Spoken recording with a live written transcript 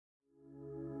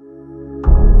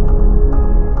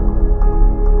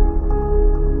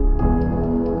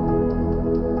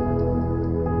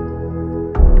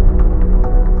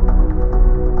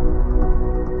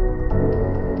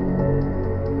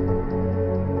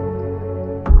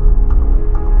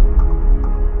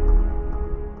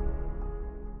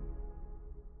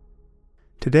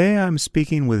Today I'm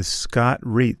speaking with Scott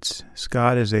Reitz.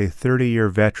 Scott is a 30-year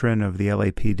veteran of the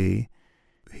LAPD.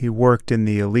 He worked in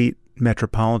the elite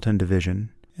Metropolitan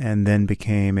Division and then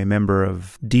became a member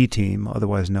of D-Team,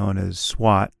 otherwise known as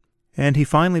SWAT. And he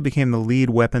finally became the lead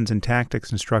weapons and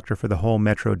tactics instructor for the whole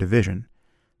Metro Division.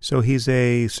 So he's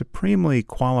a supremely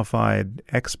qualified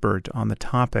expert on the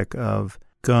topic of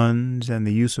guns and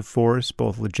the use of force,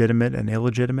 both legitimate and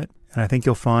illegitimate. And I think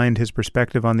you'll find his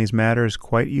perspective on these matters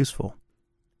quite useful.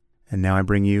 And now I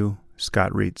bring you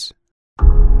Scott Reitz.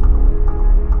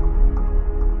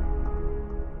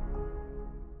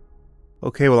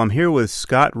 Okay, well, I'm here with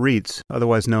Scott Reitz,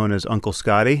 otherwise known as Uncle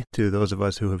Scotty, to those of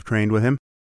us who have trained with him.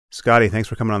 Scotty, thanks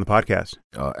for coming on the podcast.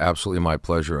 Absolutely my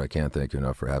pleasure. I can't thank you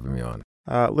enough for having me on.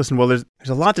 Listen, well, there's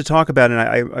a lot to talk about, and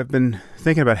I've been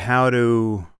thinking about how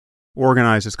to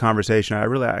organize this conversation.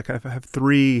 I have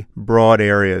three broad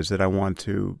areas that I want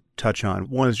to touch on.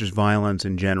 One is just violence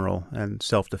in general and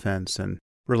self-defense and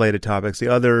related topics. The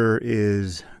other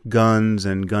is guns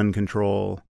and gun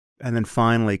control. And then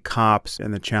finally, cops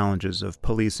and the challenges of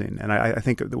policing. And I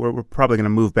think that we're probably going to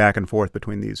move back and forth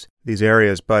between these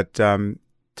areas. But to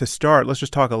start, let's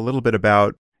just talk a little bit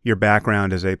about your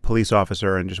background as a police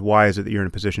officer and just why is it that you're in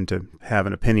a position to have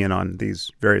an opinion on these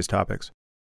various topics.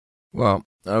 Well,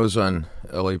 I was on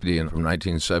LAPD from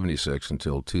 1976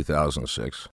 until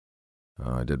 2006.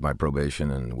 I did my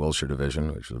probation in Wilshire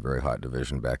Division, which was a very hot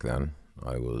division back then.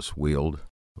 I was wheeled,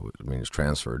 which means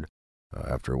transferred,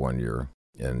 after 1 year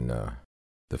in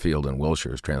the field in Wilshire.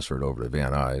 I was transferred over to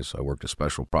Van Nuys. I worked a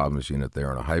special problems unit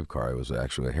there in a hype car. I was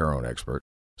actually a heroin expert,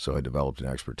 so I developed an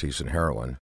expertise in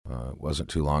heroin. It wasn't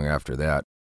too long after that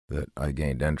I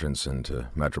gained entrance into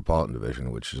Metropolitan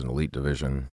Division, which is an elite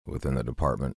division within the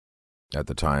department. At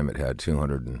the time, it had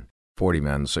 240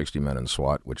 men, 60 men in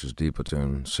SWAT, which is D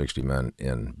platoon, 60 men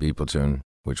in B platoon,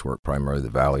 which worked primarily the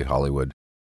Valley, Hollywood,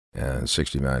 and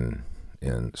 60 men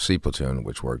in C platoon,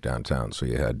 which worked downtown. So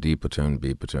you had D platoon,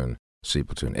 B platoon, C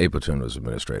platoon. A platoon was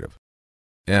administrative.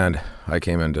 And I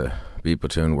came into B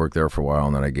platoon, worked there for a while,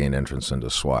 and then I gained entrance into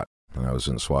SWAT. And I was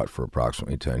in SWAT for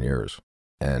approximately 10 years,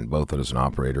 and both as an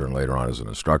operator and later on as an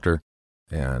instructor.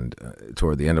 And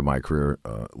toward the end of my career,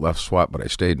 left SWAT, but I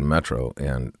stayed in Metro,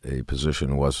 and a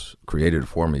position was created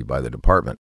for me by the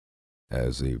department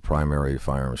as the primary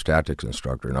firearms tactics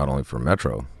instructor, not only for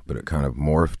Metro, but it kind of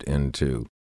morphed into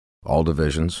all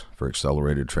divisions for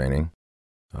accelerated training,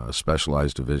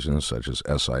 specialized divisions such as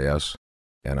SIS,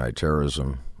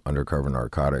 anti-terrorism, undercover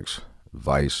narcotics,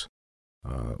 VICE,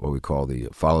 what we call the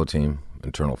follow team,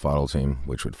 internal follow team,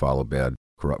 which would follow bad,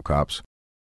 corrupt cops.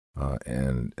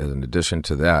 And in addition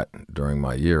to that, during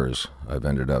my years, I've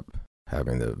ended up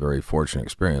having the very fortunate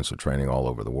experience of training all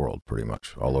over the world, pretty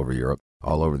much, all over Europe,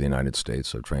 all over the United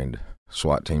States. I've trained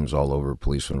SWAT teams all over,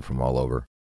 policemen from all over.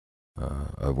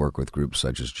 I've worked with groups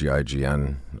such as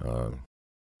GIGN,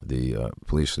 the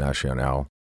Police Nationale.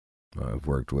 I've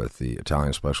worked with the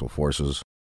Italian Special Forces.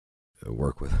 I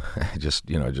work with just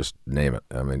name it.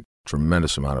 I mean,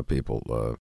 tremendous amount of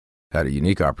people. Had a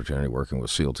unique opportunity working with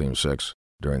SEAL Team 6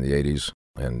 during the 80s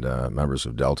and members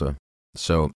of Delta.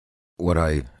 So what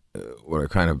I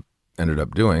kind of ended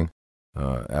up doing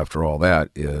after all that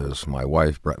is my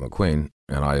wife, Brett McQueen,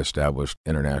 and I established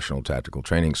international tactical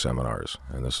training seminars,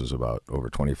 and this is about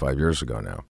over 25 years ago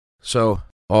now. So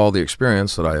all the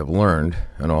experience that I have learned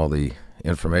and all the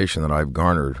information that I've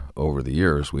garnered over the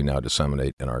years, we now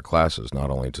disseminate in our classes, not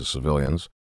only to civilians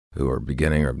who are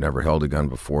beginning or have never held a gun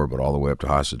before, but all the way up to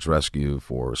hostage rescue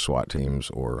for SWAT teams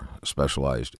or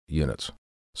specialized units,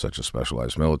 such as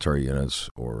specialized military units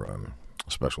or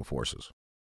special forces.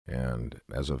 And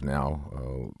as of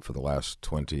now, for the last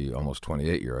almost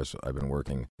 28 years, I've been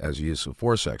working as a use of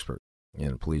force expert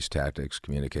in police tactics,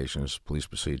 communications, police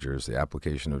procedures, the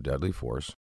application of deadly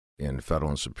force in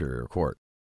federal and superior court.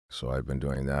 So I've been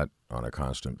doing that on a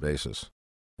constant basis.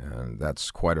 And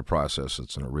that's quite a process.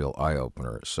 It's a real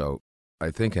eye-opener. So I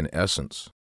think in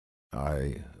essence,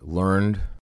 I learned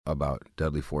about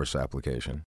deadly force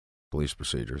application, police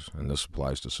procedures, and this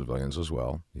applies to civilians as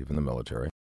well, even the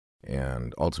military,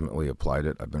 and ultimately applied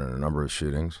it. I've been in a number of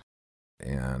shootings,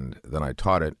 and then I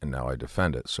taught it, and now I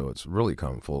defend it. So it's really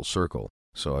come full circle.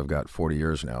 So I've got 40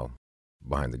 years now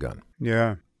behind the gun.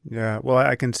 Yeah. Yeah, well,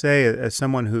 I can say as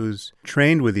someone who's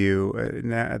trained with you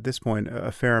at this point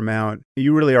a fair amount,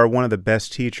 you really are one of the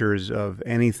best teachers of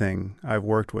anything I've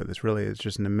worked with. It's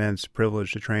just an immense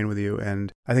privilege to train with you.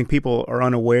 And I think people are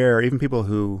unaware, even people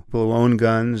who own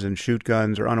guns and shoot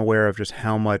guns are unaware of just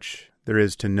how much there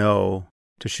is to know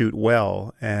to shoot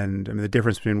well. And I mean, the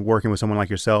difference between working with someone like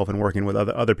yourself and working with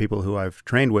other people who I've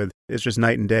trained with is just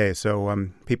night and day. So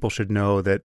people should know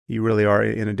that you really are,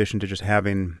 in addition to just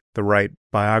having the right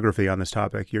biography on this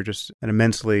topic, you're just an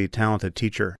immensely talented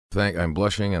teacher. I'm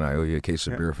blushing, and I owe you a case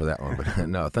of beer for that one. But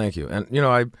no, thank you. And,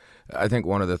 I think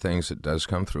one of the things that does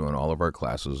come through in all of our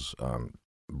classes,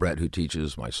 Brett, who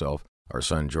teaches, myself, our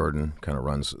son Jordan kind of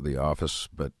runs the office,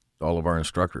 but all of our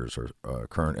instructors are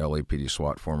current LAPD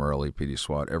SWAT, former LAPD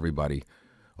SWAT, everybody.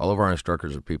 All of our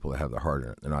instructors are people that have the heart in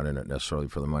it. They're not in it necessarily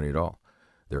for the money at all.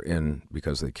 They're in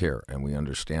because they care, and we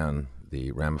understand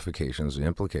the ramifications, the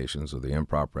implications of the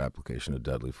improper application of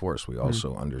deadly force. We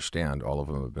also understand, all of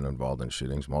them have been involved in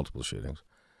shootings, multiple shootings,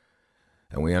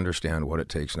 and we understand what it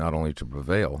takes not only to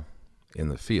prevail in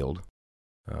the field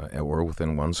or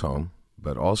within one's home,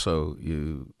 but also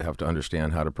you have to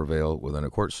understand how to prevail within a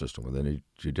court system, within a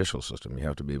judicial system. You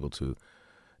have to be able to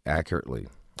accurately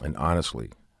and honestly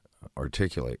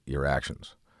articulate your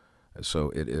actions.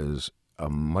 So it is a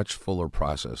much fuller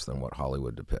process than what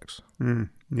Hollywood depicts.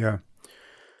 Yeah.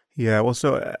 Yeah, well,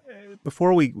 so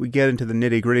before we get into the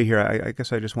nitty-gritty here, I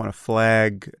guess I just want to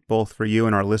flag, both for you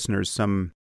and our listeners,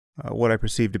 some what I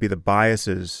perceive to be the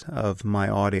biases of my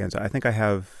audience. I think I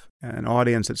have an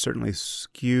audience that certainly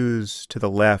skews to the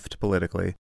left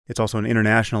politically. It's also an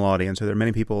international audience, so there are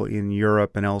many people in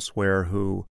Europe and elsewhere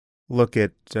who look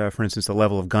at, for instance, the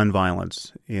level of gun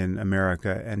violence in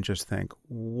America and just think,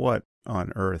 what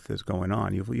on earth is going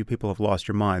on? You people have lost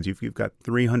your minds. You've got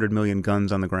 300 million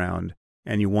guns on the ground,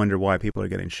 and you wonder why people are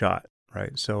getting shot,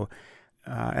 right? So,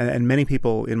 and many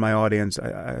people in my audience,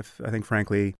 I think,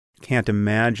 frankly, can't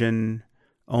imagine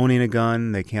owning a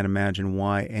gun. They can't imagine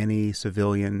why any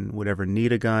civilian would ever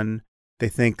need a gun. They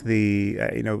think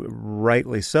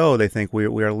rightly so, they think we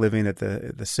are living at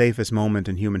the safest moment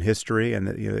in human history, and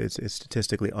that it's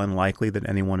statistically unlikely that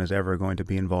anyone is ever going to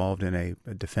be involved in a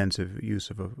defensive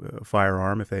use of a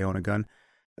firearm if they own a gun.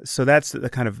 So that's the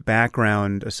kind of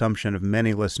background assumption of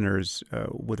many listeners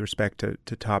with respect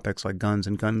to topics like guns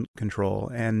and gun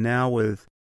control. And now with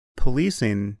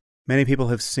policing, many people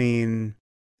have seen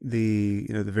the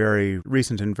very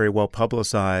recent and very well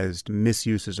publicized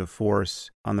misuses of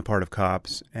force on the part of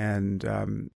cops, and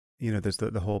there's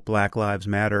the whole Black Lives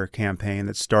Matter campaign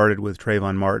that started with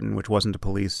Trayvon Martin, which wasn't a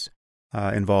police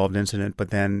involved incident, but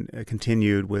then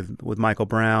continued with Michael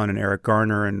Brown and Eric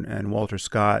Garner and Walter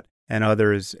Scott and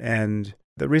others. And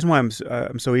the reason why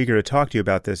I'm so eager to talk to you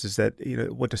about this is that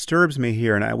what disturbs me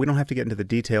here, and we don't have to get into the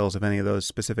details of any of those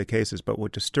specific cases, but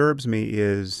what disturbs me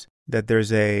is that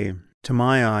there's to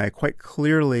my eye, quite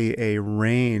clearly a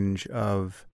range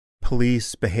of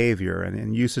police behavior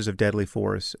and uses of deadly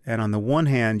force. And on the one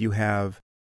hand, you have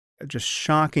just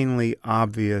shockingly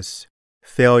obvious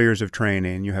failures of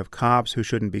training. You have cops who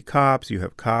shouldn't be cops. You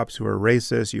have cops who are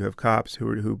racist. You have cops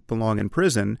who belong in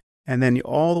prison. And then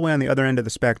all the way on the other end of the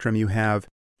spectrum, you have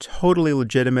totally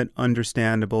legitimate,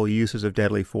 understandable uses of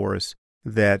deadly force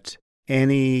that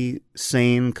any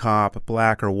sane cop,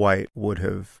 black or white, would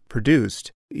have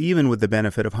produced, even with the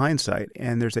benefit of hindsight.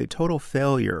 And there's a total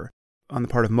failure on the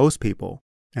part of most people,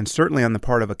 and certainly on the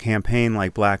part of a campaign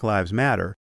like Black Lives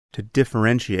Matter, to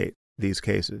differentiate these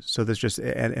cases. So there's just,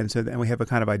 and we have a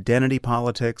kind of identity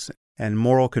politics and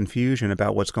moral confusion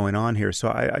about what's going on here.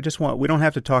 So we don't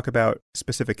have to talk about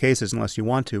specific cases unless you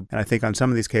want to. And I think on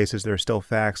some of these cases, there are still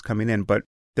facts coming in, but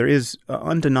there is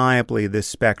undeniably this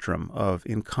spectrum of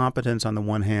incompetence on the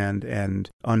one hand and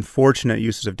unfortunate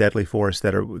uses of deadly force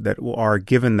that are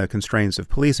given the constraints of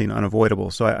policing, unavoidable.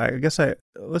 So I guess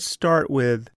let's start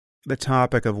with the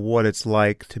topic of what it's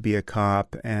like to be a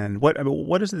cop, and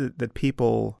what is it that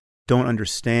people don't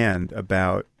understand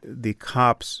about the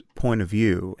cop's point of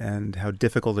view and how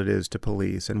difficult it is to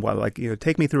police. And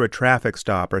take me through a traffic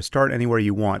stop, or start anywhere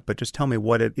you want, but just tell me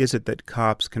what it is that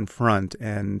cops confront,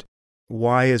 and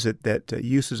why is it that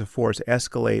uses of force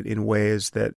escalate in ways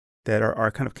that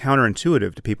are kind of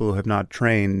counterintuitive to people who have not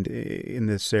trained in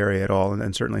this area at all,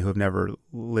 and certainly who have never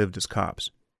lived as cops?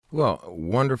 Well,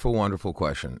 wonderful, wonderful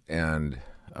question. And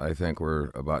I think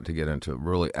we're about to get into a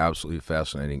really absolutely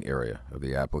fascinating area of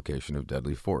the application of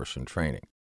deadly force and training.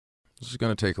 This is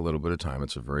going to take a little bit of time.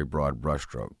 It's a very broad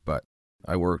brushstroke, but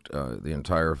I worked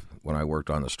when I worked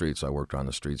on the streets,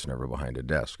 never behind a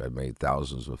desk. I've made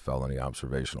thousands of felony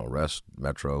observational arrests.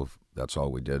 Metro, that's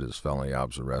all we did is felony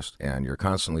obs arrest. And you're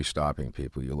constantly stopping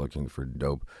people. You're looking for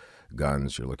dope,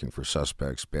 guns. You're looking for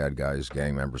suspects, bad guys,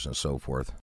 gang members, and so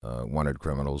forth. Wanted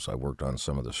criminals. I worked on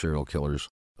some of the serial killers,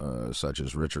 such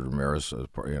as Richard Ramirez,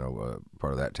 part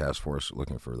of that task force,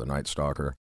 looking for the Night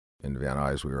Stalker. In Van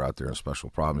Nuys, we were out there in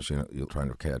Special Problems Unit, trying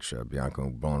to catch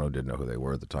Bianco Bono, didn't know who they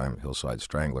were at the time, Hillside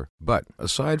Strangler. But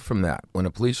aside from that, when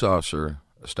a police officer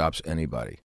stops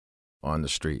anybody on the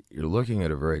street, you're looking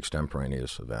at a very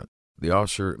extemporaneous event. The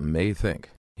officer may think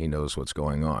he knows what's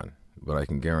going on. But I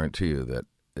can guarantee you that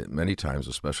many times,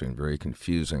 especially in very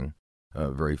confusing,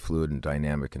 very fluid and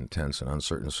dynamic, intense and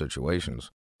uncertain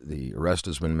situations, the arrest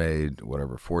has been made,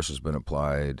 whatever force has been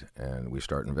applied, and we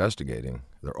start investigating,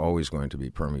 there are always going to be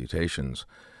permutations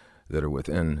that are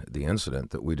within the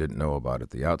incident that we didn't know about at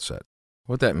the outset.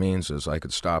 What that means is I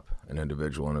could stop an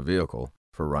individual in a vehicle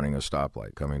for running a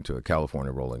stoplight, coming to a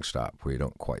California rolling stop where you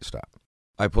don't quite stop.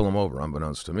 I pull him over.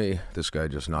 Unbeknownst to me, this guy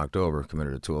just knocked over,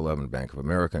 committed a 211 Bank of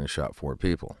America, and shot 4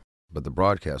 people. But the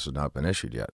broadcast has not been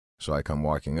issued yet. So I come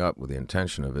walking up with the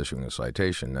intention of issuing a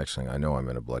citation. Next thing I know, I'm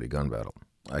in a bloody gun battle.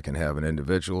 I can have an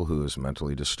individual who is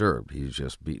mentally disturbed. He's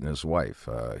just beaten his wife.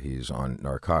 He's on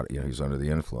narcotic. He's under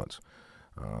the influence.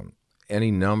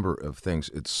 Any number of things.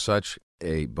 It's such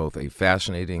both a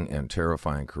fascinating and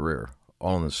terrifying career,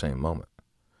 all in the same moment.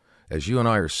 As you and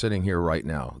I are sitting here right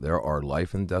now, there are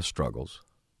life and death struggles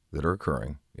that are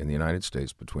occurring in the United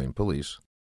States between police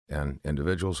and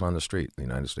individuals on the street in the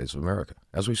United States of America,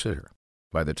 as we sit here.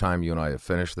 By the time you and I have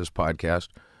finished this podcast,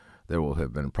 there will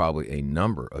have been probably a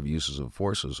number of uses of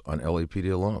forces on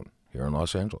LAPD alone here in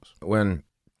Los Angeles. When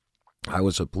I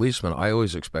was a policeman, I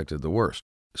always expected the worst.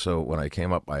 So when I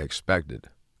came up, I expected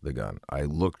the gun. I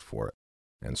looked for it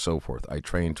and so forth. I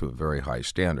trained to a very high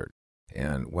standard.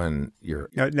 And when you're...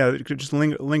 Now just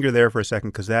linger there for a second,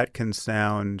 because that can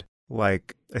sound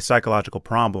like a psychological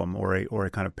problem or a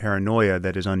kind of paranoia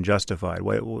that is unjustified.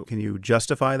 Can you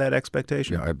justify that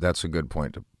expectation? Yeah, that's a good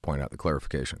point to point out the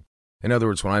clarification. In other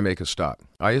words, when I make a stop,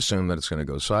 I assume that it's going to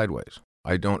go sideways.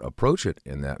 I don't approach it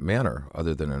in that manner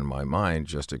other than in my mind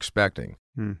just expecting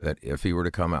that if he were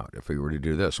to come out, if he were to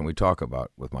do this, and we talk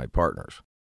about with my partners,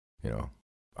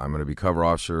 I'm going to be cover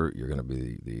officer, you're going to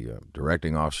be the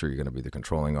directing officer, you're going to be the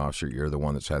controlling officer, you're the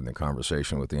one that's having the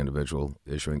conversation with the individual,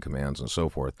 issuing commands and so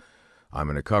forth. I'm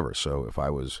going to cover. So if I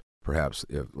was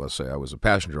let's say I was a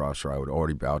passenger officer, I would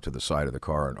already be out to the side of the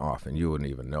car and off, and you wouldn't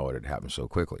even know it had happened so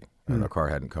quickly. And the car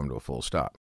hadn't come to a full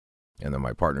stop. And then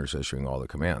my partner's issuing all the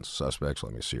commands. Suspects,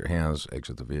 let me see your hands,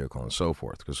 exit the vehicle, and so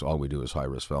forth, because all we do is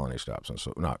high-risk felony stops, and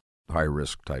so not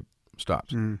high-risk type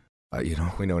stops.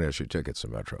 We don't issue tickets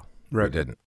in Metro. Right. We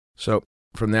didn't. So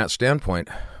from that standpoint,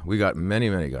 we got many,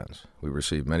 many guns. We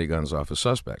received many guns off of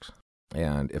suspects.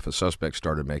 And if a suspect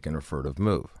started making a furtive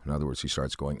move, in other words, he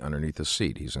starts going underneath the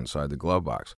seat, he's inside the glove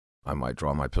box, I might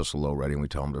draw my pistol low ready and we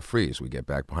tell him to freeze. We get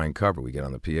back behind cover. We get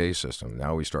on the PA system.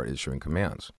 Now we start issuing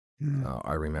commands.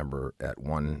 I remember at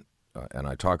one, and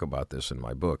I talk about this in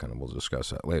my book, and we'll discuss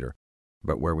that later,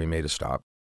 but where we made a stop,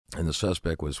 and the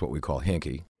suspect was what we call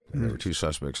hinky. And there were 2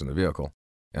 suspects in the vehicle.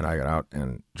 And I got out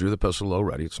and drew the pistol low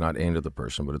ready. It's not aimed at the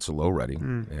person, but it's a low ready.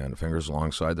 And fingers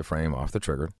alongside the frame, off the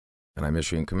trigger. And I'm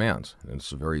issuing commands. And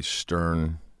it's a very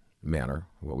stern manner,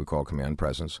 what we call command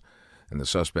presence. And the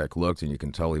suspect looked, and you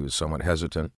can tell he was somewhat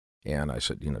hesitant. And I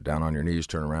said, down on your knees,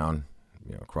 turn around,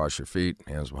 cross your feet,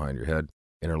 hands behind your head,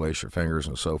 interlace your fingers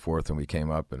and so forth. And we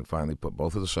came up and finally put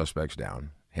both of the suspects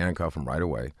down, handcuff them right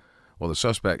away. Well, the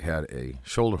suspect had a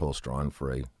shoulder holster on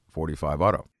for a .45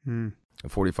 auto. A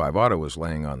 .45 auto was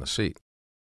laying on the seat,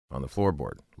 on the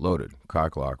floorboard, loaded,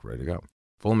 cock lock, ready to go.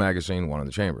 Full magazine, 1 in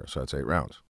the chamber, so that's 8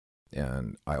 rounds.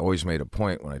 And I always made a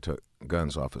point when I took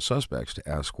guns off of suspects to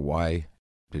ask, why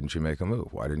didn't you make a move?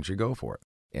 Why didn't you go for it?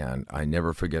 And I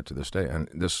never forget to this day, and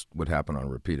this would happen on a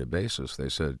repeated basis, they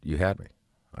said, you had me.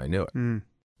 I knew it.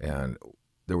 And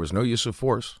there was no use of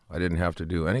force. I didn't have to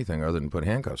do anything other than put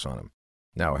handcuffs on him.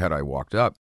 Now, had I walked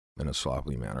up in a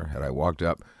sloppy manner, had I walked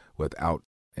up without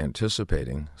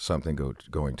anticipating something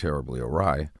going terribly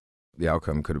awry, the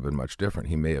outcome could have been much different.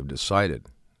 He may have decided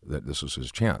that this was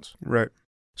his chance. Right.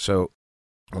 So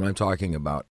when I'm talking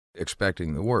about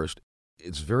expecting the worst,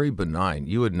 it's very benign.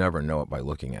 You would never know it by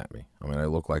looking at me. I mean, I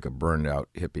look like a burned out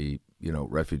hippie,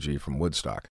 refugee from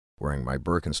Woodstock, wearing my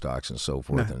Birkenstocks and so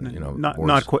forth.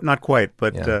 Not quite,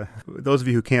 but Yeah. Those of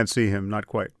you who can't see him, not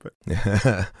quite. But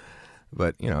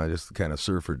but just the kind of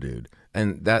surfer dude.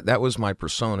 And that was my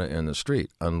persona in the street,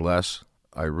 unless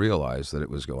I realized that it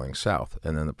was going south.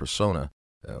 And then the persona,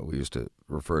 we used to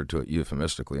refer to it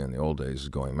euphemistically in the old days as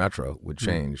going Metro, would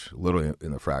change literally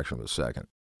in the fraction of a second.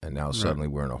 And now suddenly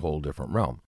we're in a whole different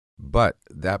realm. But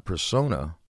that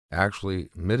persona actually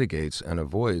mitigates and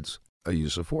avoids a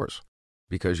use of force,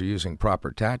 because you're using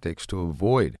proper tactics to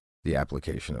avoid the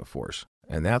application of force.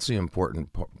 And that's the important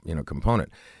component.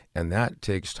 And that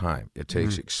takes time. It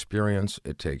takes experience.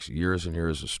 It takes years and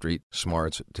years of street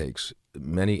smarts. It takes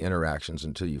many interactions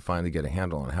until you finally get a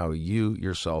handle on how you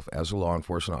yourself as a law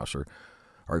enforcement officer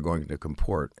are going to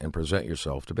comport and present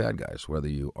yourself to bad guys, whether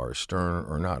you are stern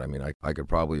or not. I mean, I could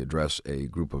probably address a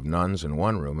group of nuns in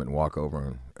one room and walk over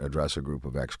and address a group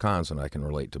of ex-cons, and I can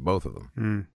relate to both of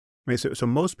them. I mean, so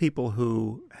most people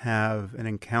who have an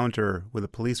encounter with a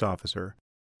police officer,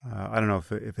 I don't know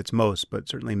if it's most, but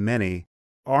certainly many,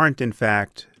 aren't in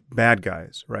fact bad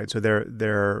guys, right? So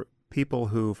they're people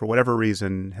who, for whatever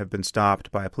reason, have been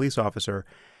stopped by a police officer,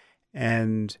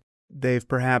 and they've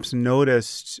perhaps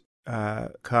noticed a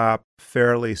cop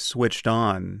fairly switched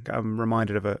on. I'm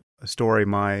reminded of a story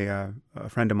a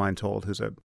friend of mine told, who's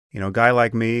a guy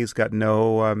like me. He's got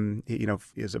no,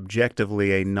 is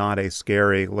objectively not a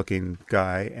scary looking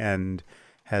guy and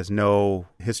has no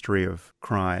history of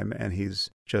crime, and he's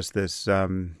just this.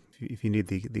 If you need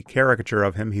the caricature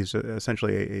of him, he's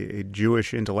essentially a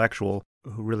Jewish intellectual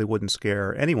who really wouldn't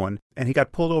scare anyone. And he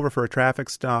got pulled over for a traffic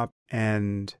stop,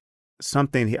 and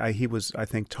he was, I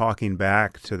think, talking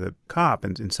back to the cop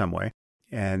in some way.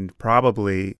 And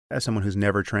probably, as someone who's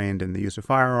never trained in the use of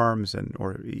firearms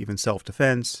or even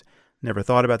self-defense, never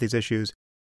thought about these issues,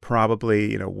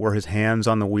 probably, were his hands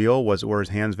on the wheel? Were his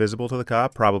hands visible to the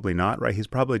cop? Probably not, right? He's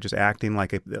probably just acting like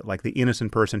the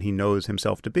innocent person he knows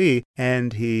himself to be.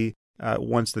 And he,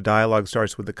 once the dialogue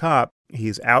starts with the cop,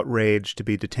 he's outraged to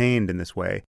be detained in this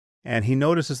way. And he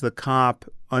notices the cop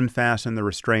unfasten the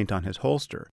restraint on his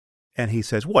holster. And he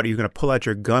says, "What, are you going to pull out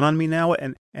your gun on me now?"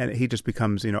 And he just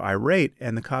becomes, irate.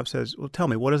 And the cop says, "Well, tell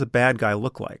me, what does a bad guy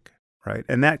look like?" Right?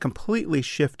 And that completely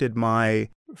shifted my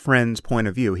friend's point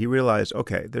of view. He realized,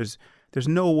 okay, there's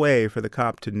no way for the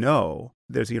cop to know.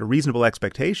 There's reasonable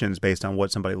expectations based on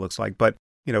what somebody looks like, but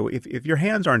if your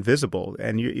hands aren't visible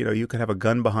and you could have a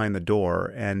gun behind the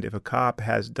door, and if a cop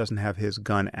doesn't have his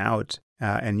gun out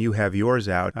and you have yours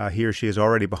out, he or she is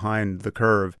already behind the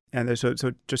curve. And so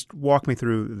just walk me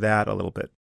through that a little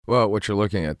bit. Well, what you're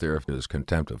looking at there is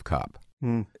contempt of cop.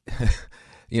 And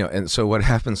so what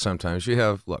happens sometimes,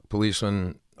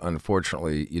 policemen,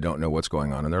 unfortunately, you don't know what's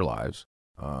going on in their lives.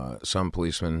 Some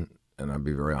policemen, and I'll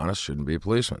be very honest, shouldn't be a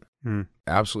policeman.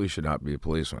 Absolutely should not be a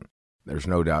policeman. There's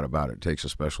no doubt about it. It takes a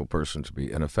special person to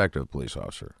be an effective police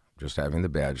officer. Just having the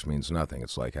badge means nothing.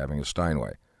 It's like having a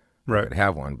Steinway. Right. You could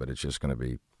have one, but it's just going to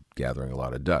be gathering a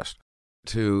lot of dust.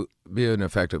 To be an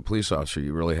effective police officer,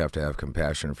 you really have to have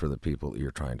compassion for the people that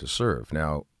you're trying to serve.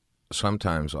 Now,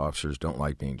 sometimes officers don't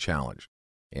like being challenged.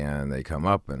 And they come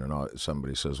up and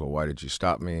somebody says, "Well, why did you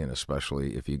stop me?" And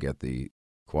especially if you get the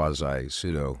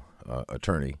quasi-pseudo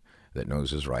attorney that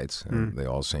knows his rights, and they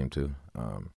all seem to,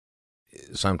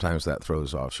 sometimes that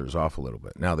throws officers off a little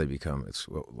bit. Now they become,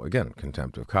 again,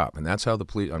 contempt of cop. And that's how the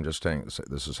police, I'm just saying,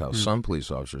 this is how some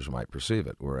police officers might perceive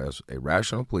it. Whereas a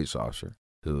rational police officer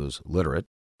who's literate,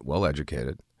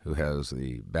 well-educated, who has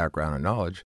the background and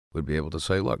knowledge, would be able to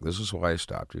say, "Look, this is why I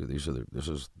stopped you. This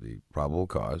is the probable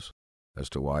cause as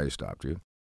to why I stopped you,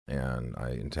 and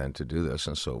I intend to do this,"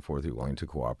 and so forth. You're willing to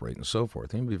cooperate and so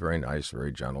forth. He'd be very nice,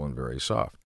 very gentle, and very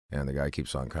soft. And the guy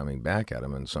keeps on coming back at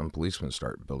him, and some policemen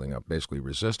start building up basically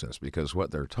resistance, because what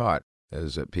they're taught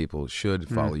is that people should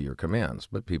follow your commands,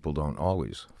 but people don't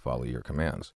always follow your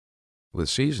commands. With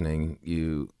seasoning,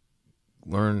 you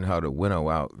learn how to winnow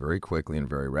out very quickly and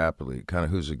very rapidly kind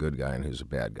of who's a good guy and who's a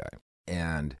bad guy.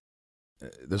 And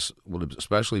this will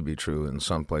especially be true in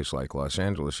some place like Los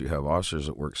Angeles. You have officers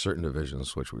that work certain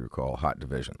divisions, which we call hot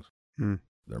divisions. There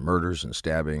are murders and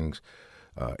stabbings,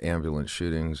 ambulance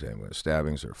shootings, and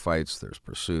stabbings, there are fights, there's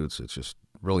pursuits. It's just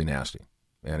really nasty.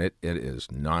 And it is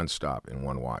nonstop in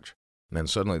one watch. And then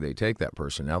suddenly they take that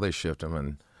person, now they shift him,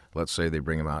 and let's say they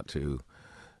bring him out to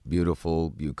beautiful,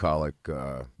 bucolic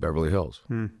Beverly Hills.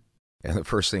 And the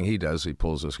first thing he does, he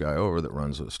pulls this guy over that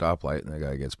runs a stoplight, and the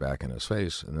guy gets back in his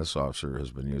face. And this officer has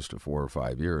been used to 4 or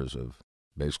 5 years of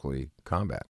basically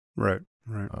combat. Right.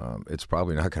 It's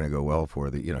probably not going to go well for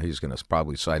he's going to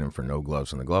probably cite him for no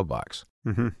gloves in the glove box.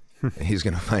 He's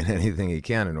going to find anything he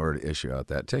can in order to issue out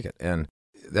that ticket. And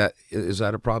is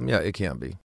that a problem? Yeah, it can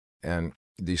be. And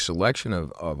the selection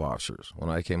of officers, when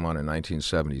I came on in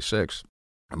 1976,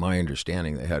 my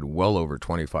understanding, they had well over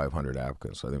 2,500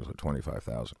 applicants. I think it was like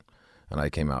 25,000. And I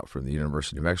came out from the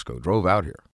University of New Mexico, drove out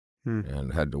here,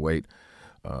 and had to wait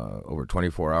over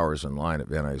 24 hours in line at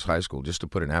Van Nuys High School just to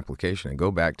put an application and go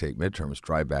back, take midterms,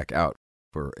 drive back out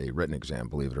for a written exam,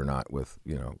 believe it or not, with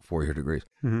 4-year degrees.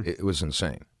 It was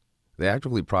insane. They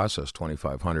actively processed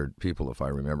 2,500 people, if I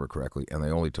remember correctly, and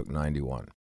they only took 91.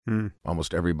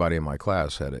 Almost everybody in my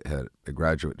class had a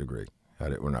graduate degree.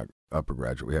 We're not upper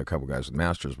graduate. We had a couple guys with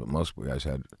masters, but most guys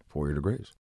had 4-year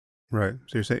degrees. Right.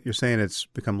 So you're saying it's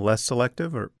become less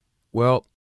selective, or? Well,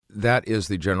 That is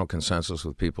the general consensus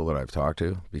with people that I've talked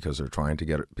to, because they're trying to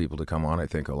get people to come on. I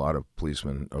think a lot of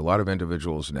policemen, a lot of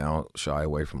individuals now shy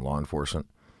away from law enforcement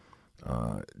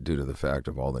due to the fact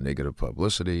of all the negative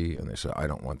publicity, and they say, I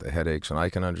don't want the headaches, and I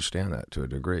can understand that to a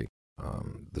degree.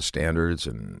 The standards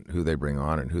and who they bring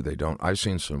on and who they don't. I've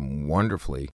seen some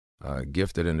wonderfully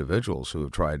gifted individuals who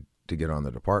have tried to get on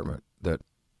the department that,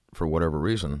 for whatever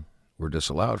reason, were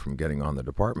disallowed from getting on the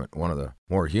department. One of the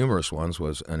more humorous ones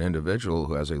was an individual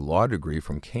who has a law degree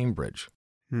from Cambridge,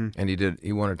 and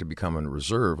he wanted to become a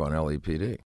reserve on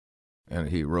LAPD. And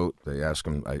he wrote, they asked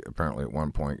him, apparently at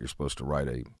one point, you're supposed to write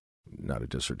not a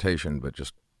dissertation, but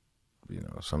just,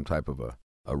 some type of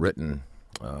a written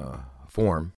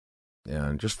form,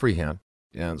 and just freehand.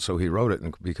 And so he wrote it,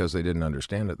 and because they didn't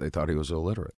understand it, they thought he was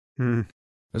illiterate.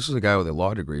 This is a guy with a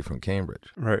law degree from Cambridge,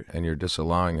 right? And you're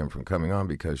disallowing him from coming on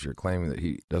because you're claiming that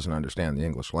he doesn't understand the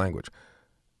English language.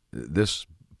 This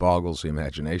boggles the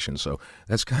imagination. So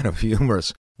that's kind of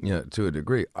humorous, to a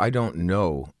degree. I don't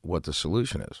know what the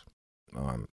solution is.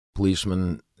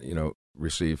 Policemen,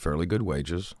 receive fairly good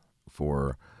wages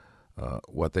for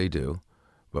what they do,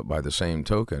 but by the same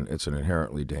token, it's an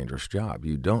inherently dangerous job.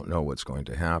 You don't know what's going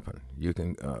to happen. You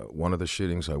can. One of the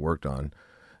shootings I worked on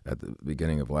at the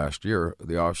beginning of last year,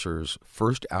 the officer's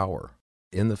first hour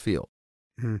in the field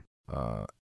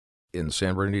in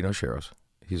San Bernardino Sheriff's,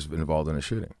 he's been involved in a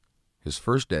shooting. His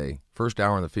first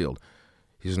hour in the field,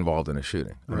 he's involved in a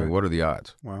shooting. I mean, what are the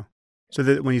odds? Wow.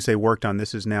 So when you say worked on,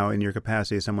 this is now in your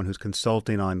capacity as someone who's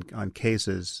consulting on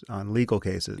cases, on legal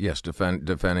cases. Yes,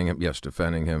 defending him. Yes,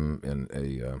 defending him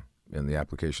in the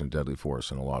application of deadly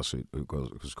force in a lawsuit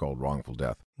who's called wrongful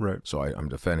death. Right. So I'm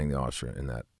defending the officer in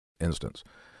that instance.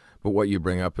 But what you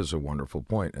bring up is a wonderful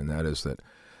point, and that is that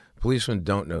policemen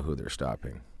don't know who they're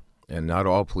stopping. And not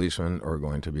all policemen are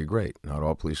going to be great. Not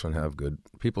all policemen have good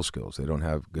people skills. They don't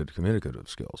have good communicative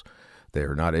skills. They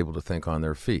are not able to think on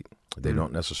their feet. They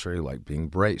don't necessarily like being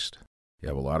braced. You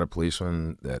have a lot of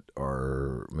policemen that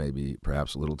are maybe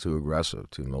perhaps a little too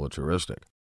aggressive, too militaristic.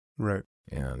 Right.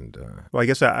 And well, I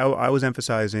guess I was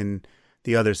emphasizing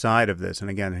the other side of this. And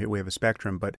again, here we have a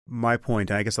spectrum. But my point,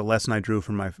 and I guess the lesson I drew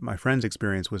from my friend's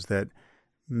experience, was that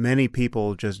many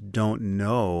people just don't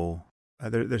know.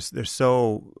 They're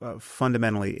so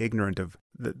fundamentally ignorant of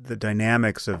the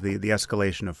dynamics of the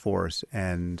escalation of force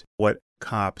and what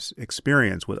cops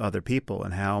experience with other people,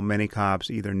 and how many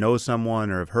cops either know someone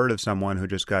or have heard of someone who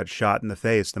just got shot in the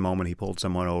face the moment he pulled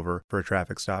someone over for a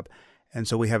traffic stop. And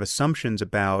so we have assumptions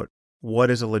about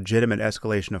what is a legitimate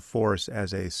escalation of force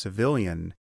as a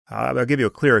civilian. I'll give you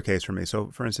a clearer case for me. So,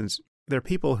 for instance, there are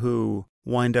people who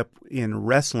wind up in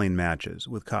wrestling matches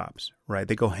with cops, right?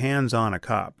 They go hands-on a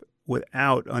cop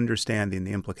without understanding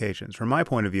the implications. From my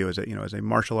point of view, as a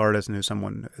martial artist and as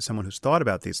someone who's thought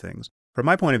about these things, from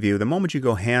my point of view, the moment you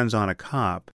go hands-on a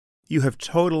cop, you have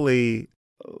totally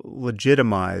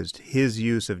legitimized his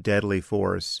use of deadly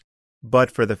force, but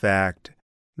for the fact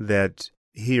that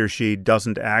he or she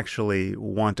doesn't actually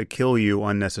want to kill you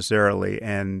unnecessarily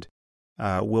and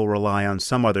will rely on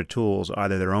some other tools,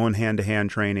 either their own hand-to-hand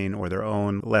training or their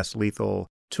own less lethal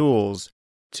tools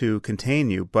to contain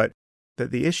you. But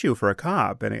the issue for a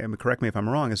cop, and correct me if I'm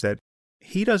wrong, is that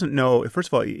he doesn't know. First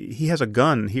of all, he has a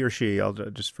gun, he or she,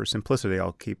 just for simplicity,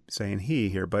 I'll keep saying he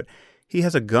here, but he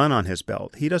has a gun on his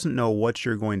belt. He doesn't know what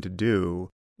you're going to do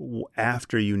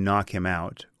after you knock him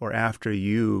out or after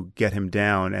you get him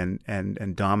down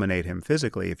and dominate him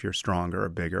physically, if you're stronger or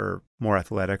bigger, more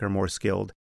athletic or more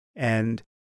skilled. And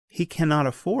he cannot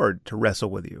afford to wrestle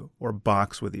with you or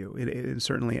box with you,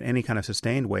 certainly in any kind of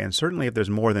sustained way. And certainly if there's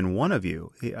more than one of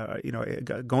you,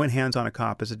 going hands on a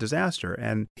cop is a disaster.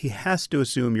 And he has to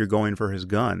assume you're going for his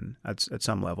gun at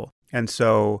some level. And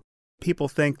so people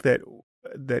think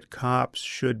that cops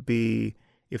should be,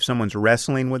 if someone's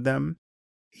wrestling with them,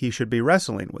 he should be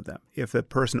wrestling with them. If the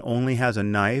person only has a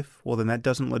knife, well, then that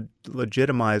doesn't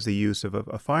legitimize the use of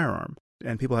a firearm.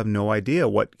 And people have no idea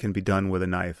what can be done with a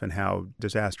knife and how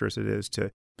disastrous it is to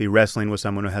be wrestling with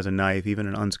someone who has a knife, even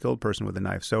an unskilled person with a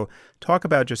knife. So talk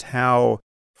about just how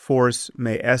force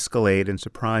may escalate in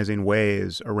surprising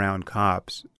ways around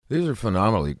cops. These are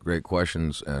phenomenally great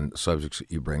questions and subjects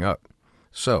that you bring up.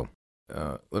 So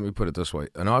let me put it this way.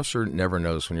 An officer never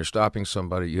knows. When you're stopping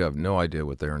somebody, you have no idea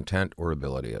what their intent or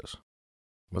ability is.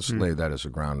 Let's lay that as a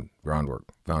groundwork,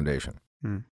 foundation.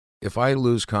 If I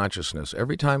lose consciousness,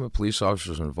 every time a police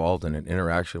officer is involved in an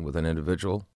interaction with an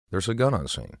individual, there's a gun on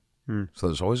scene. So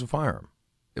there's always a firearm.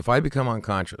 If I become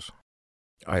unconscious,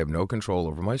 I have no control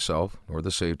over myself nor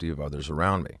the safety of others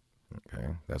around me.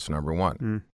 Okay, that's number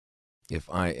one. If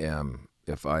I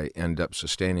end up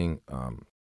sustaining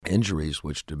injuries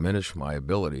which diminish my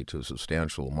ability to a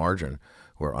substantial margin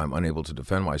where I'm unable to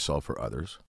defend myself or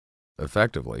others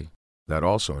effectively, that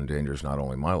also endangers not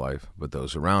only my life, but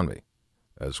those around me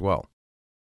as well.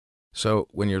 So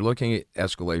when you're looking at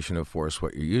escalation of force,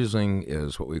 what you're using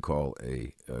is what we call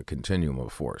a continuum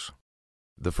of force.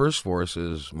 The first force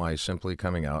is my simply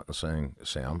coming out and saying,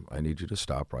 Sam, I need you to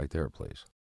stop right there, please.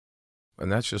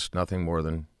 And that's just nothing more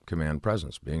than command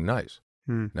presence, being nice.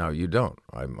 Now, you don't.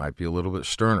 I might be a little bit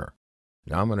sterner.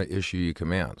 Now I'm going to issue you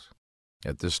commands.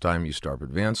 At this time, you start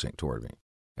advancing toward me.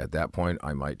 At that point,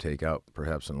 I might take out,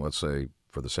 perhaps, and let's say,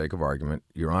 for the sake of argument,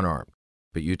 you're unarmed,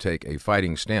 but you take a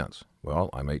fighting stance. Well,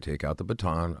 I may take out the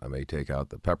baton. I may take out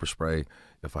the pepper spray.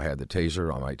 If I had the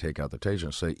taser, I might take out the taser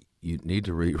and say, you need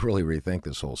to really rethink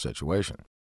this whole situation.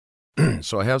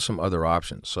 So I have some other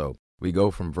options. So we go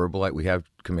from verbal, we have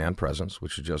command presence,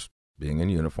 which is just being in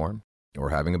uniform or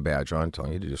having a badge on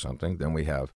telling you to do something. Then we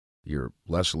have your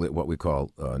what we call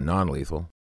non-lethal,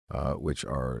 which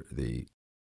are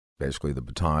basically the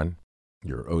baton,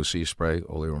 your OC spray,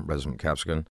 oleum resonant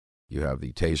capsicum. You have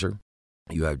the taser.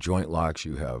 You have joint locks.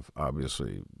 You have,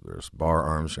 obviously, there's bar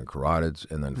arms and carotids.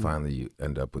 And then finally, you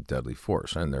end up with deadly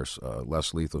force. And there's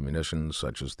less lethal munitions,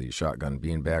 such as the shotgun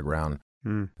beanbag round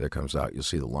that comes out. You'll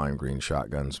see the lime green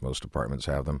shotguns. Most departments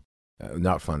have them.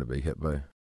 Not fun to be hit by.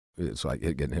 It's like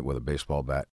getting hit with a baseball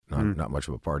bat. Not much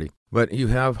of a party. But you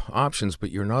have options,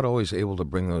 but you're not always able to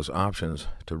bring those options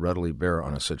to readily bear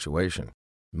on a situation.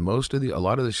 A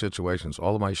lot of the situations,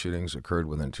 all of my shootings occurred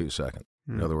within 2 seconds.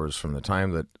 In other words, from the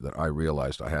time that I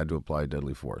realized I had to apply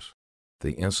deadly force,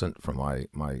 the instant from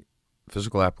my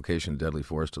physical application of deadly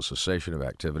force to cessation of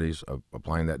activities of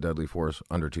applying that deadly force,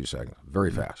 under 2 seconds,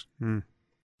 very fast.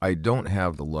 I don't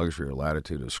have the luxury or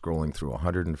latitude of scrolling through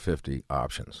 150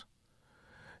 options.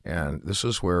 And this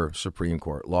is where Supreme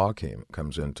Court law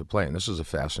comes into play. And this is a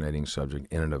fascinating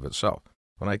subject in and of itself.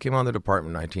 When I came on the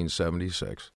department in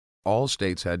 1976, all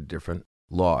states had different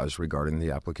laws regarding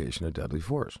the application of deadly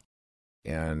force.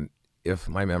 And if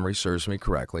my memory serves me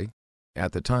correctly,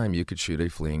 at the time you could shoot a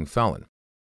fleeing felon.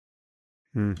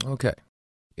 Okay.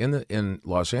 In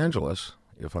Los Angeles,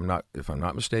 if I'm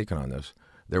not mistaken on this,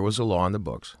 there was a law in the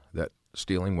books that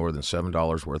stealing more than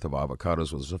 $7 worth of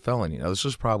avocados was a felony. Now, this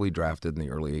was probably drafted in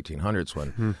the early 1800s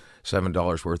when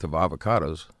 $7 worth of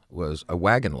avocados was a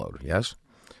wagon load, yes?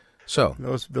 So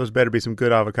those better be some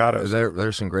good avocados.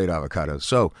 There's some great avocados.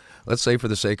 So let's say for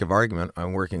the sake of argument,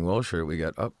 I'm working Wilshire. We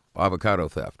got avocado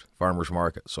theft, farmer's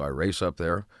market. So I race up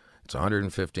there. It's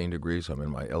 115 degrees. I'm in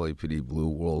my LAPD blue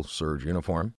wool serge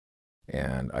uniform.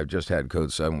 And I've just had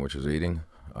code 7, which is eating.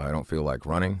 I don't feel like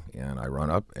running. And I run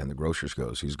up, and the grocer's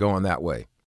goes, he's going that way.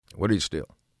 What did he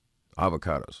steal?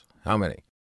 Avocados. How many?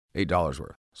 $8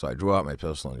 worth. So I drew out my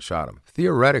pistol and shot him.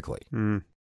 Theoretically,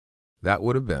 that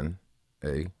would have been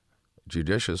a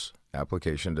judicious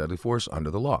application of deadly force under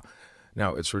the law.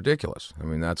 Now, it's ridiculous. I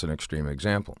mean, that's an extreme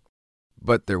example.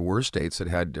 But there were states that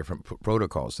had different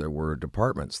protocols. There were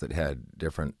departments that had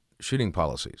different shooting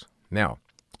policies. Now,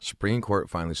 Supreme Court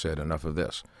finally said enough of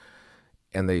this.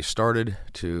 And they started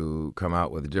to come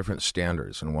out with different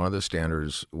standards. And one of the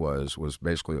standards was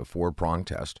basically a 4-prong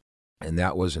test. And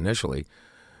that was initially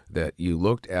that you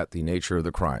looked at the nature of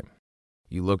the crime.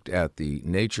 You looked at the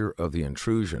nature of the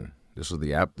intrusion. This is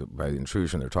by the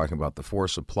intrusion, they're talking about the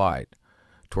force applied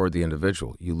toward the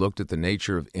individual. You looked at the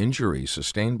nature of injury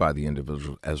sustained by the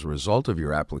individual as a result of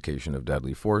your application of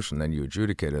deadly force, and then you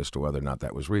adjudicate as to whether or not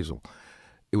that was reasonable.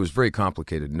 It was very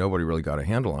complicated. Nobody really got a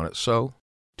handle on it. So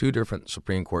 2 different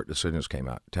Supreme Court decisions came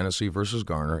out, Tennessee versus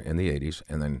Garner in the 80s,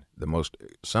 and then the most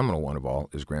seminal one of all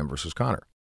is Graham versus Connor.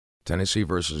 Tennessee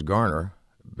versus Garner,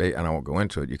 and I won't go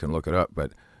into it, you can look it up,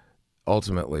 but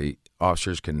ultimately,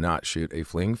 officers cannot shoot a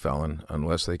fleeing felon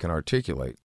unless they can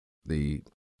articulate the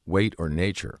weight or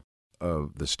nature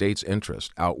of the state's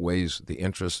interest outweighs the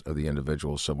interest of the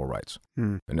individual's civil rights.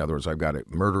 In other words, I've got a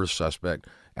murderous suspect,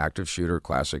 active shooter,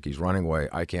 classic. He's running away.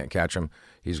 I can't catch him.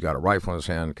 He's got a rifle in his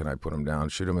hand. Can I put him down,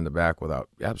 shoot him in the back without?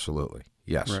 Absolutely.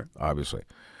 Yes, right. Obviously.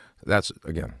 That's,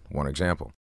 again, one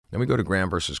example. Then we go to Graham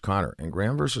versus Connor. And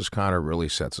Graham versus Connor really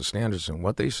sets the standards. And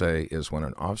what they say is when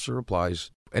an officer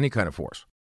applies any kind of force,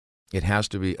 it has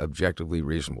to be objectively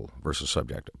reasonable versus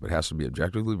subjective. It has to be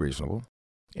objectively reasonable.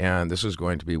 And this is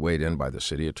going to be weighed in by the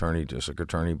city attorney, district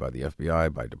attorney, by the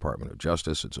FBI, by Department of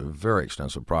Justice. It's a very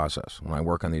extensive process. When I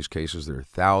work on these cases, there are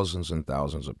thousands and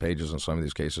thousands of pages in some of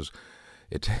these cases.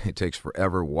 It takes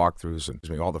forever, walkthroughs,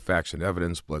 and all the facts and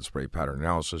evidence, blood spray pattern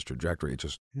analysis, trajectory.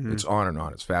 It's on and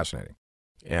on. It's fascinating.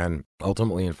 And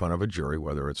ultimately, in front of a jury,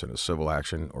 whether it's in a civil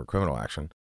action or criminal action,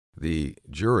 the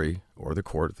jury or the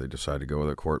court, if they decide to go with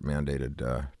a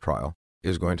court-mandated trial,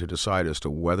 is going to decide as to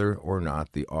whether or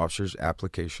not the officer's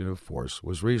application of force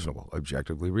was reasonable,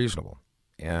 objectively reasonable.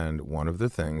 And one of the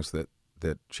things that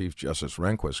Chief Justice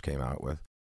Rehnquist came out with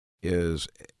is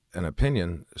an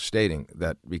opinion stating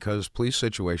that because police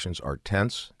situations are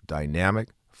tense, dynamic,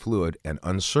 fluid, and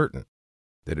uncertain,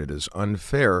 that it is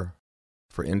unfair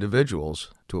for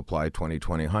individuals to apply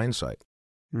 20/20 hindsight,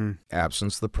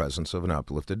 absence the presence of an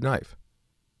uplifted knife.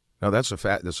 Now that's a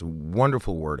fact. That's a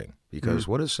wonderful wording, because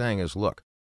what it's saying is, look,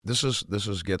 this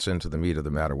gets into the meat of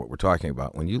the matter, what we're talking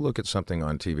about. When you look at something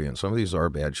on TV, and some of these are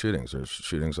bad shootings. There's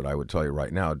shootings that I would tell you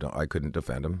right now, I couldn't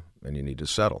defend them, and you need to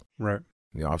settle. Right.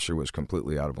 The officer was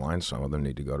completely out of line. Some of them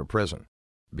need to go to prison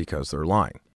because they're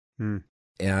lying.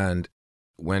 And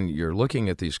when you're looking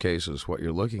at these cases, what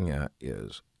you're looking at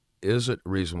is it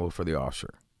reasonable for the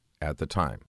officer at the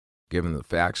time, given the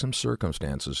facts and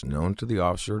circumstances known to the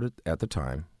officer at the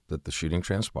time that the shooting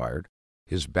transpired,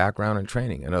 his background and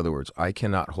training. In other words, I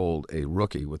cannot hold a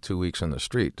rookie with 2 weeks in the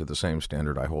street to the same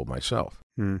standard I hold myself.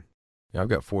 I've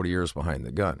got 40 years behind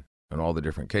the gun in all the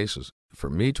different cases. For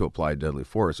me to apply deadly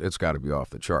force, it's got to be off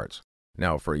the charts.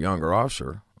 Now, for a younger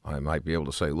officer, I might be able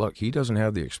to say, look, he doesn't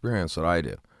have the experience that I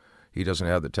do. He doesn't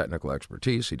have the technical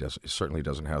expertise. He certainly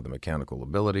doesn't have the mechanical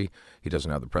ability. He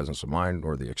doesn't have the presence of mind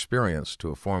or the experience to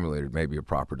have formulated maybe a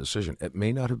proper decision. It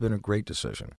may not have been a great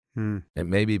decision. It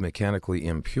may be mechanically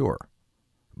impure.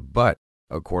 But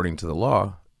according to the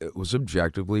law, it was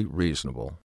objectively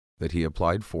reasonable that he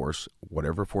applied force,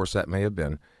 whatever force that may have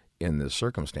been, in this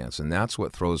circumstance. And that's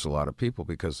what throws a lot of people,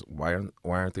 because why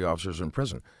aren't the officers in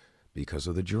prison? Because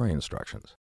of the jury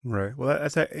instructions. Right. Well,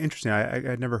 that's interesting.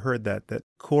 I'd never heard that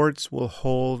courts will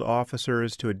hold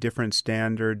officers to a different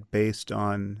standard based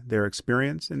on their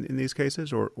experience in these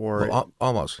cases, or Well,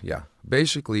 almost, yeah.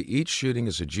 Basically, each shooting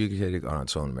is adjudicated on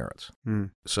its own merits.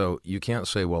 So you can't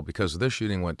say, well, because this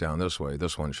shooting went down this way,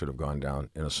 this one should have gone down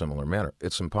in a similar manner.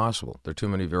 It's impossible. There are too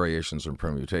many variations and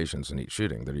permutations in each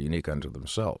shooting that are unique unto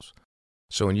themselves.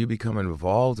 So when you become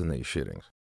involved in these shootings,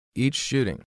 each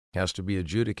shooting has to be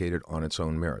adjudicated on its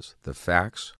own merits. The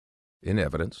facts in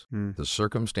evidence, the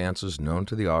circumstances known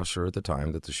to the officer at the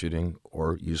time that the shooting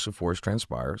or use of force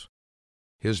transpires,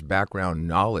 his background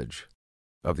knowledge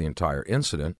of the entire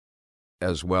incident,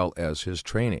 as well as his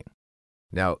training.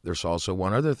 Now, there's also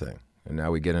one other thing, and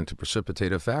now we get into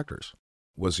precipitative factors.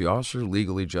 Was the officer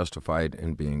legally justified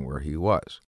in being where he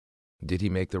was? Did he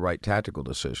make the right tactical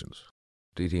decisions?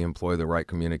 Did he employ the right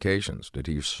communications? Did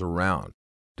he surround?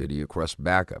 Did he request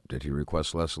backup? Did he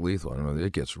request less lethal? I mean,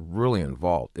 it gets really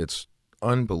involved. It's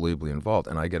unbelievably involved,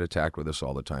 and I get attacked with this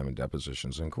all the time in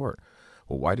depositions in court.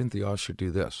 Well, why didn't the officer do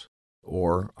this?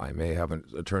 Or I may have an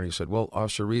attorney said, well,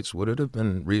 Officer Reitz, would it have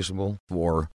been reasonable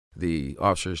for the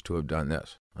officers to have done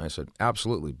this? I said,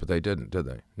 absolutely, but they didn't, did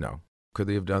they? No. Could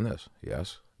they have done this?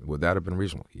 Yes. Would that have been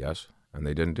reasonable? Yes. And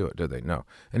they didn't do it, did they? No.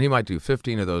 And he might do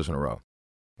 15 of those in a row.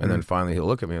 And then finally he'll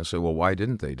look at me and say, well, why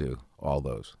didn't they do all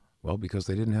those? Well, because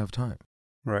they didn't have time.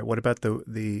 Right. What about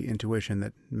the intuition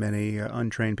that many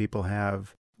untrained people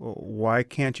have? Well, why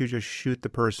can't you just shoot the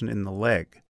person in the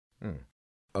leg?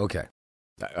 Okay.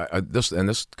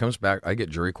 This comes back. I get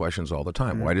jury questions all the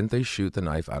time. Why didn't they shoot the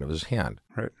knife out of his hand?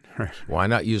 Right. Why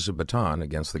not use a baton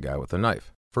against the guy with the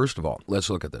knife? First of all,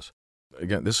 let's look at this.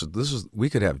 Again, this is we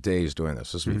could have days doing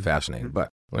this. This would be fascinating. But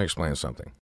let me explain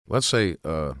something. Let's say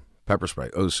pepper spray,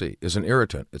 OC, is an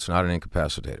irritant. It's not an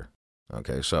incapacitator.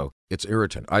 Okay, so it's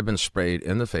irritant. I've been sprayed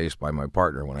in the face by my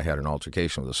partner when I had an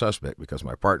altercation with a suspect because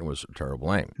my partner was a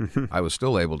terrible aim. I was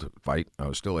still able to fight. I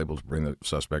was still able to bring the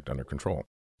suspect under control.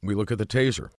 We look at the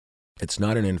taser. It's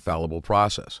not an infallible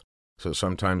process. So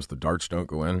sometimes the darts don't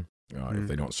go in if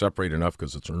they don't separate enough,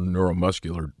 because it's a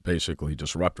neuromuscular, basically,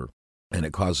 disruptor. And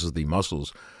it causes the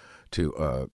muscles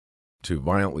to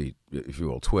violently, if you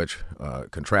will, twitch,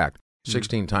 contract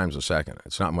 16 times a second.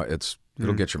 It's not much.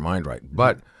 It'll get your mind right.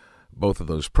 But both of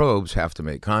those probes have to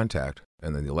make contact,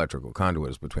 and then the electrical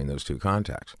conduit is between those two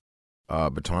contacts.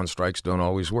 Baton strikes don't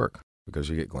always work because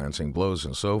you get glancing blows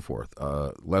and so forth.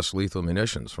 Less lethal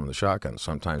munitions from the shotgun.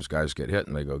 Sometimes guys get hit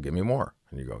and they go, give me more.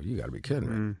 And you go, you got to be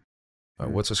kidding me.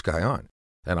 What's this guy on?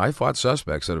 And I fought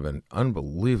suspects that have been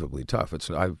unbelievably tough. It's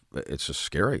just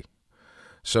scary.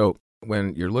 So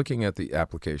when you're looking at the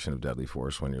application of deadly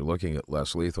force, when you're looking at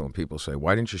less lethal, and people say,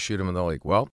 why didn't you shoot him in the leg?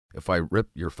 Well, if I rip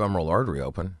your femoral artery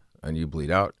open and you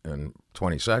bleed out in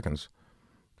 20 seconds,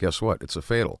 guess what? It's a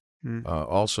fatal.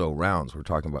 Also, rounds. We're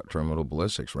talking about terminal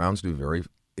ballistics. Rounds do very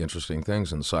interesting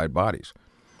things inside bodies.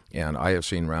 And I have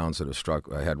seen rounds that have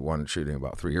struck. I had one shooting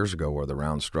about 3 years ago where the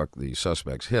round struck the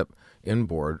suspect's hip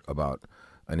inboard about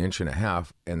 1.5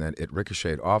 inches, and then it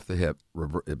ricocheted off the hip.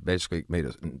 It basically made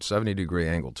a 70-degree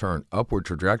angle turn, upward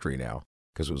trajectory now,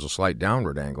 because it was a slight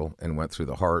downward angle and went through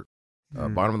the heart,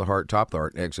 bottom of the heart, top of the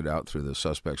heart, and exit out through the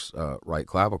suspect's right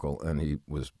clavicle, and he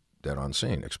was dead on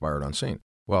scene, expired on scene.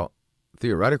 Well,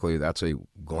 theoretically, that's a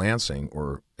glancing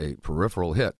or a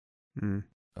peripheral hit.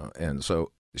 And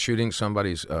so shooting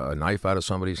somebody's a knife out of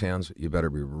somebody's hands, you better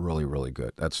be really, really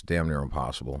good. That's damn near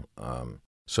impossible.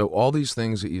 So all these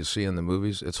things that you see in the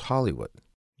movies, it's Hollywood.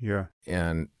 Yeah.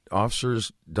 And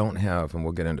officers don't have, and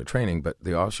we'll get into training, but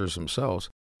the officers themselves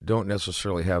don't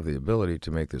necessarily have the ability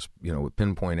to make this, with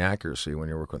pinpoint accuracy when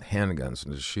you're working with handguns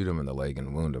and just shoot them in the leg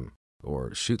and wound them,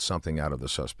 or shoot something out of the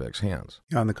suspect's hands.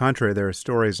 On the contrary, there are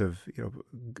stories of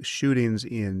shootings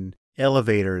in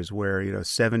elevators where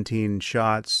 17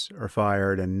 shots are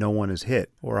fired and no one is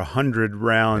hit, or 100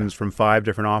 rounds from 5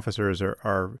 different officers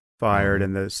are fired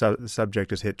and the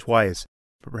subject is hit twice.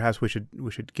 But perhaps we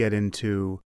should get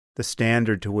into the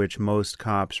standard to which most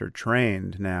cops are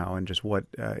trained now, and just what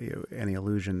any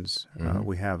illusions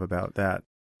we have about that.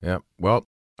 Yeah. Well,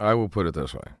 I will put it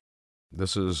this way.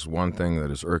 This is one thing that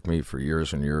has irked me for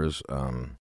years and years.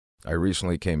 I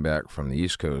recently came back from the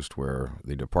East Coast where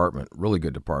the department, really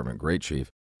good department, great chief,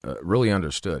 really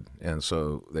understood. And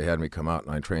so they had me come out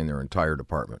and I trained their entire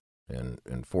department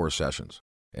in 4 sessions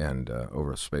and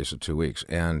over a space of 2 weeks.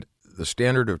 And the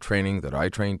standard of training that I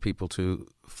train people to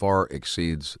far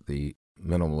exceeds the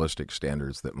minimalistic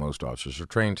standards that most officers are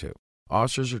trained to.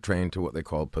 Officers are trained to what they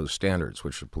call post standards,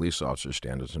 which are police officer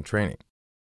standards in training.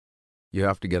 You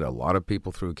have to get a lot of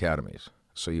people through academies.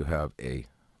 So you have a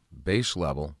base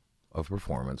level of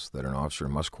performance that an officer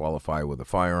must qualify with a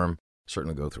firearm,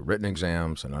 certainly go through written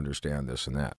exams and understand this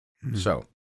and that. So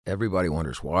everybody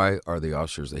wonders, why are the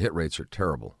officers, the hit rates are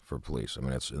terrible for police. I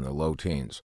mean, it's in the low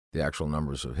teens, the actual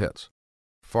numbers of hits.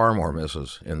 Far more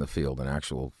misses in the field in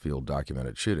actual field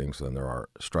documented shootings than there are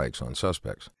strikes on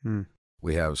suspects.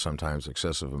 We have sometimes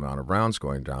excessive amount of rounds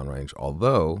going downrange,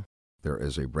 although there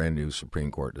is a brand new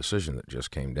Supreme Court decision that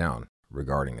just came down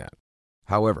regarding that.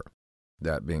 However,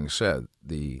 that being said,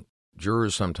 the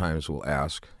jurors sometimes will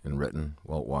ask in written,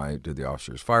 well, why did the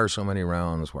officers fire so many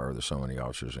rounds? Why are there so many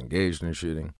officers engaged in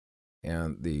shooting?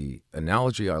 And the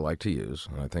analogy I like to use,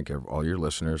 and I think all your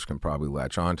listeners can probably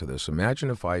latch on to this, imagine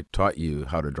if I taught you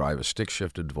how to drive a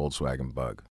stick-shifted Volkswagen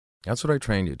Bug. That's what I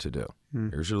trained you to do.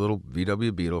 Here's your little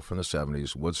VW Beetle from the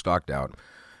 70s, wood-stocked out.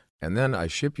 And then I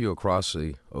ship you across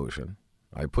the ocean.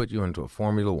 I put you into a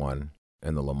Formula One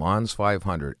and the Le Mans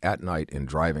 500 at night in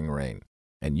driving rain.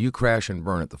 And you crash and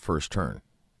burn at the first turn,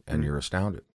 and you're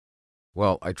astounded.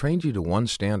 Well, I trained you to one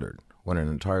standard when an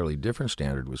entirely different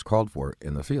standard was called for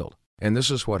in the field. And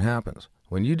this is what happens.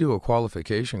 When you do a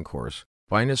qualification course,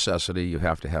 by necessity, you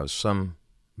have to have some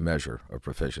measure of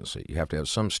proficiency. You have to have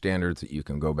some standards that you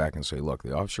can go back and say, look,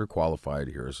 the officer qualified,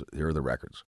 here are the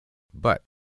records. But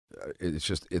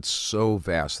it's so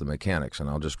vast, the mechanics, and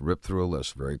I'll just rip through a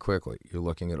list very quickly. You're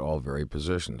looking at all varied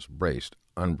positions, braced,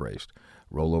 unbraced,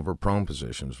 rollover prone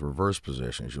positions, reverse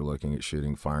positions. You're looking at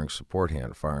shooting, firing support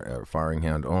hand, firing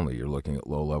hand only. You're looking at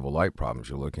low-level light problems.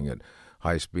 You're looking at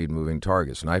high-speed moving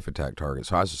targets, knife attack targets,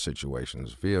 hostage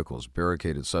situations, vehicles,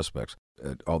 barricaded suspects,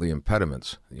 all the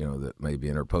impediments, that may be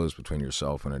interposed between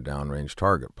yourself and a downrange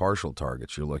target, partial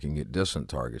targets. You're looking at distant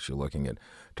targets. You're looking at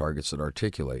targets that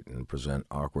articulate and present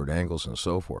awkward angles and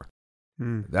so forth.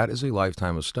 That is a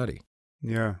lifetime of study.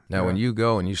 Yeah. Now, when you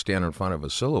go and you stand in front of a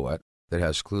silhouette that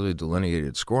has clearly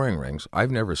delineated scoring rings,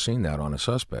 I've never seen that on a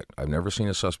suspect. I've never seen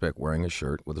a suspect wearing a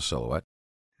shirt with a silhouette.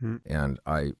 And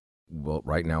I will,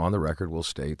 right now on the record, will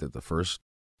state that the first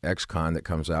ex-con that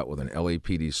comes out with an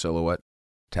LAPD silhouette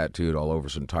tattooed all over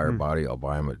his entire body, I'll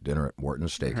buy him a dinner at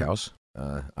Morton's Steakhouse.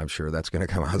 I'm sure that's going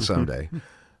to come out someday.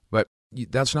 But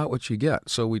that's not what you get.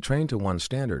 So we train to one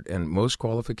standard, and most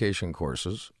qualification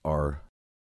courses are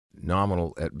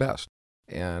nominal at best.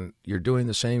 And you're doing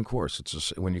the same course.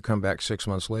 When you come back 6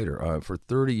 months later. For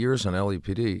 30 years on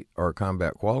LAPD, our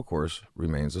combat qual course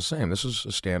remains the same. This is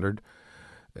a standard.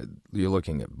 You're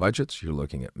looking at budgets. You're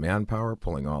looking at manpower,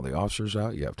 pulling all the officers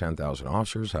out. You have 10,000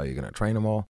 officers. How are you going to train them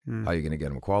all? How are you going to get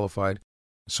them qualified?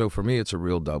 So for me, it's a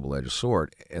real double-edged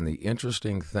sword. And the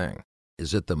interesting thing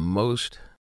is that let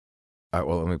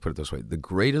me put it this way. The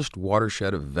greatest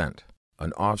watershed event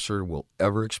an officer will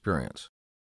ever experience,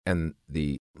 and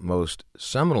the most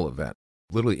seminal event,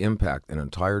 literally impact an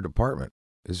entire department,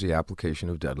 is the application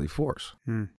of deadly force.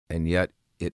 And yet,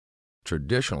 it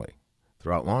traditionally,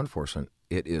 throughout law enforcement,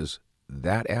 it is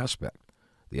that aspect,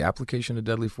 the application of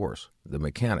deadly force, the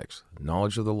mechanics,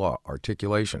 knowledge of the law,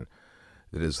 articulation,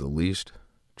 that is the least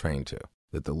trained to,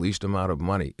 that the least amount of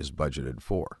money is budgeted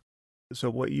for. So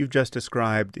what you've just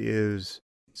described is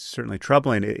certainly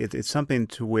troubling. It's something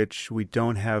to which we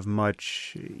don't have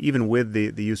much, even with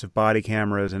the use of body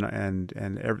cameras and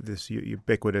this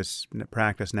ubiquitous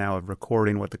practice now of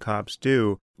recording what the cops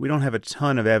do. We don't have a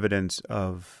ton of evidence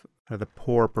of the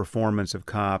poor performance of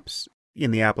cops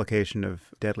in the application of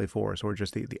deadly force, or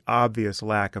just the obvious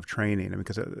lack of training. I mean,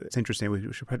 because it's interesting,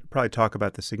 we should probably talk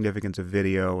about the significance of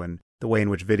video and the way in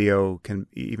which video can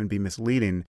even be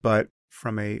misleading. But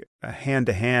from a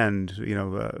hand-to-hand,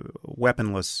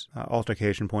 weaponless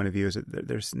altercation point of view, is that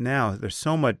there's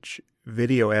so much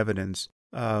video evidence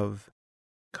of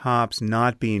cops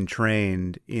not being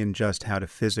trained in just how to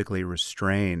physically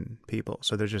restrain people.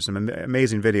 So there's just some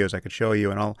amazing videos I could show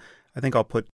you, and I think I'll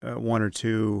put one or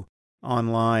two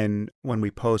online when we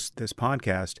post this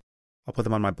podcast. I'll put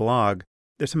them on my blog.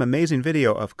 There's some amazing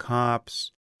video of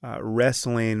cops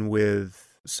wrestling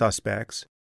with suspects.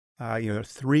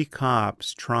 3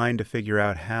 cops trying to figure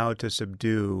out how to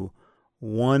subdue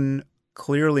one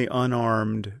clearly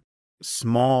unarmed,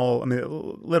 small. I mean,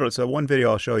 literally. So one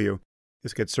video I'll show you.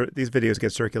 These videos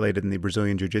get circulated in the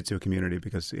Brazilian Jiu-Jitsu community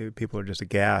because people are just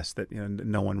aghast that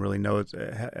no one really knows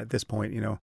at this point.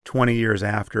 20 years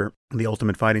after the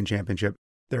Ultimate Fighting Championship,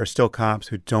 there are still cops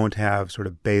who don't have sort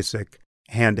of basic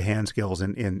hand-to-hand skills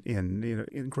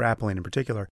in grappling in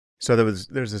particular. So there's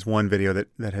this one video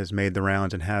that has made the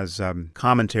rounds and has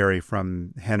commentary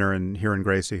from Henner and Hiran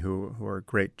Gracie, who are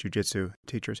great jiu-jitsu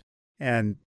teachers.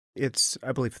 And it's,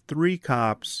 I believe, 3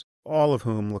 cops, all of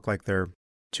whom look like they're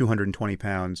 220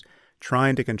 pounds,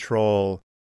 trying to control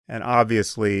an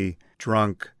obviously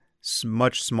drunk,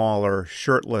 much smaller,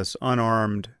 shirtless,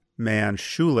 unarmed man,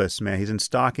 shoeless man. He's in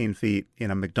stocking feet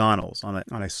in a McDonald's on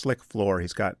a slick floor.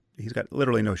 He's got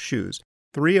literally no shoes.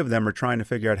 3 of them are trying to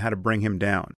figure out how to bring him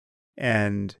down.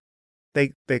 And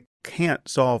they can't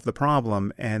solve the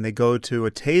problem, and they go to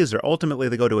a taser. Ultimately,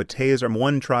 they go to a taser.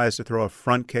 One tries to throw a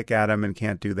front kick at him and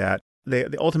can't do that. They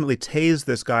ultimately tase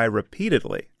this guy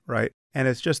repeatedly, right? And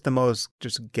it's just the most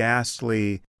just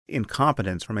ghastly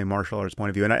incompetence from a martial arts point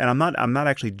of view. And I'm not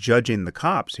actually judging the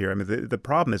cops here. I mean, the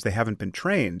problem is they haven't been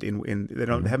trained they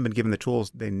haven't been given the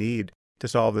tools they need to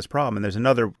solve this problem. And there's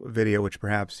another video which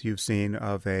perhaps you've seen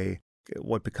of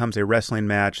what becomes a wrestling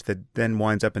match that then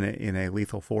winds up in a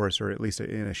lethal force, or at least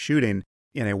in a shooting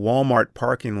in a Walmart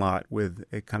parking lot with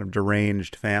a kind of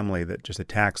deranged family that just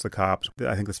attacks the cops.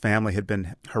 I think this family had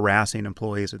been harassing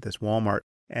employees at this Walmart,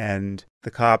 and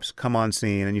the cops come on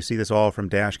scene, and you see this all from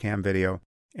dash cam video.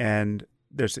 And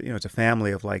there's, it's a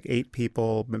family of like 8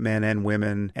 people, men and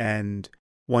women, and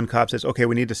one cop says, "Okay,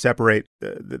 we need to separate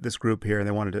this group here," and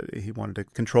he wanted to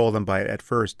control them by at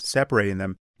first separating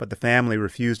them. But the family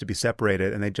refused to be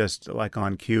separated, and they just, like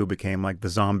on cue, became like the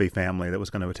zombie family that was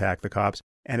going to attack the cops.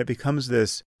 And it becomes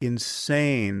this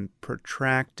insane,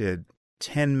 protracted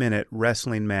 10-minute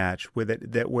wrestling match where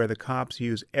the cops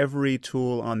use every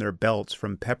tool on their belts,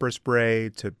 from pepper spray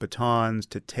to batons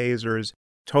to tasers,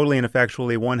 totally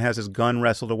ineffectually. One has his gun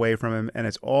wrestled away from him, and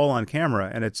it's all on camera.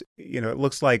 And it's, it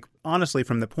looks like, honestly,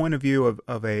 from the point of view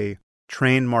of a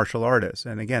trained martial artist,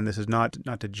 and again, this is not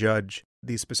to judge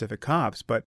these specific cops,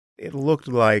 but it looked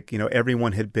like,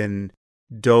 everyone had been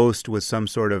dosed with some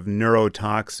sort of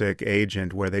neurotoxic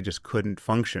agent where they just couldn't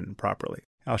function properly.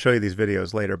 I'll show you these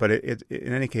videos later, but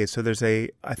in any case, so there's I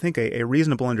think a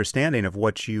reasonable understanding of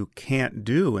what you can't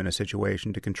do in a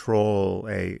situation to control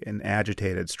an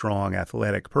agitated, strong,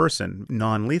 athletic person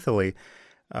non-lethally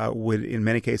would, in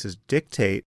many cases,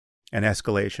 dictate an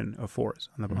escalation of force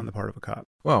on the part of a cop.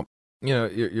 Well,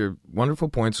 your wonderful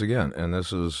points again, and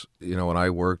this is, when I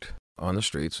worked on the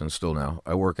streets, and still now,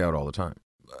 I work out all the time.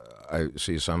 I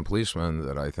see some policemen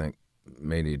that I think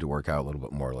may need to work out a little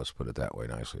bit more, let's put it that way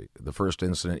nicely. The first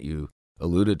incident you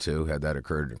alluded to, had that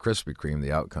occurred in Krispy Kreme,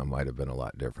 the outcome might have been a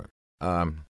lot different.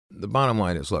 The bottom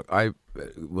line is, look, I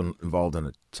was involved in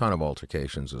a ton of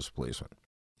altercations as a policeman,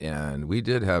 and we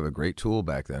did have a great tool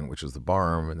back then, which is the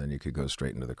barm, and then you could go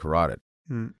straight into the carotid.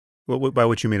 Well, by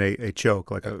which you mean a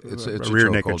choke, like it's a a rear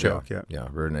choke naked hold, choke, yeah,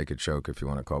 rear naked choke, if you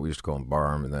want to call it. We used to call them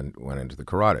barm, and then went into the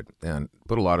carotid, and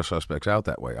put a lot of suspects out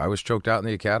that way. I was choked out in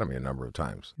the academy a number of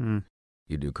times.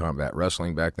 You do combat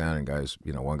wrestling back then, and guys,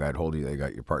 one guy'd hold you, they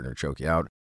got your partner choke you out,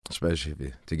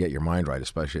 especially to get your mind right,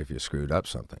 especially if you screwed up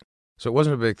something. So it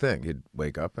wasn't a big thing. You'd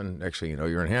wake up, and next thing you know,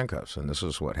 you're in handcuffs, and this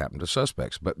is what happened to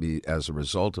suspects. But as a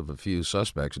result of a few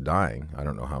suspects dying, I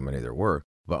don't know how many there were,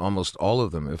 but almost all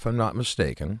of them, if I'm not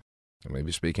mistaken, I may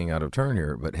be speaking out of turn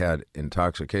here, but had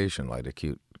intoxication, like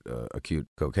acute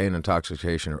cocaine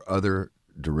intoxication or other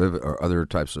other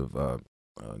types of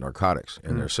narcotics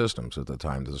in their systems at the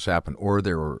time that this happened, or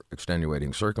there were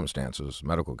extenuating circumstances,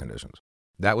 medical conditions.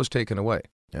 That was taken away.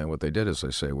 And what they did is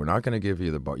they say, we're not going to give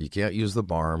you you can't use the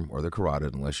BARM or the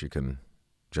carotid unless you can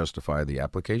justify the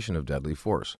application of deadly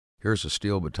force. Here's a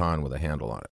steel baton with a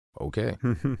handle on it. Okay.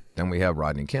 Then we have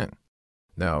Rodney King.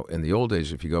 Now, in the old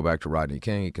days, if you go back to Rodney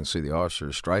King, you can see the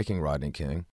officers striking Rodney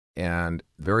King, and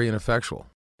very ineffectual.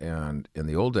 And in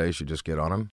the old days, you just get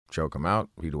on him, choke him out,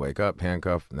 he'd wake up,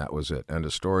 handcuff, and that was it. End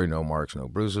of story, no marks, no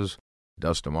bruises.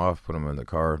 Dust him off, put him in the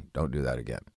car, don't do that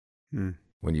again.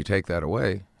 When you take that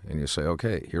away and you say,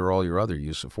 okay, here are all your other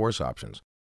use of force options.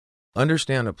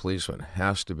 Understand a policeman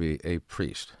has to be a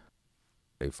priest,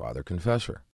 a father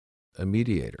confessor, a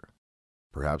mediator,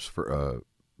 perhaps for a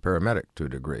paramedic to a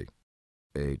degree,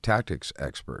 a tactics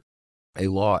expert, a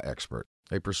law expert,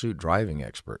 a pursuit driving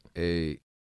expert, a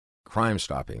crime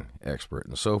stopping expert,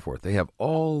 and so forth. They have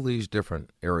all these different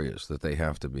areas that they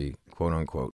have to be, quote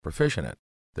unquote, proficient in.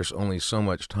 There's only so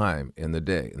much time in the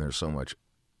day, and there's so much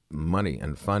money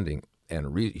and funding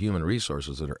and human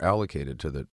resources that are allocated to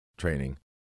the training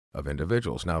of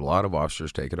individuals. Now, a lot of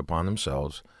officers take it upon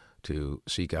themselves to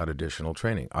seek out additional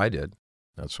training. I did.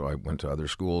 That's why I went to other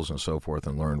schools and so forth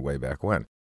and learned way back when.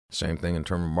 Same thing in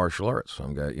terms of martial arts.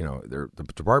 The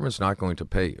department's not going to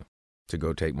pay you to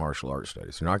go take martial arts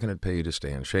studies. They're not going to pay you to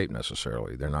stay in shape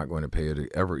necessarily. They're not going to pay you to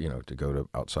ever, to go to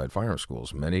outside firearm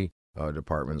schools. Many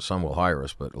departments, some will hire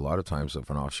us, but a lot of times if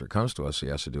an officer comes to us, he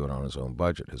has to do it on his own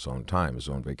budget, his own time, his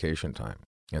own vacation time.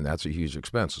 And that's a huge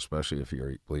expense, especially if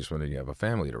you're a policeman and you have a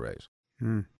family to raise.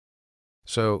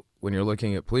 So when you're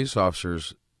looking at police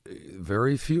officers,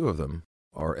 very few of them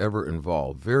are ever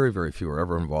involved, very, very few are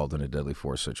ever involved in a deadly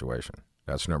force situation.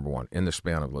 That's number one, in the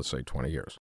span of, let's say, 20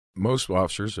 years. Most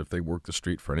officers, if they work the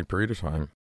street for any period of time,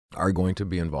 are going to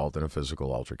be involved in a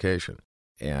physical altercation.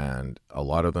 And a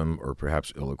lot of them are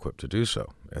perhaps ill-equipped to do so.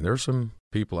 And there's some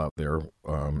people out there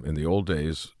in the old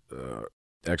days,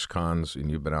 ex-cons,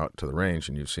 and you've been out to the range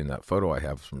and you've seen that photo I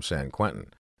have from San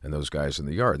Quentin and those guys in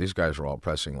the yard. These guys are all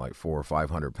pressing like 400 or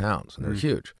 500 pounds, and they're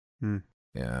huge.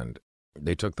 And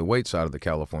they took the weights out of the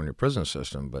California prison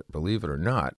system, but believe it or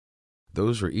not,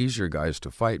 those are easier guys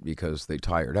to fight because they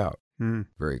tired out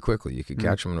very quickly. You could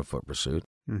catch them in a foot pursuit,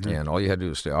 and all you had to do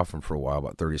was stay off them for a while,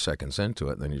 about 30 seconds into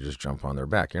it, and then you just jump on their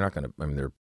back. You're not going to,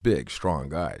 they're big, strong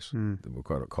guys. We'll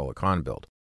call a con build.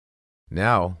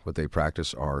 Now, what they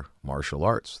practice are martial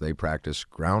arts. They practice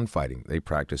ground fighting. They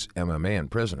practice MMA in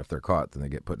prison. If they're caught, then they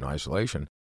get put in isolation.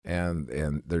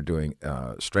 And they're doing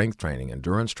strength training,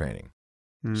 endurance training.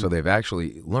 So they've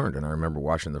actually learned. And I remember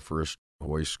watching the first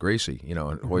Hoist Gracie, and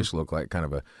Hoist looked like kind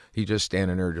of he just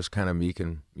standing there, just kind of meek.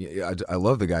 And I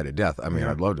love the guy to death.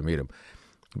 I'd love to meet him.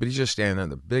 But he's just standing there.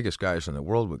 The biggest guys in the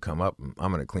world would come up, and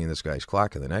I'm going to clean this guy's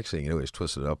clock. And the next thing you know, he's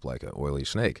twisted up like an oily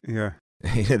snake. Yeah.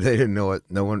 They didn't know it.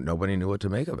 Nobody knew what to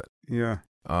make of it. Yeah.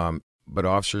 But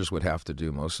officers would have to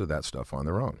do most of that stuff on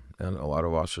their own. And a lot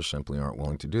of officers simply aren't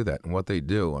willing to do that. And what they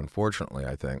do, unfortunately,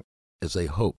 I think, is they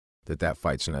hope that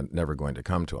fight's never going to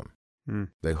come to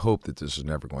them. They hope that this is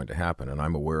never going to happen. And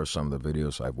I'm aware of some of the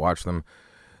videos. I've watched them.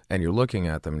 And you're looking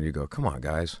at them and you go, come on,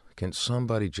 guys. Can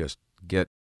somebody just get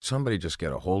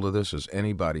a hold of this? Is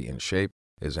anybody in shape?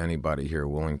 Is anybody here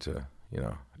willing to,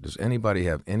 does anybody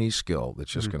have any skill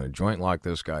that's just going to joint lock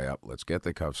this guy up? Let's get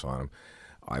the cuffs on him.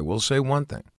 I will say one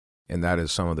thing, and that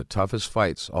is some of the toughest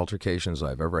fights, altercations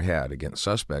I've ever had against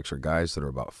suspects are guys that are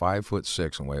about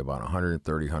 5'6" and weigh about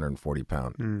 130, 140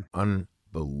 pounds.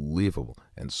 Unbelievable.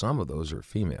 And some of those are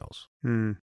females.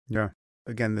 Yeah.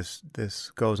 Again,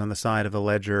 this goes on the side of the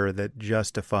ledger that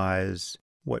justifies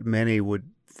what many would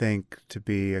think to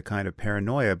be a kind of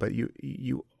paranoia, but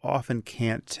you often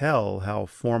can't tell how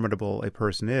formidable a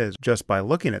person is just by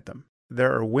looking at them.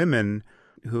 There are women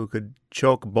who could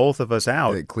choke both of us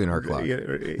out. They clean our clock.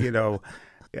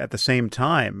 At the same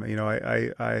time.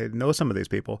 I know some of these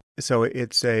people. So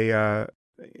it's the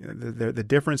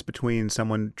difference between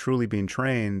someone truly being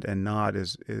trained and not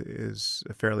is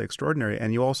fairly extraordinary.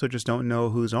 And you also just don't know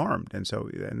who's armed. And so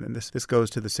this goes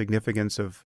to the significance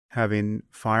of having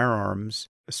firearms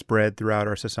spread throughout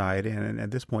our society, and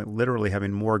at this point, literally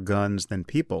having more guns than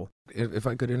people. If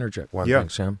I could interject one thing,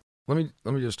 Sam, let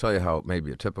me just tell you how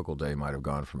maybe a typical day might have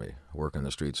gone for me working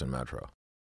the streets in Metro,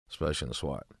 especially in the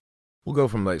SWAT. We'll go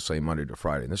from, let's say, Monday to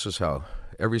Friday. And this is how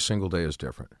every single day is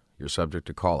different. You're subject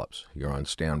to call-ups. You're on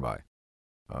standby.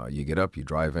 You get up, you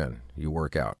drive in, you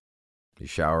work out, you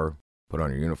shower, put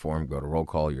on your uniform, go to roll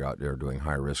call. You're out there doing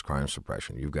high-risk crime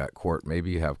suppression. You've got court.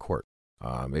 Maybe you have court.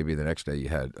 Maybe the next day you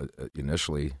had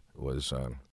initially was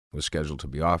scheduled to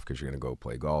be off because you're going to go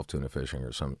play golf, tuna fishing, or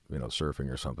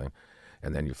surfing or something,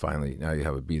 and then now you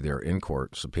have a be there in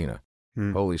court subpoena.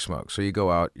 Holy smoke! So you go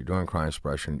out, you're doing crime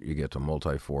suppression, you get to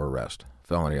multi-4 arrest,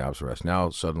 felony ops arrest. Now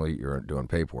suddenly you're doing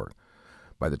paperwork.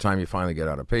 By the time you finally get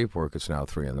out of paperwork, it's now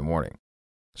 3 in the morning.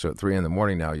 So at 3 in the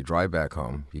morning now, you drive back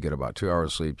home, you get about 2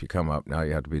 hours sleep, you come up, now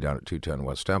you have to be down at 210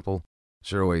 West Temple,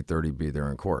 0830, be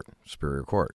there in court, Superior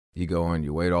Court. You go in,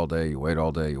 you wait all day, you wait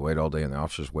all day, you wait all day in the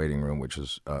officer's waiting room, which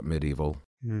is medieval,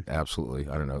 absolutely,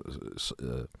 I don't know, is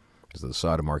it the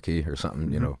Sodom Marquis or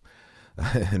something, you know,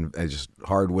 and just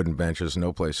hard wooden benches,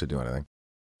 no place to do anything.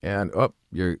 And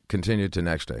you continue to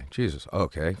next day. Jesus,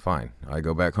 okay, fine. I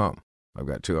go back home. I've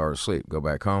got 2 hours sleep. Go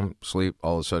back home, sleep.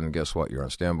 All of a sudden, guess what? You're on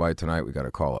standby tonight. We got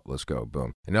to call it. Let's go.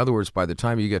 Boom. In other words, by the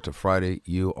time you get to Friday,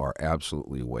 you are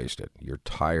absolutely wasted. You're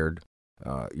tired.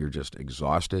 You're just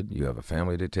exhausted. You have a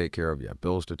family to take care of. You have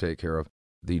bills to take care of.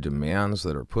 The demands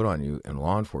that are put on you in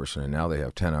law enforcement, and now they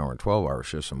have 10-hour and 12-hour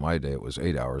shifts. In my day, it was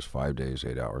 8 hours, 5 days,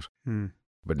 8 hours.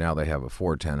 But now they have a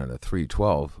 410 and a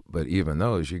 312. But even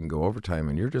those, you can go overtime,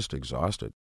 and you're just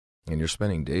exhausted. And you're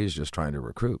spending days just trying to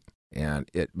recruit. And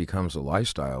it becomes a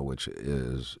lifestyle which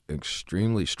is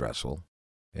extremely stressful.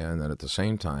 And then at the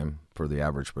same time, for the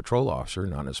average patrol officer,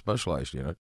 not in a specialized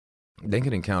unit, they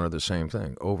can encounter the same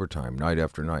thing, overtime, night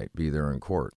after night, be there in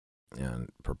court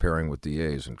and preparing with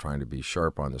DAs and trying to be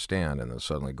sharp on the stand and then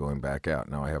suddenly going back out.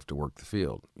 Now I have to work the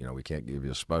field. You know, we can't give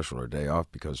you a special or a day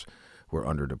off because we're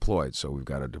under deployed, so we've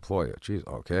got to deploy you. Geez,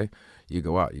 okay. You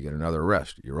go out, you get another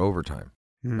arrest, you're overtime.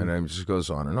 And it just goes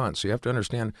on and on. So you have to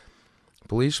understand,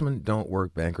 policemen don't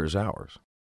work bankers' hours.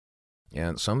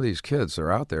 And some of these kids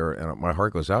are out there, and my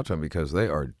heart goes out to them because they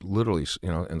are literally,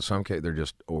 you know, in some cases, they're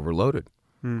just overloaded.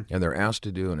 And they're asked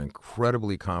to do an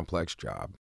incredibly complex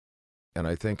job. And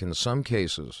I think in some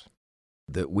cases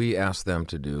that we ask them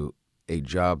to do a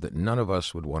job that none of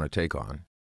us would want to take on,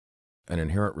 an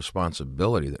inherent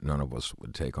responsibility that none of us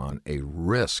would take on, a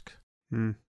risk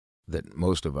that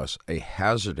most of us, a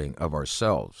hazarding of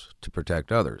ourselves to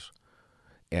protect others.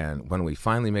 And when we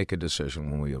finally make a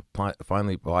decision, when we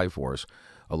finally apply force,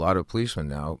 a lot of policemen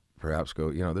now perhaps go,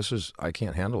 you know, I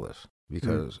can't handle this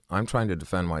because I'm trying to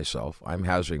defend myself. I'm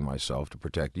hazarding myself to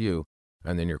protect you.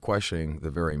 And then you're questioning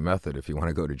the very method. If you want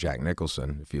to go to Jack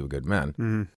Nicholson, A Few Good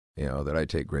Men, you know, that I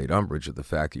take great umbrage at the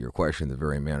fact that you're questioning the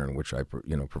very manner in which I,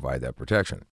 provide that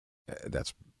protection.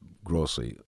 That's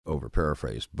grossly over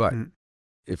paraphrased. But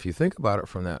if you think about it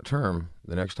from that term,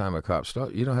 the next time a cop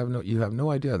stops, you have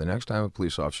no idea. The next time a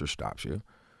police officer stops you,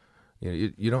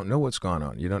 you don't know what's gone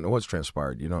on. You don't know what's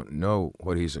transpired. You don't know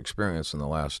what he's experienced in the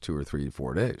last 2 or 3,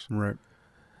 4 days. Right.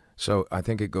 So I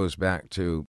think it goes back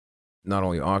to not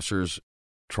only officers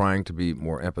trying to be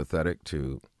more empathetic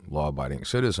to law-abiding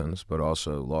citizens, but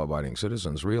also law-abiding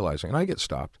citizens realizing, and I get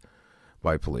stopped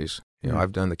by police. You know,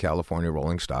 I've done the California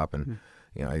rolling stop, and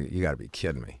you know, you got to be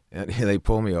kidding me. And they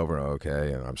pull me over,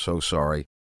 okay, and I'm so sorry.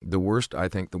 I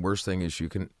think the worst thing is you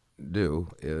can do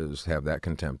is have that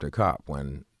contempt of cop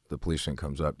when the policeman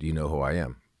comes up. Do you know who I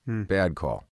am? Bad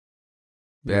call.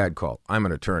 Bad call. I'm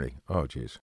an attorney. Oh,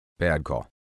 geez. Bad call.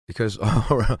 Because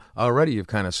already you've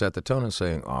kind of set the tone and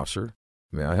saying, officer,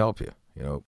 may I help you? You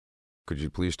know, could you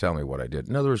please tell me what I did?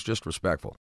 In other words, just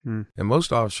respectful. And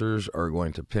most officers are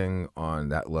going to ping on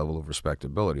that level of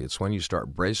respectability. It's when you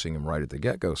start bracing them right at the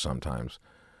get-go sometimes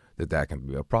that can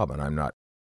be a problem. I'm not,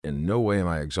 in no way am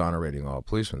I exonerating all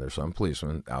policemen. There's some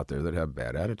policemen out there that have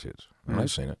bad attitudes, and I've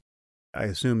seen it. I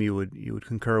assume you would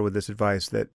concur with this advice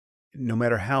that no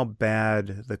matter how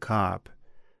bad the cop,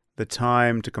 the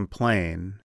time to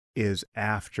complain is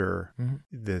after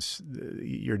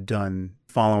you're done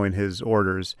following his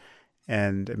orders.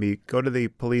 And I mean, go to the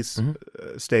police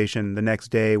station the next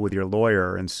day with your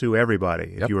lawyer and sue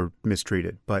everybody if you were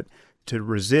mistreated. But to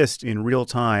resist in real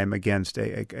time against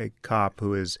a cop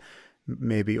who is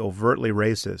maybe overtly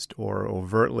racist or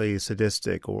overtly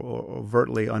sadistic or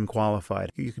overtly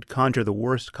unqualified, you could conjure the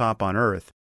worst cop on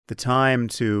earth. The time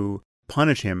to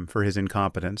punish him for his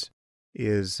incompetence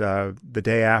is the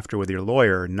day after with your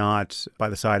lawyer, not by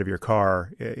the side of your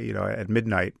car, at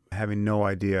midnight, having no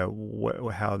idea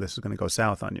how this is going to go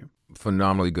south on you.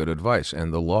 Phenomenally good advice.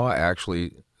 And the law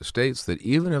actually states that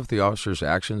even if the officer's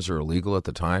actions are illegal at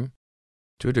the time,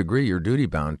 to a degree, you're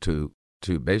duty-bound to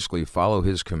basically follow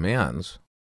his commands,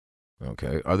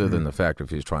 okay, other than the fact if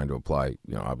he's trying to apply,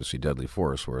 obviously deadly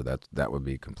force, where that would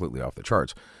be completely off the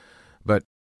charts. But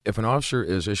if an officer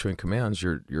is issuing commands,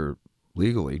 you're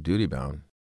legally duty-bound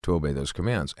to obey those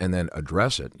commands and then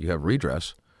address it. You have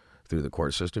redress through the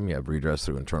court system. You have redress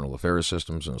through internal affairs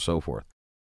systems and so forth.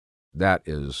 That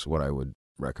is what I would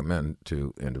recommend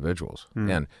to individuals.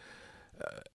 And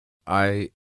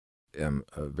I am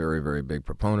a very, very big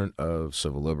proponent of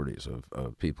civil liberties,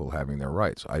 of people having their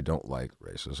rights. I don't like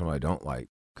racism. I don't like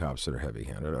cops that are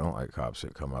heavy-handed. I don't like cops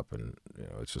that come up and,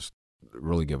 it's just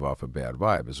really give off a bad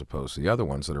vibe, as opposed to the other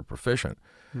ones that are proficient.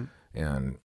 Mm.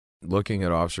 And looking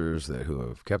at officers who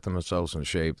have kept themselves in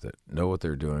shape, that know what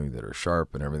they're doing, that are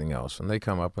sharp and everything else, and they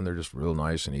come up and they're just real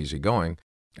nice and easygoing,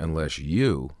 unless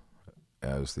you,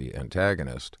 as the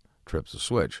antagonist, trips the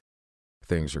switch,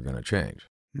 things are going to change.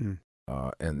 Mm.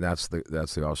 And that's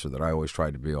the officer that I always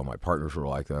tried to be. All my partners were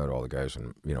like that. All the guys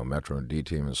in Metro and D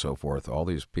Team and so forth. All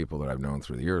these people that I've known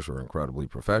through the years were incredibly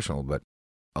professional. But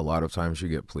a lot of times you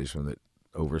get policemen that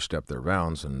overstep their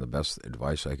bounds. And the best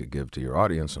advice I could give to your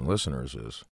audience and listeners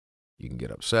is, you can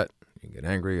get upset, you can get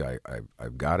angry.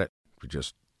 I've got it. But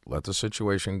just let the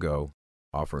situation go.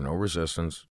 Offer no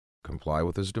resistance. Comply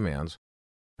with his demands,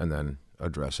 and then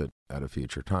address it at a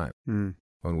future time. Mm.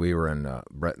 When we were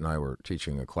Brett and I were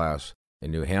teaching a class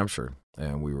in New Hampshire,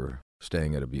 and we were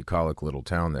staying at a bucolic little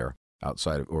town there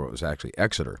or it was actually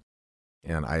Exeter,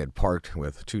 and I had parked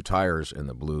with 2 tires in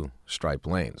the blue striped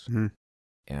lanes. Mm.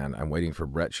 And I'm waiting for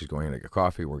Brett. She's going to get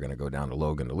coffee. We're going to go down to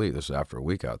Logan to leave. This is after a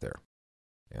week out there.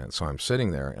 And so I'm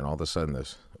sitting there, and all of a sudden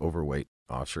this overweight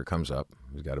officer comes up.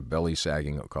 He's got a belly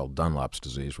sagging called Dunlop's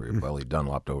disease, where your belly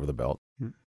Dunlopped over the belt.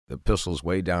 Mm. The pistol's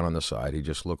way down on the side. He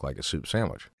just looked like a soup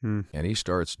sandwich. Mm. And he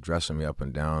starts dressing me up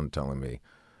and down, telling me,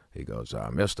 he goes,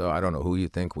 Mister, I don't know who you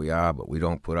think we are, but we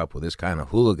don't put up with this kind of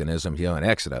hooliganism here in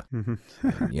Exeter. Mm-hmm.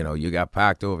 And, you got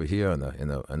parked over here in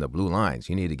the blue lines.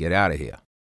 You need to get out of here.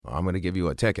 I'm going to give you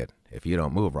a ticket if you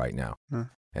don't move right now. Huh.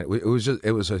 And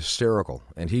it was hysterical.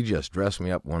 And he just dressed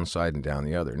me up one side and down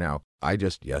the other. Now, I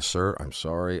just, yes, sir, I'm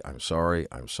sorry.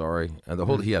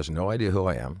 And he has no idea who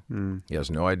I am. Mm. He has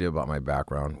no idea about my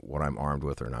background, what I'm armed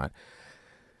with or not.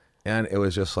 And it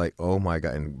was just like, oh my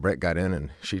God. And Brett got in and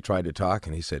she tried to talk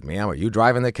and he said, ma'am, are you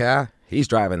driving the car? He's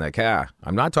driving the car.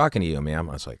 I'm not talking to you, ma'am.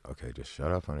 I was like, okay, just shut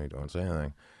up, honey. Don't say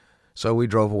anything. So we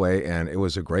drove away and it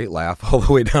was a great laugh all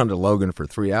the way down to Logan for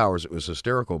 3 hours. It was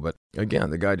hysterical. But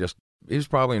again, the guy he's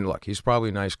probably in luck. He's probably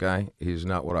a nice guy. He's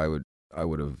not what I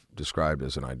would have described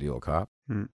as an ideal cop.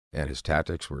 Mm. And his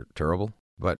tactics were terrible,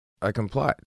 but I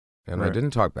complied. And Right. I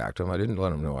didn't talk back to him. I didn't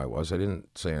let him know I was. I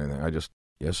didn't say anything. I just,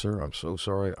 yes, sir, I'm so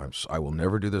sorry. I will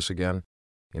never do this again.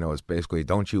 It's basically,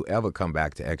 don't you ever come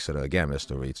back to Exeter again,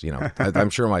 Mr. Reitz. I'm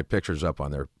sure my picture's up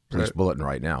on their police Right. bulletin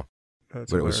right now.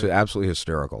 That's But it was hilarious. absolutely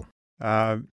hysterical.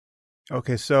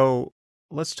 Okay, so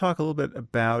let's talk a little bit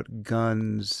about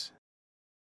guns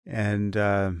and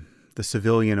the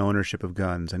civilian ownership of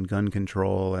guns and gun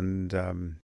control. And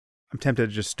I'm tempted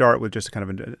to just start with just kind of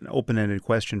an open-ended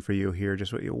question for you here.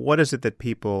 Just what is it that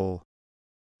people,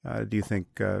 do you think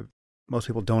most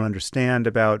people don't understand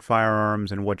about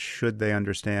firearms, and what should they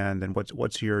understand? And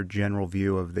what's your general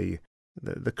view of the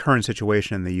current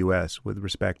situation in the U.S. with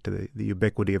respect to the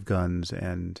ubiquity of guns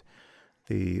and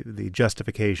the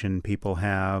justification people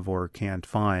have or can't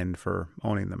find for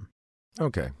owning them?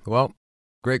 Okay. Well,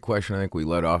 great question. I think we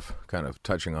led off kind of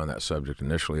touching on that subject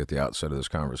initially at the outset of this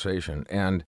conversation.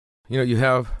 And, you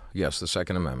have, yes, the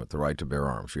Second Amendment, the right to bear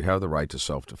arms. You have the right to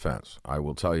self-defense. I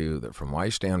will tell you that from my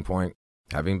standpoint,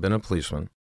 having been a policeman,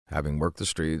 having worked the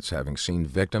streets, having seen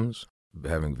victims,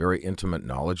 having very intimate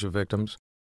knowledge of victims,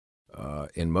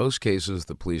 in most cases,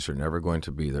 the police are never going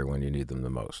to be there when you need them the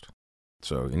most.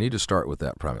 So you need to start with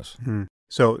that premise. Hmm.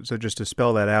 So just to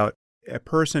spell that out, a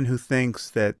person who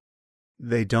thinks that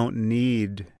they don't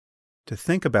need to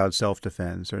think about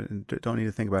self-defense, or don't need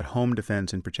to think about home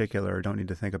defense in particular, or don't need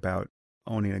to think about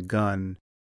owning a gun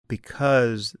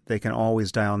because they can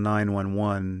always dial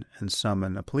 911 and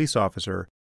summon a police officer,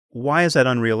 why is that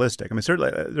unrealistic? I mean,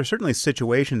 there's certainly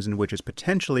situations in which it's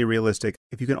potentially realistic.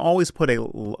 If you can always put a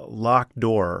locked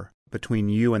door between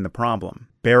you and the problem,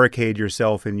 barricade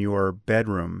yourself in your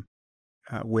bedroom,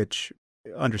 which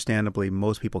understandably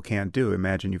most people can't do.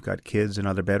 Imagine you've got kids in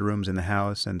other bedrooms in the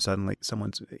house and suddenly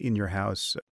someone's in your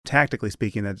house. Tactically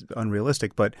speaking, that's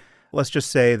unrealistic, but let's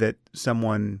just say that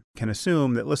someone can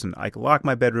assume that, listen, I can lock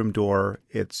my bedroom door,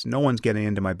 no one's getting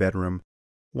into my bedroom.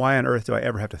 Why on earth do I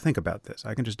ever have to think about this?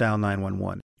 I can just dial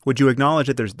 911. Would you acknowledge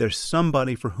that there's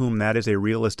somebody for whom that is a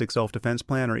realistic self-defense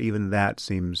plan, or even that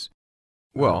seems...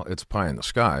 Well, it's pie in the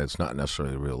sky. It's not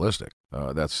necessarily realistic.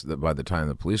 By the time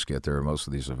the police get there, most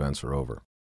of these events are over.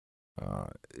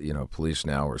 Police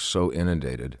now are so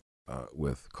inundated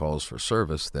with calls for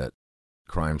service that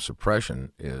crime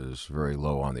suppression is very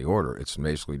low on the order. It's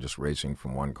basically just racing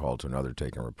from one call to another,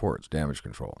 taking reports, damage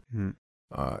control.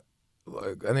 Mm-hmm.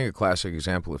 I think a classic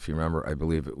example, if you remember, I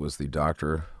believe it was the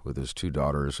doctor with his 2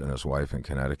 daughters and his wife in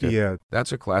Connecticut. Yeah.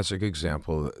 That's a classic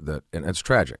example and it's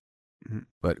tragic. Mm-hmm.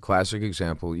 But classic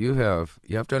example, you have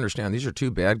to understand, these are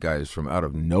 2 bad guys from out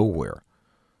of nowhere.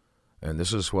 And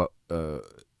this is what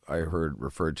I heard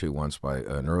referred to once by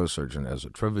a neurosurgeon as a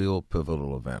trivial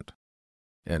pivotal event.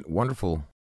 And wonderful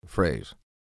phrase.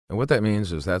 And what that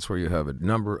means is that's where you have a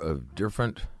number of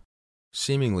different,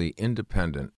 seemingly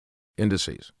independent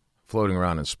indices floating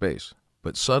around in space.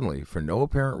 But suddenly, for no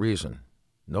apparent reason,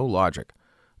 no logic,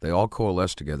 they all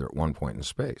coalesce together at one point in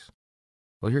space.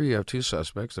 Well, here you have two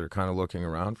suspects that are kind of looking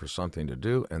around for something to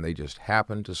do, and they just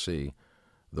happen to see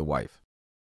the wife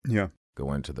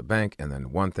go into the bank, and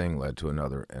then one thing led to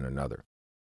another and another.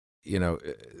 You know,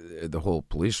 the whole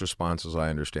police response, as I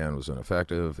understand, was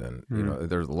ineffective, and, you know,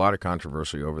 there's a lot of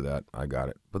controversy over that. I got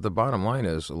it. But the bottom line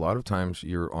is, a lot of times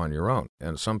you're on your own.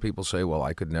 And some people say, well,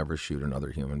 I could never shoot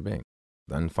another human being.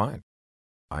 Then fine.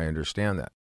 I understand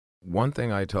that. One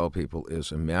thing I tell people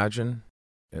is imagine,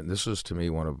 and this is to me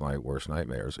one of my worst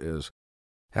nightmares, is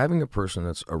having a person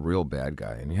that's a real bad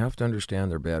guy, and you have to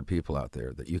understand there are bad people out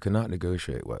there that you cannot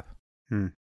negotiate with.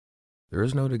 There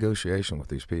is no negotiation with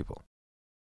these people.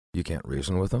 You can't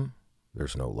reason with them.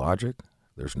 There's no logic.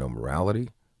 There's no morality.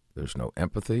 There's no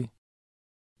empathy.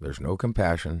 There's no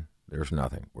compassion. There's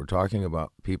nothing. We're talking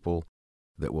about people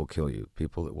that will kill you,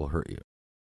 people that will hurt you,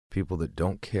 people that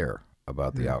don't care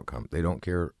about the outcome. They don't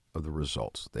care of the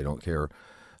results. They don't care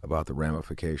about the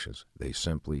ramifications. They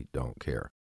simply don't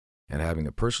care. And having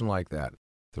a person like that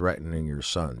threatening your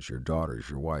sons, your daughters,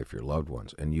 your wife, your loved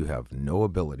ones, and you have no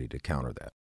ability to counter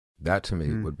that, that to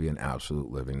me would be an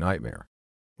absolute living nightmare.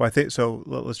 Well, I think so.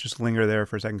 Let's just linger there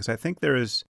for a second, because I think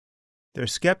there's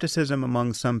skepticism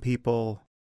among some people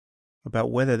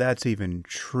about whether that's even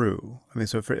true. I mean,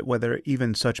 so for whether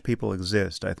even such people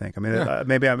exist. I think. I mean,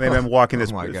 maybe I'm walking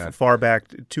this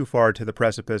too far to the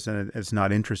precipice, and it's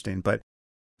not interesting. But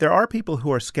there are people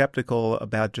who are skeptical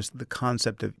about just the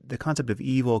concept of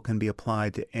evil can be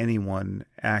applied to anyone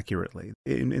accurately.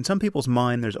 In some people's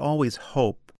mind, there's always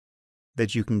hope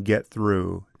that you can get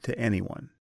through to anyone.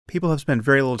 People have spent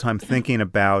very little time thinking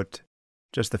about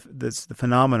just the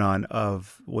phenomenon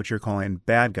of what you're calling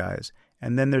bad guys.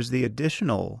 And then there's the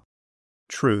additional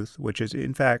truth, which is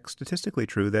in fact statistically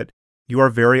true, that you are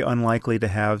very unlikely to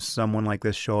have someone like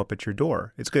this show up at your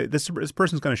door. It's good. This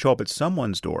person's going to show up at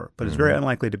someone's door, but it's very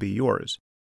unlikely to be yours.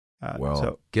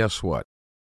 Guess what?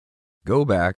 Go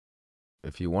back.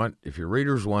 If your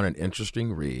readers want an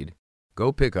interesting read,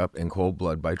 go pick up In Cold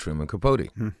Blood by Truman Capote.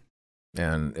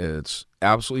 And it's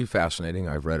absolutely fascinating.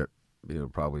 I've read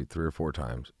it probably 3 or 4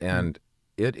 times. And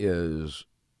it is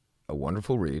a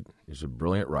wonderful read. He's a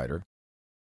brilliant writer.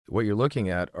 What you're looking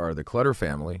at are the Clutter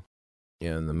family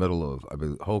in the middle of, I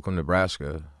believe, Holcomb,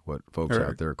 Nebraska, what folks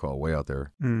out there call way out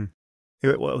there.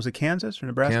 Was it Kansas or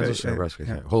Nebraska? Kansas or Nebraska.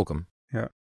 Yeah. Holcomb. Yeah.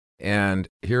 And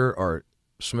here are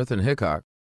Smith and Hickok,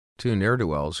 2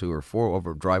 ne'er-do-wells who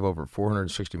are drive over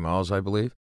 460 miles, I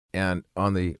believe, and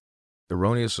on the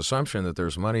erroneous assumption that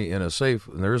there's money in a safe,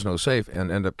 and there is no safe,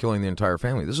 and end up killing the entire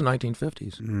family. This is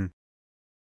 1950s.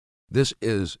 This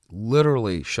is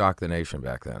literally shocked the nation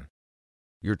back then.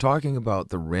 You're talking about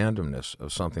the randomness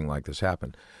of something like this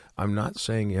happen. I'm not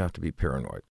saying you have to be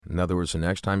paranoid. In other words, the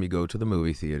next time you go to the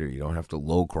movie theater, you don't have to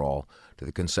low crawl to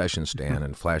the concession stand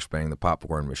and flashbang the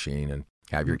popcorn machine and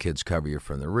have your kids cover you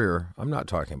from the rear. I'm not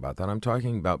talking about that. I'm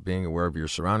talking about being aware of your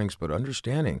surroundings, but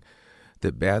understanding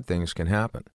that bad things can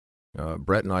happen.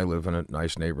 Brett and I live in a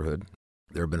nice neighborhood.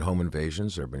 There have been home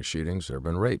invasions, there have been shootings, there have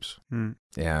been rapes,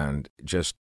 and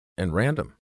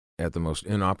random at the most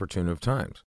inopportune of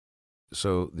times.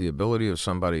 So the ability of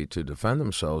somebody to defend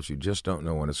themselves, you just don't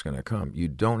know when it's going to come. You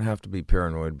don't have to be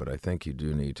paranoid, but I think you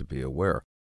do need to be aware.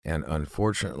 And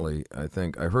unfortunately, I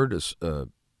think I heard this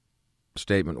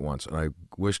statement once, and I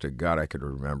wish to God I could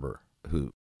remember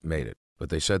who made it, but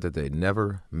they said that they'd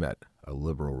never met a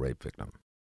liberal rape victim.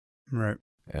 Right.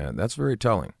 And that's very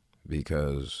telling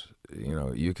because,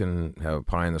 you can have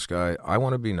pie in the sky. I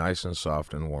want to be nice and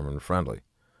soft and warm and friendly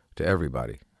to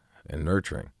everybody and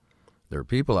nurturing. There are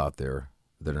people out there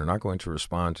that are not going to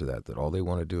respond to that all they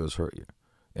want to do is hurt you.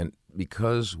 And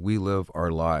because we live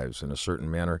our lives in a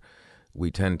certain manner, we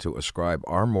tend to ascribe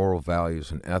our moral values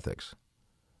and ethics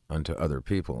unto other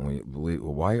people. And we believe,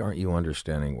 well, why aren't you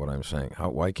understanding what I'm saying?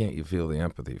 Why can't you feel the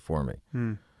empathy for me?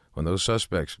 When those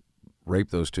suspects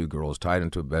raped those 2 girls, tied them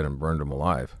to a bed, and burned them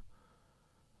alive,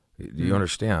 do you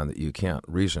understand that you can't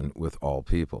reason with all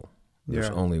people? There's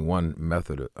only one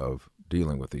method of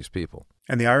dealing with these people.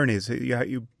 And the irony is,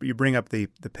 you bring up the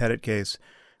Pettit case,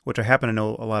 which I happen to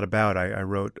know a lot about. I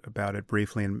wrote about it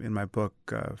briefly in my book,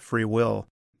 Free Will.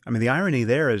 I mean, the irony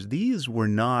there is these were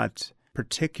not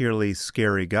particularly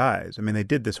scary guys. I mean, they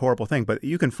did this horrible thing, but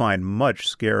you can find much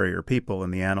scarier people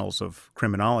in the annals of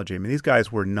criminology. I mean, these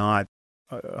guys were not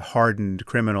hardened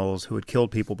criminals who had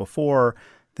killed people before.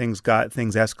 Things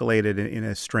escalated in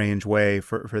a strange way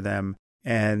for them.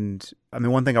 And I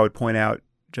mean, one thing I would point out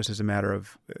just as a matter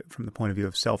of, from the point of view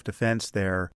of self-defense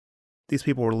there, these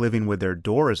people were living with their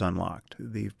doors unlocked.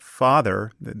 The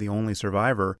father, the only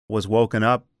survivor, was woken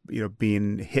up,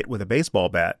 being hit with a baseball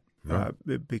bat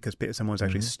because someone was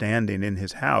actually standing in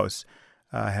his house,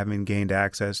 having gained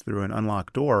access through an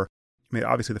unlocked door. I mean,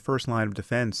 obviously, the first line of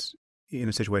defense in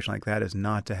a situation like that is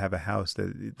not to have a house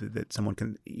that someone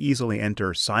can easily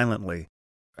enter silently.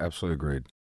 Absolutely agreed.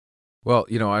 Well,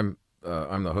 I'm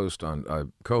the host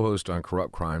co-host on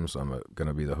Corrupt Crimes. I'm going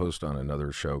to be the host on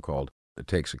another show called It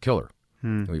Takes a Killer.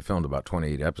 We filmed about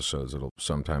 28 episodes.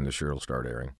 Sometime this year it'll start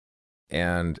airing.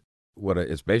 And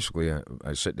it's basically,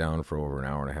 I sit down for over an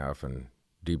hour and a half and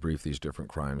debrief these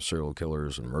different crimes, serial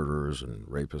killers and murderers and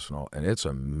rapists and all. And it's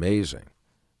amazing,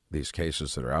 these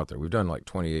cases that are out there. We've done like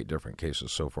 28 different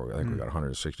cases so far. I think we've got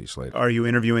 160 slated. Are you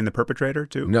interviewing the perpetrator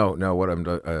too? No. What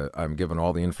I'm given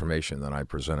all the information, then I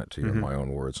present it to you in my own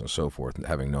words and so forth,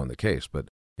 having known the case. But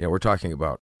we're talking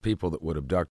about people that would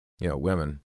abduct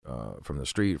women from the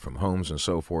street, from homes and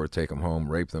so forth, take them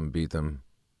home, rape them, beat them,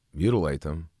 mutilate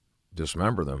them,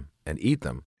 dismember them, and eat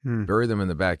them, bury them in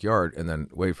the backyard, and then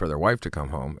wait for their wife to come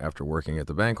home after working at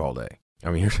the bank all day.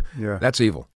 I mean, that's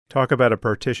evil. Talk about a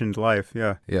partitioned life,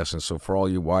 yeah. Yes, and so for all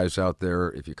you wives out there,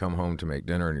 if you come home to make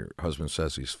dinner and your husband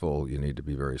says he's full, you need to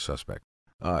be very suspect.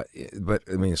 But,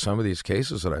 I mean, some of these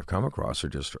cases that I've come across are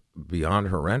just beyond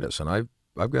horrendous, and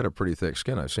I've got a pretty thick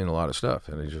skin. I've seen a lot of stuff,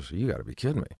 and you got to be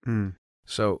kidding me.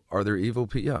 So are there evil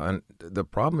people? Yeah, and the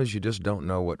problem is you just don't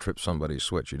know what trips somebody's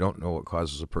switch. You don't know what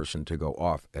causes a person to go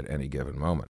off at any given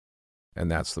moment, and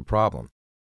that's the problem.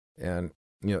 And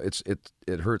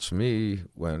it hurts me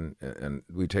when, and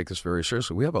we take this very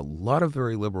seriously. We have a lot of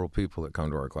very liberal people that come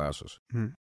to our classes.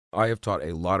 I have taught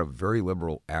a lot of very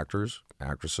liberal actors,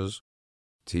 actresses,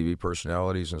 TV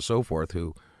personalities, and so forth,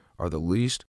 who are the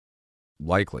least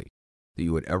likely that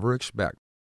you would ever expect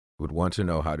would want to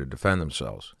know how to defend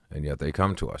themselves, and yet they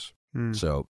come to us.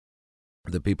 So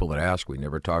the people that ask, we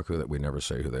never talk to them, we never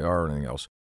say who they are or anything else,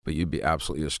 but you'd be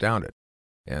absolutely astounded.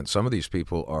 And some of these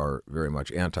people are very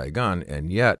much anti-gun,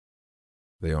 and yet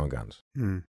they own guns,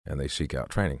 and they seek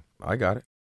out training. I got it.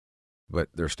 But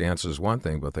their stance is one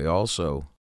thing, but they also,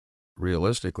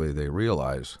 realistically, they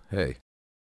realize, hey,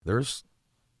 there's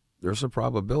a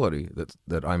probability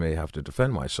that I may have to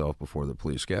defend myself before the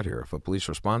police get here. If a police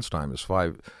response time is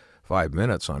five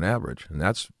minutes on average, and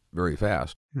that's very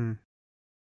fast,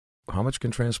 how much can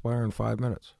transpire in 5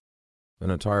 minutes? An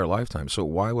entire lifetime. So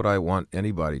why would I want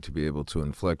anybody to be able to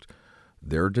inflict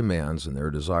their demands and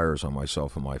their desires on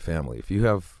myself and my family? If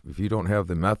you don't have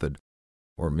the method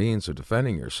or means of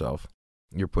defending yourself,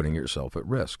 you're putting yourself at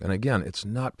risk. And again, it's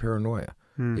not paranoia.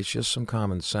 It's just some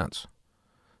common sense.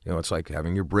 It's like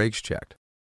having your brakes checked,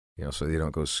 so you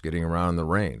don't go skidding around in the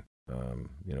rain.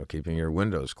 Keeping your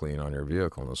windows clean on your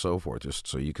vehicle and so forth, just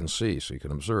so you can see, so you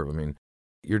can observe. I mean,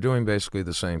 you're doing basically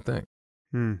the same thing.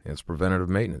 It's preventative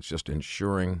maintenance, just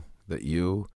ensuring that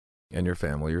you and your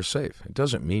family are safe. It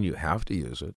doesn't mean you have to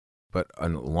use it, but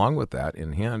along with that,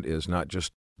 in hand is not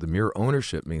just the mere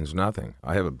ownership means nothing.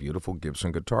 I have a beautiful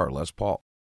Gibson guitar, Les Paul,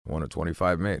 one of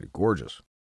 25 made, gorgeous.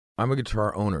 I'm a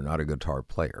guitar owner, not a guitar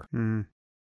player.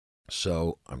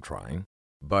 So I'm trying,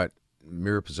 but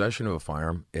mere possession of a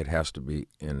firearm, it has to be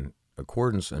in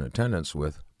accordance and attendance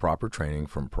with proper training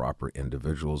from proper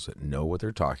individuals that know what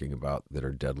they're talking about, that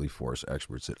are deadly force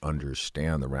experts, that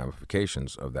understand the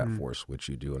ramifications of that force, which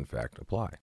you do in fact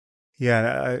apply.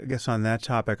 Yeah, I guess on that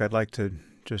topic, I'd like to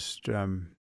just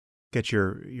get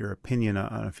your opinion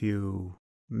on a few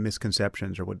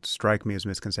misconceptions, or what strike me as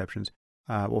misconceptions.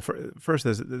 First,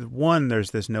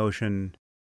 there's this notion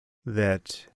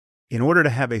that in order to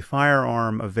have a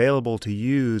firearm available to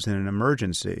use in an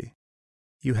emergency,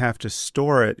 you have to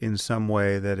store it in some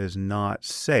way that is not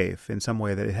safe, in some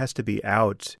way that it has to be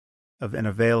out of and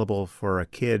available for a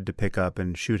kid to pick up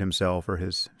and shoot himself or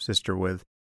his sister with.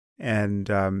 And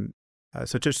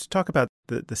so just talk about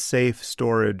the safe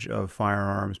storage of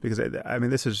firearms, because I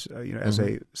mean, this is as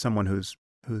someone who's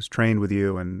trained with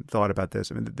you and thought about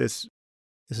this. I mean, this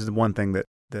is the one thing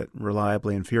that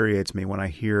reliably infuriates me when I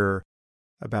hear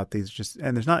about these,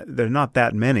 and there's not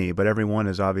that many, but every one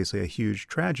is obviously a huge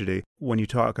tragedy. When you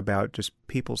talk about just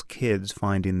people's kids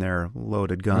finding their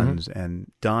loaded guns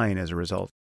and dying as a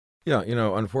result. Yeah,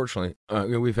 unfortunately,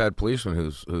 we've had policemen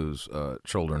whose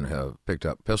children have picked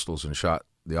up pistols and shot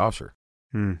the officer.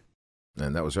 And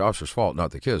that was the officer's fault, not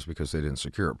the kids, because they didn't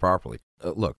secure it properly.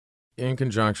 Look, in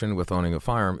conjunction with owning a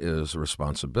firearm is the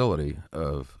responsibility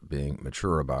of being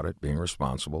mature about it, being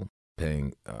responsible,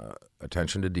 paying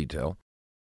attention to detail,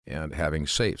 and having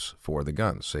safes for the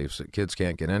guns, safes that kids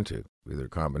can't get into, either a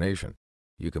combination.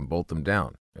 you can bolt them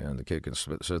down, and the kid can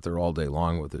sit there all day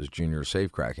long with his junior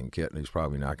safe cracking kit, and he's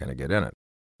probably not going to get in it.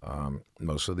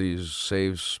 Most of these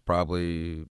safes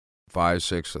probably $500,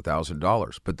 $600,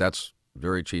 $1,000, but that's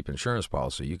very cheap insurance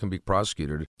policy. You can be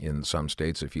prosecuted in some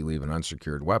states if you leave an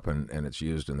unsecured weapon and it's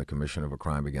used in the commission of a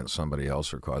crime against somebody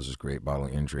else or causes great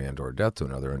bodily injury and or death to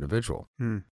another individual.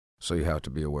 So you have to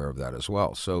be aware of that as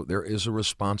well. So there is a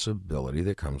responsibility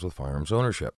that comes with firearms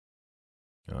ownership.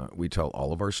 We tell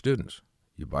all of our students,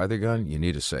 you buy the gun, you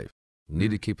need a safe. You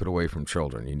need to keep it away from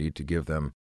children. You need to give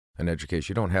them an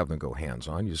education. You don't have them go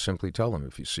hands-on. You simply tell them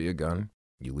if you see a gun,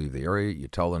 you leave the area, you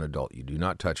tell an adult, you do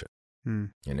not touch it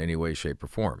in any way, shape, or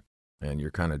form. And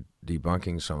you're kind of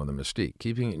debunking some of the mystique.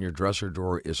 Keeping it in your dresser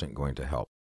drawer isn't going to help.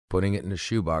 Putting it in a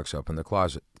shoebox up in the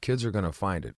closet, kids are going to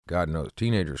find it. God knows.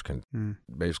 Teenagers can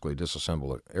basically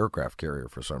disassemble an aircraft carrier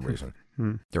for some reason.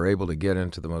 They're able to get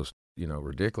into the most,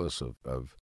 ridiculous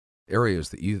of areas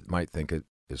that you might think it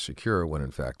is secure when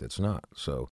in fact it's not.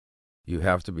 So you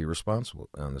have to be responsible.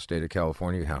 In the state of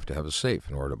California, you have to have a safe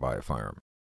in order to buy a firearm.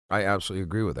 I absolutely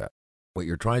agree with that. What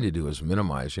you're trying to do is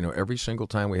minimize, every single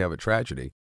time we have a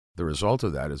tragedy, the result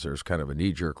of that is there's kind of a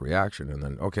knee-jerk reaction, and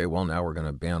then, okay, well, now we're going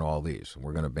to ban all these, and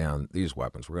we're going to ban these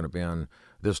weapons, we're going to ban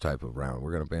this type of round,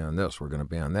 we're going to ban this, we're going to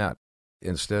ban that,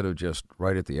 instead of just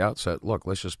right at the outset, look,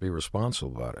 let's just be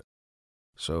responsible about it.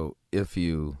 So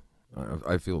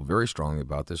I feel very strongly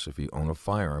about this, if you own a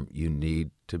firearm, you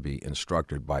need to be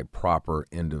instructed by proper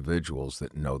individuals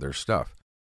that know their stuff.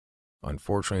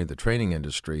 Unfortunately, the training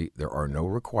industry, there are no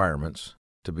requirements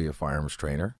to be a firearms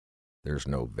trainer. There's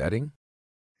no vetting.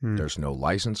 There's no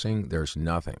licensing. There's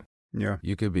nothing. Yeah.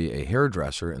 You could be a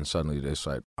hairdresser and suddenly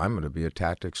decide, I'm going to be a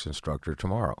tactics instructor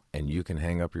tomorrow, and you can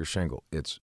hang up your shingle.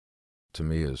 It's, to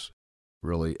me, is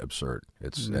really absurd.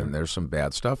 And there's some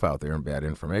bad stuff out there and bad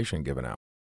information given out.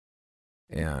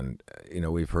 And,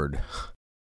 we've heard,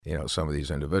 some of these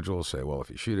individuals say, well,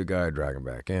 if you shoot a guy, drag him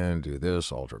back in, do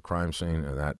this, alter a crime scene,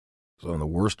 and that. Some of the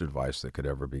worst advice that could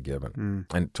ever be given,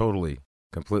 and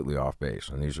completely off base.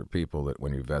 And these are people that,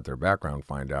 when you vet their background,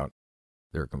 find out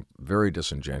they're very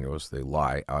disingenuous. They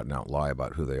lie, out and out lie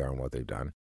about who they are and what they've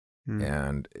done.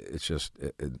 And it's just,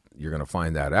 you're going to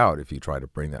find that out if you try to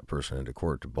bring that person into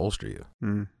court to bolster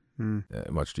you,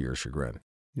 much to your chagrin.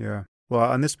 Yeah.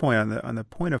 Well, on this point, on the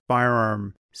point of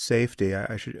firearm safety,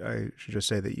 I should just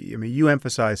say that you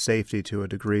emphasize safety to a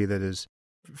degree that is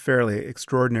fairly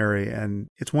extraordinary, and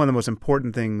it's one of the most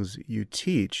important things you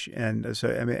teach. And so,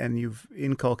 and you've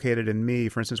inculcated in me,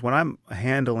 for instance, when I'm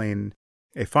handling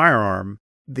a firearm,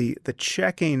 the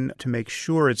checking to make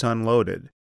sure it's unloaded.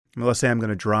 Let's say I'm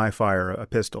going to dry fire a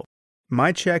pistol.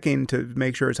 My checking to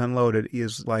make sure it's unloaded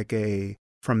is like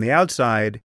from the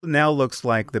outside, now looks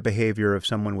like the behavior of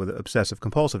someone with obsessive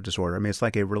compulsive disorder. It's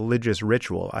like a religious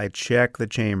ritual. I check the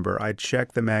chamber. I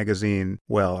check the magazine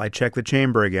well. I check the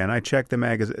chamber again. I check the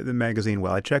magazine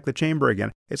well. I check the chamber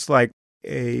again. It's like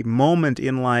a moment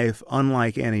in life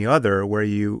unlike any other where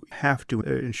you have to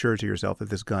ensure to yourself that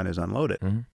this gun is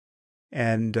unloaded.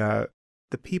 And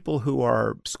the people who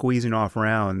are squeezing off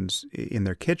rounds in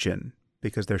their kitchen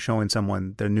because they're showing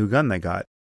someone their new gun they got,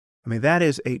 that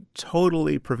is a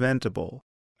totally preventable.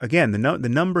 Again, the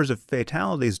numbers of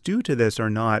fatalities due to this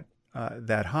are not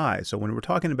that high. So when we're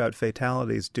talking about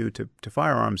fatalities due to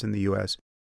firearms in the U.S.,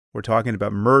 we're talking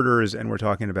about murders and we're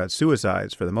talking about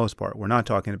suicides for the most part. We're not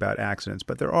talking about accidents,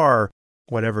 but there are,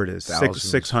 whatever it is,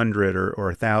 600 or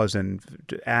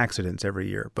 1,000 accidents every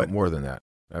year. But more than that.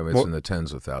 It's in the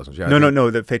tens of thousands. Yeah, No.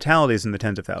 The fatalities in the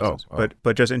tens of thousands.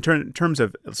 But just in terms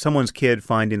of someone's kid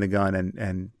finding the gun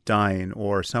and dying,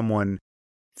 or someone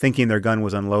thinking their gun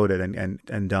was unloaded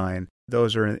and dying,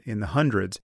 those are in the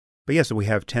hundreds. But yes, we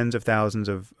have tens of thousands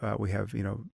of,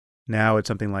 now it's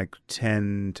something like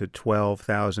 10 to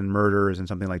 12,000 murders and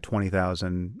something like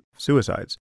 20,000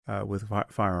 suicides with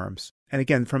firearms. And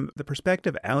again, from the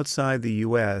perspective outside the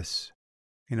U.S.,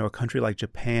 a country like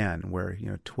Japan, where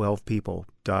 12 people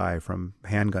die from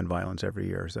handgun violence every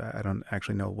year. So I don't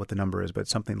actually know what the number is, but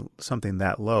something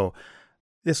that low.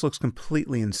 This looks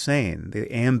completely insane,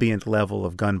 the ambient level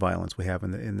of gun violence we have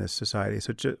in this society.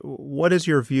 So what is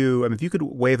your view? If you could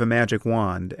wave a magic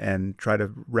wand and try to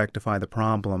rectify the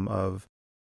problem of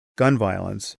gun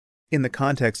violence in the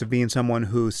context of being someone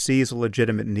who sees a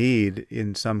legitimate need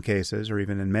in some cases, or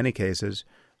even in many cases,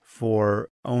 for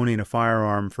owning a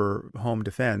firearm for home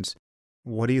defense,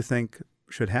 what do you think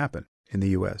should happen in the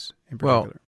U.S. in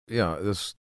particular?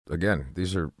 Well,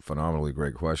 these are phenomenally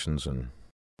great questions. And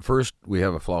first, we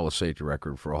have a flawless safety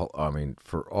record for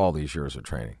all these years of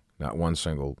training. Not one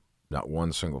single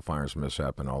firearms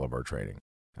mishap in all of our training.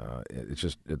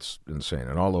 It's insane.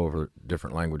 And all over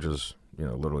different languages,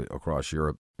 literally across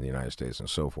Europe and the United States and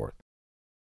so forth.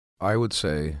 I would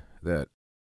say that,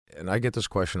 and I get this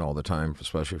question all the time,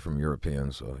 especially from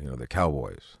Europeans, the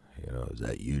cowboys, is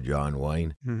that you, John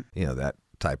Wayne? That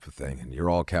type of thing. And you're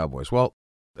all cowboys. Well,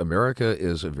 America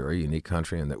is a very unique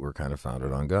country in that we're kind of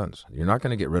founded on guns. You're not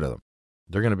going to get rid of them.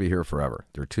 They're going to be here forever.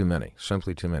 There are too many,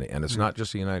 simply too many. And it's not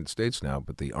just the United States now,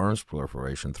 but the arms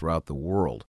proliferation throughout the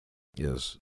world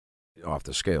is off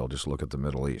the scale. Just look at the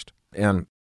Middle East. And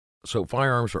so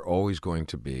firearms are always going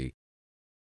to be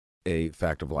a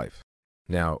fact of life.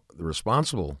 Now, the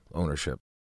responsible ownership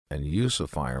and use of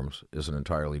firearms is an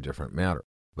entirely different matter.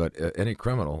 But any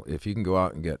criminal, if you can go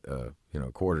out and get a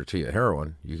quarter T of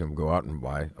heroin, you can go out and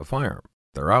buy a firearm.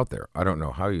 They're out there. I don't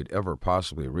know how you'd ever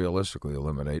possibly realistically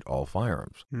eliminate all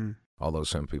firearms. Although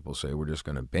some people say we're just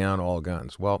going to ban all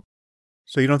guns. Well,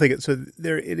 so you don't think it? So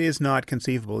it is not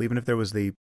conceivable, even if there was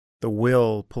the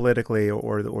will politically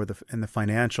or the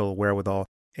financial wherewithal,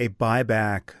 a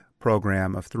buyback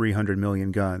program of 300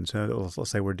 million guns. So let's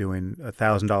say we're doing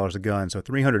 $1,000 a gun, so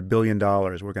 $300 billion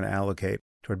we're going to allocate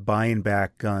toward buying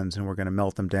back guns, and we're going to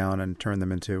melt them down and turn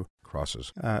them into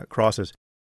crosses.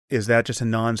 Is that just a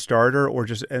non-starter, or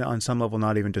just on some level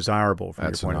not even desirable from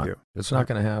your point of view? It's not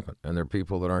going to happen, and there are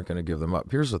people that aren't going to give them up.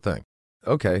 Here's the thing.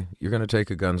 Okay, you're going to take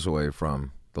the guns away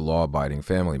from the law-abiding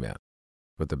family man,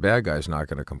 but the bad guy's not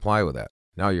going to comply with that.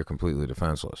 Now you're completely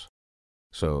defenseless.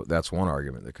 So that's one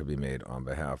argument that could be made on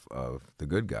behalf of the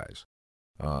good guys.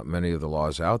 Many of the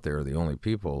laws out there, the only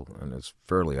people, and it's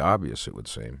fairly obvious it would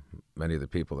seem, many of the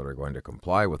people that are going to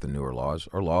comply with the newer laws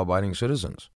are law-abiding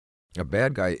citizens. A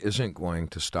bad guy isn't going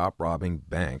to stop robbing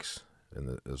banks,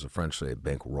 and as the French say,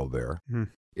 bank robber,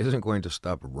 isn't going to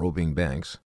stop robbing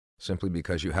banks simply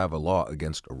because you have a law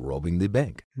against robbing the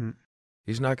bank.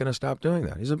 He's not going to stop doing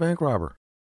that. He's a bank robber.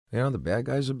 The bad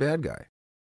guy's a bad guy.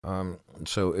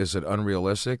 So is it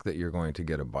unrealistic that you're going to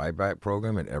get a buyback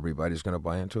program and everybody's going to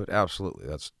buy into it? Absolutely.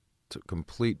 That's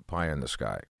complete pie in the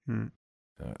sky.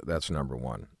 That's number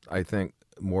one. I think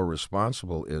more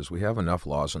responsible is we have enough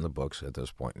laws in the books at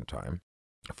this point in time.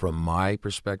 From my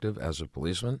perspective as a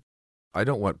policeman, I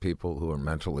don't want people who are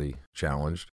mentally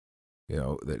challenged,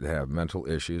 that have mental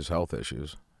issues, health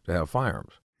issues, to have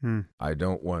firearms. I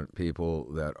don't want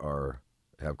people that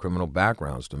have criminal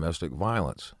backgrounds, domestic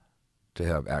violence, to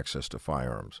have access to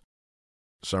firearms.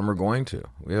 Some are going to.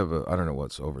 We have,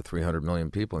 over 300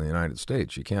 million people in the United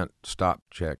States. You can't stop,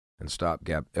 check, and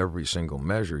stopgap every single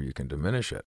measure. You can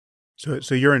diminish it.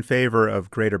 So you're in favor of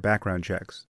greater background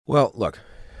checks? Well, look,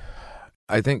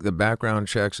 I think the background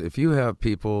checks, if you have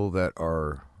people that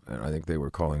are, and I think they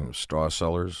were calling them straw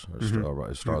sellers,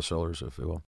 or straw sellers, if you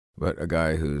will, but a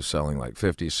guy who's selling like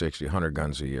 50, 60, 100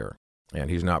 guns a year, and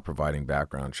he's not providing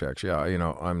background checks.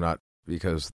 I'm not,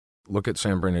 because look at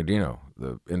San Bernardino,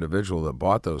 the individual that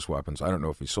bought those weapons. I don't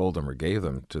know if he sold them or gave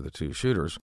them to the two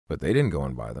shooters, but they didn't go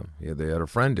and buy them. They had a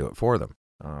friend do it for them,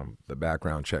 the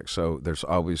background check. So there's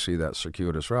obviously that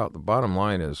circuitous route. The bottom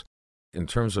line is, in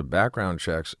terms of background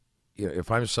checks,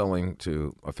 if I'm selling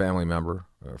to a family member,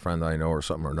 a friend I know or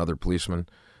something, or another policeman,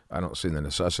 I don't see the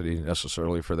necessity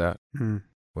necessarily for that.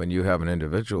 When you have an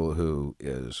individual who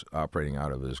is operating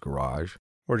out of his garage,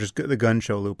 or just the gun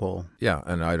show loophole. Yeah,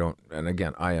 and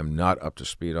again, I am not up to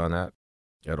speed on that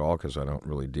at all because I don't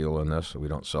really deal in this. We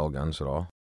don't sell guns at all.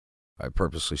 I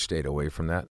purposely stayed away from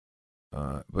that.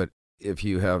 But if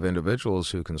you have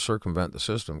individuals who can circumvent the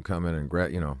system, come in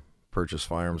and purchase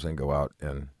firearms and go out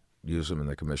and use them in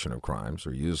the commission of crimes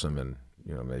or use them in,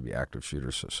 maybe active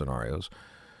shooter scenarios,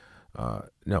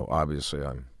 no, obviously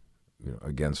I'm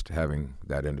against having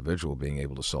that individual being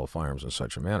able to sell firearms in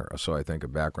such a manner. So I think a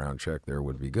background check there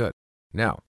would be good.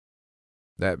 Now,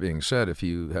 that being said, if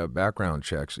you have background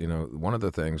checks, one of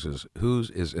the things is who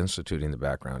is instituting the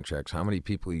background checks, how many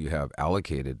people you have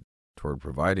allocated toward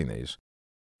providing these.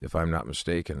 If I'm not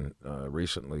mistaken,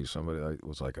 recently somebody, it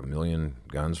was like 1 million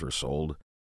guns were sold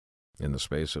in the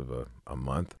space of a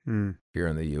month here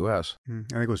in the U.S. I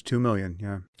think it was 2 million,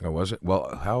 yeah. Oh, was it?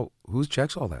 Well, who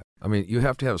checks all that? I mean, you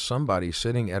have to have somebody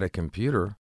sitting at a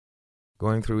computer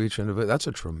going through each individual. That's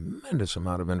a tremendous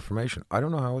amount of information. I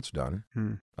don't know how it's done.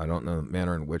 I don't know the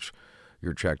manner in which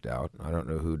you're checked out. I don't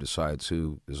know who decides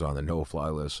who is on the no-fly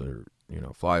list or,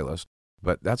 fly list.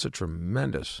 But that's a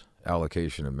tremendous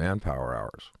allocation of manpower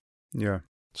hours. Yeah.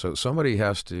 So somebody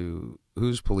has to,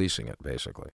 who's policing it,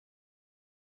 basically?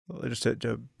 Well, just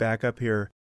to back up here,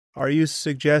 are you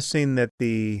suggesting that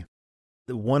the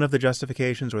one of the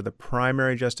justifications or the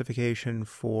primary justification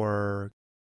for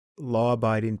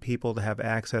law-abiding people to have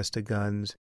access to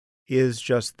guns is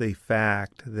just the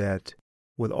fact that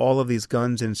with all of these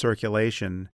guns in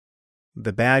circulation,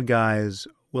 the bad guys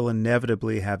will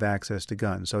inevitably have access to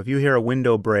guns. So if you hear a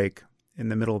window break in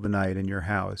the middle of the night in your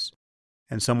house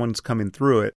and someone's coming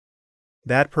through it,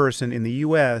 that person in the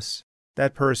U.S.,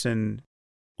 that person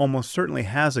almost certainly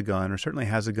has a gun, or certainly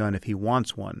has a gun if he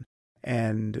wants one.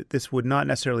 And this would not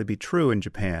necessarily be true in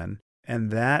Japan. And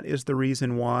that is the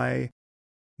reason why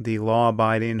the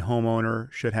law-abiding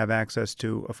homeowner should have access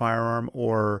to a firearm?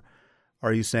 Or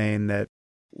are you saying that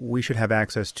we should have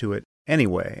access to it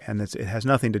anyway, and it has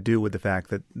nothing to do with the fact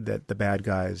that the bad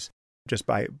guys, just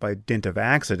by dint of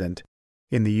accident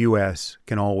in the U.S.,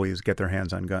 can always get their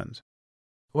hands on guns?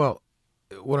 Well,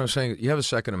 what I'm saying, you have a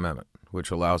Second Amendment,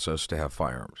 which allows us to have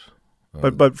firearms.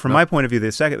 But from my point of view,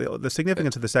 the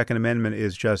significance of the Second Amendment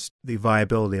is just the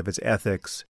viability of its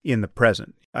ethics in the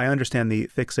present. I understand the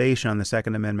fixation on the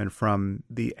Second Amendment from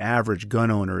the average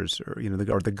gun owners, or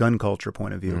the gun culture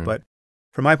point of view. Mm-hmm. But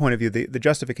from my point of view, the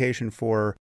justification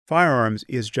for firearms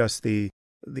is just the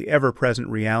ever-present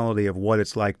reality of what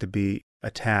it's like to be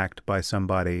attacked by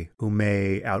somebody who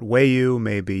may outweigh you,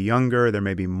 may be younger, there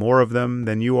may be more of them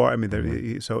than you are. I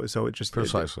mean, so it just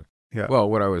precisely. Yeah. Well,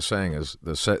 what I was saying is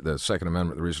the Second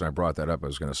Amendment, the reason I brought that up, I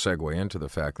was going to segue into the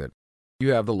fact that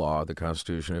you have the law, the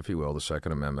Constitution, if you will, the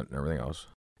Second Amendment and everything else.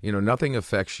 Nothing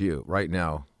affects you. Right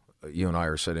now, you and I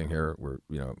are sitting here, we're,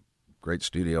 great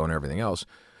studio and everything else.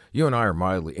 You and I are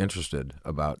mildly interested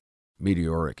about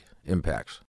meteoric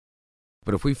impacts.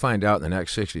 But if we find out in the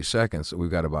next 60 seconds that we've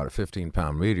got about a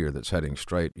 15-pound meteor that's heading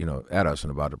straight, at us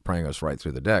and about to prang us right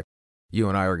through the deck, you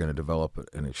and I are going to develop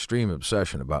an extreme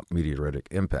obsession about meteoritic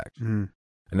impacts. Mm-hmm.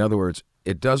 In other words,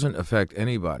 it doesn't affect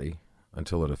anybody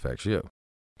until it affects you.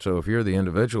 So if you're the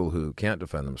individual who can't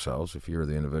defend themselves, if you're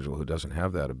the individual who doesn't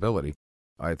have that ability,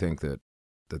 I think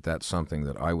that's something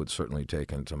that I would certainly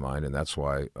take into mind, and that's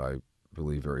why I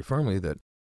believe very firmly that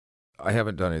I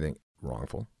haven't done anything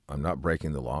wrongful. I'm not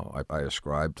breaking the law. I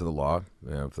ascribe to the law.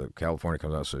 If the California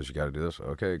comes out and says, you got to do this,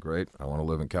 okay, great. I want to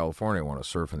live in California. I want to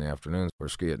surf in the afternoons or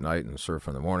ski at night and surf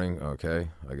in the morning. Okay,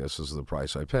 I guess this is the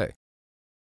price I pay.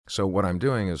 So what I'm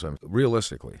doing is I'm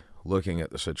realistically looking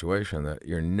at the situation that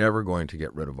you're never going to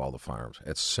get rid of all the firearms.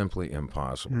 It's simply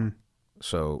impossible. Mm.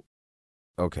 So,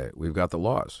 okay, we've got the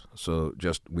laws. So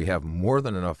we have more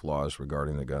than enough laws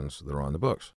regarding the guns that are on the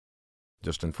books.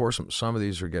 Just enforce them. Some of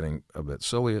these are getting a bit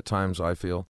silly at times, I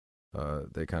feel.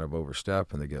 They kind of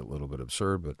overstep and they get a little bit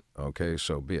absurd, but okay,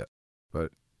 so be it.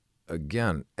 But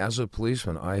again, as a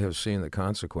policeman, I have seen the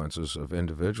consequences of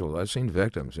individuals. I've seen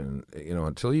victims, and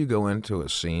until you go into a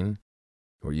scene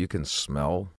where you can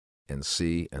smell and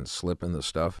see and slip in the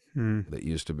stuff that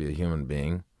used to be a human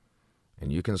being,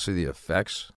 and you can see the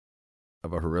effects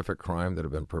of a horrific crime that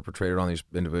have been perpetrated on these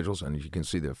individuals, and you can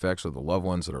see the effects of the loved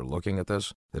ones that are looking at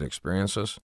this, that experience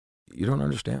this, you don't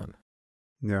understand.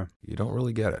 Yeah. You don't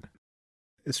really get it.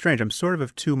 It's strange. I'm sort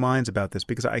of two minds about this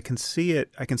because I can see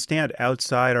it. I can stand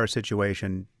outside our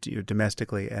situation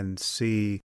domestically and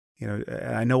see, and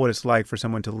I know what it's like for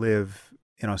someone to live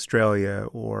in Australia,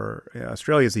 or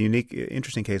Australia is a unique,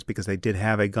 interesting case because they did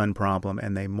have a gun problem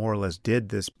and they more or less did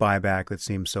this buyback that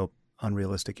seems so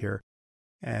unrealistic here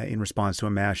in response to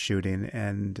a mass shooting,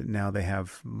 and now they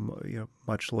have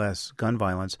much less gun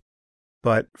violence.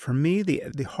 But for me,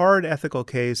 the hard ethical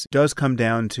case does come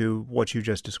down to what you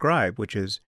just described, which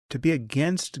is to be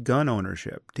against gun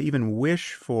ownership, to even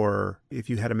wish for,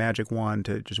 if you had a magic wand,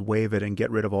 to just wave it and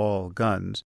get rid of all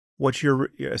guns. What you're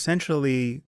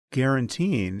essentially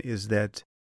guaranteeing is that,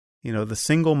 the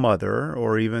single mother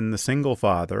or even the single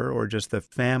father or just the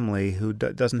family who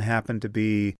doesn't happen to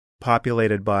be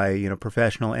populated by,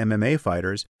 professional MMA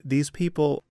fighters, these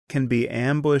people can be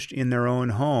ambushed in their own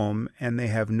home and they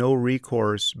have no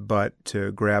recourse but to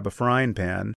grab a frying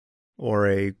pan or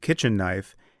a kitchen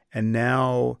knife and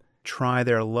now try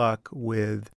their luck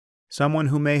with someone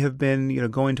who may have been,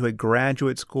 going to a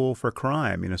graduate school for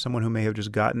crime, someone who may have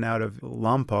just gotten out of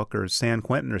Lompoc or San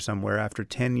Quentin or somewhere after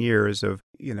 10 years of,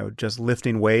 just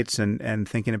lifting weights and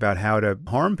thinking about how to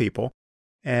harm people.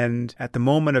 And at the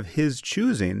moment of his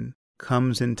choosing,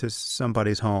 comes into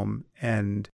somebody's home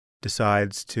and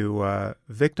decides to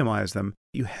victimize them.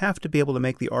 You have to be able to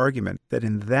make the argument that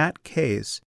in that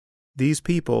case, these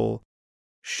people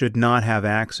should not have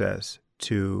access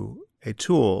to a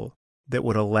tool that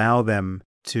would allow them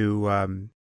to,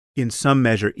 in some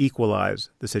measure, equalize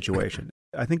the situation.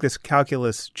 I think this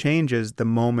calculus changes the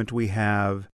moment we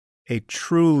have a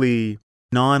truly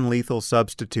non-lethal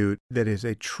substitute that is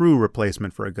a true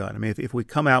replacement for a gun. I mean, if we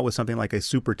come out with something like a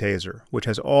super taser, which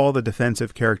has all the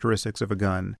defensive characteristics of a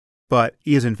gun, but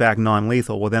is in fact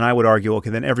non-lethal, well, then I would argue, okay,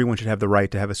 then everyone should have the right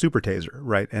to have a super taser,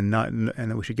 right? And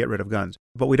that we should get rid of guns.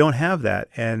 But we don't have that,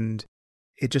 and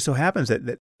it just so happens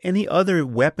that any other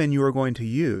weapon you are going to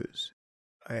use,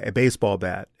 a baseball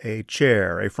bat, a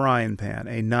chair, a frying pan,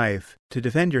 a knife, to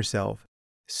defend yourself,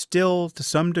 still to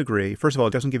some degree, first of all,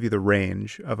 it doesn't give you the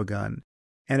range of a gun,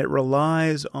 and it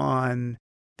relies on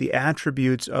the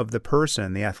attributes of the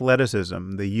person, the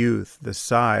athleticism, the youth, the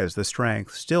size, the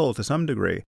strength, still to some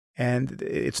degree. And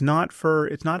it's not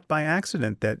by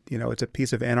accident that, it's a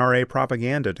piece of NRA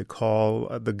propaganda to call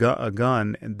a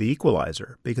gun the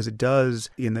equalizer, because it does,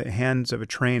 in the hands of a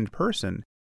trained person,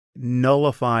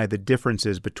 nullify the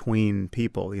differences between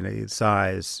people,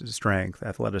 size, strength,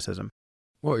 athleticism.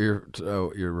 What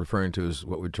you're referring to is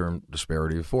what we term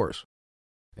disparity of force.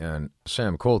 And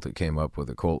Sam Colt that came up with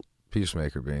the Colt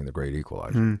Peacemaker being the great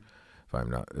equalizer,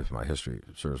 if my history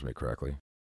serves me correctly.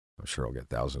 I'm sure I'll get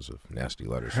thousands of nasty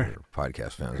letters from your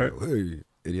podcast fans. Go, hey, you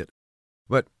idiot.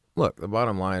 But look, the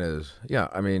bottom line is,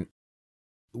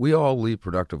 we all lead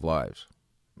productive lives.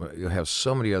 You have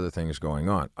so many other things going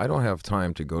on. I don't have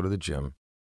time to go to the gym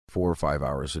 4 or 5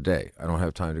 hours a day. I don't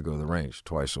have time to go to the range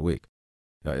twice a week.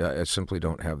 I simply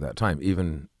don't have that time,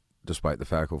 even despite the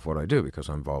fact of what I do, because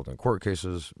I'm involved in court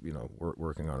cases, we're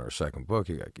working on our second book.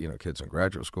 You got, kids in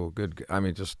graduate school,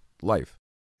 just life.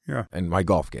 Yeah. And my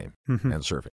golf game and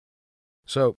surfing.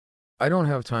 So I don't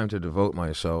have time to devote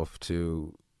myself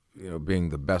to, being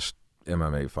the best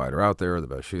MMA fighter out there, the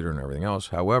best shooter and everything else.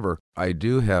 However, I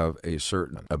do have a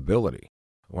certain ability,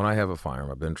 when I have a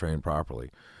firearm, I've been trained properly,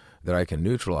 that I can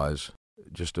neutralize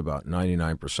just about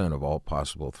 99% of all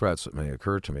possible threats that may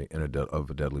occur to me of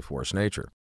a deadly force nature.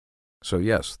 So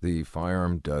yes, the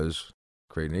firearm does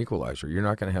create an equalizer. You're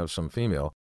not going to have some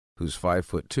female who's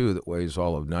 5'2" that weighs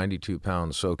all of 92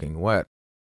 pounds soaking wet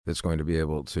that's going to be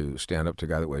able to stand up to a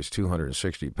guy that weighs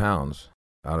 260 pounds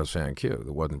out of San Q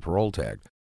that wasn't parole tagged,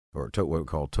 or what we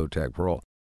call toe tag parole,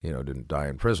 didn't die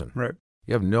in prison. Right.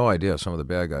 You have no idea some of the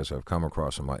bad guys I've come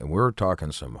across in and we're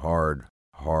talking some hard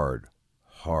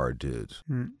dudes.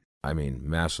 I mean,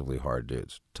 massively hard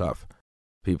dudes, tough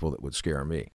people that would scare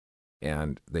me.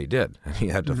 And they did. And you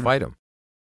had to fight them.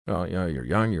 Well, you're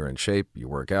young, you're in shape, you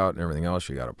work out and everything else,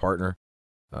 you got a partner.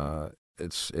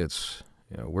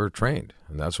 We're trained,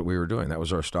 and that's what we were doing. That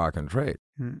was our stock and trade.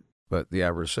 But the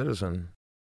average citizen,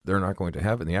 they're not going to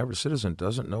have it. And the average citizen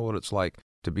doesn't know what it's like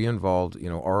to be involved.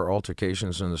 Our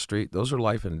altercations in the street, those are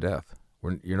life and death.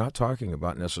 You're not talking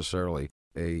about necessarily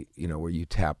where you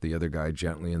tap the other guy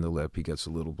gently in the lip, he gets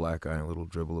a little black eye and a little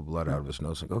dribble of blood out of his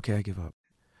nose, like, okay, I give up.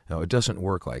 No, it doesn't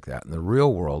work like that. In the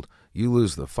real world, you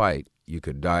lose the fight, you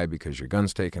could die because your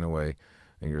gun's taken away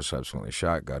and you're subsequently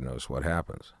shot. God knows what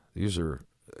happens.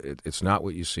 It's not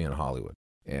what you see in Hollywood.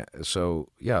 And so,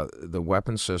 the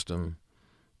weapon system,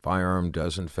 firearm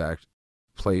does in fact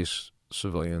place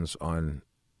civilians on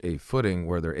a footing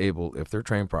where they're able, if they're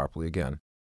trained properly, again,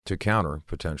 to counter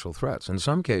potential threats. In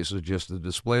some cases, just the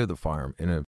display of the firearm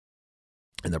in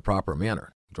the proper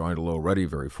manner, drawing it a little ready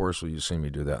very forcefully. You've seen me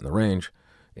do that in the range.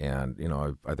 And,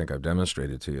 I think I've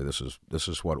demonstrated to you this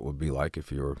is what it would be like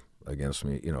if you were against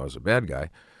me, as a bad guy.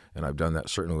 And I've done that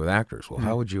certainly with actors. Well,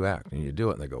 how would you act? And you do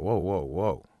it, and they go,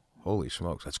 whoa, holy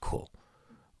smokes, that's cool.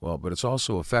 Well, but it's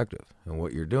also effective. And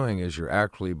what you're doing is you're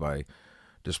actually, by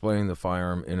displaying the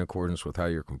firearm in accordance with how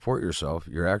you comport yourself,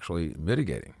 you're actually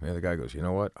mitigating. And the guy goes, you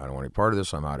know what? I don't want any part of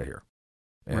this. I'm out of here.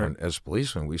 And as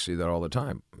policemen, we see that all the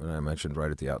time. And I mentioned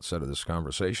right at the outset of this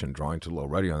conversation, drawing to low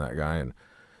ready on that guy and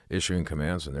issuing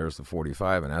commands, and there's the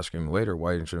 45, and asking him later,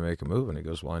 why didn't you make a move? And he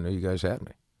goes, well, I knew you guys had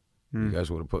me. You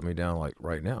guys would have put me down like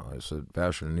right now. It's a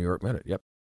fashion in New York minute. Yep.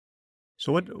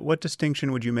 So what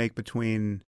distinction would you make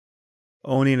between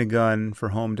owning a gun for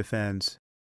home defense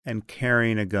and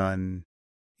carrying a gun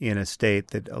in a state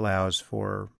that allows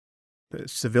for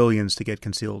civilians to get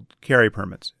concealed carry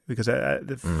permits? Because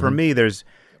for me, there's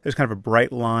kind of a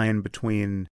bright line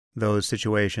between those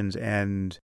situations,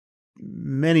 and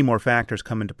many more factors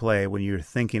come into play when you're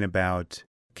thinking about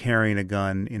carrying a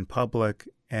gun in public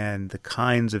and the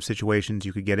kinds of situations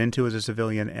you could get into as a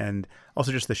civilian, and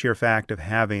also just the sheer fact of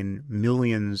having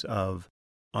millions of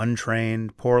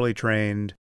untrained, poorly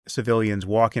trained civilians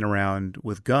walking around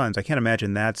with guns. I can't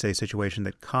imagine that's a situation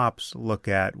that cops look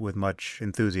at with much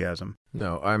enthusiasm.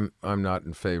 No, I'm not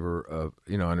in favor of,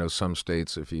 I know some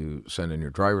states, if you send in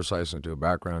your driver's license, do a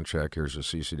background check, here's a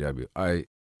CCW. I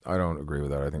don't agree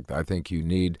with that. I think you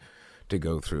need to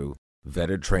go through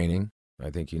vetted training.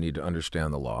 I think you need to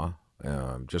understand the law.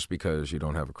 Just because you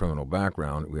don't have a criminal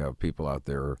background, we have people out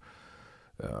there,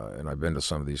 and I've been to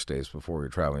some of these states before you're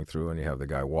traveling through, and you have the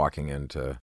guy walking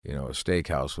into, a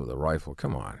steakhouse with a rifle.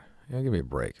 Come on, give me a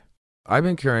break. I've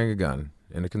been carrying a gun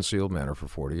in a concealed manner for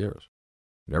 40 years.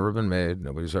 Never been made.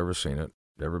 Nobody's ever seen it.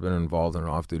 Never been involved in an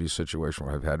off-duty situation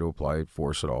where I've had to apply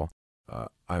force at all.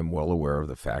 I'm well aware of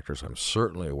the factors. I'm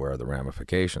certainly aware of the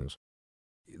ramifications.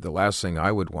 The last thing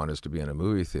I would want is to be in a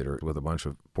movie theater with a bunch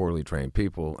of poorly trained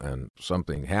people and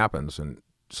something happens and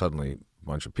suddenly a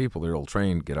bunch of people, they're all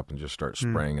trained, get up and just start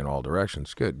spraying in all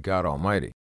directions. Good God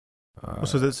Almighty.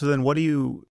 So then what do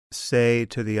you say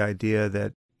to the idea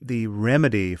that the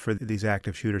remedy for these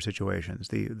active shooter situations,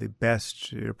 the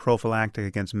best prophylactic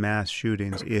against mass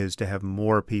shootings is to have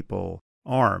more people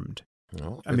armed?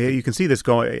 Well, I mean, you can see this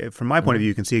going, from my point of view,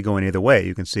 you can see it going either way.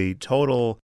 You can see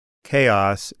total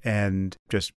chaos and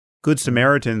just good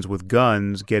Samaritans with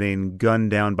guns getting gunned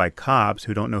down by cops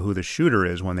who don't know who the shooter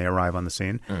is when they arrive on the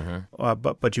scene.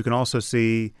 But you can also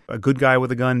see a good guy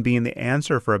with a gun being the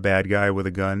answer for a bad guy with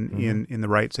a gun in the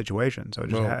right situation. So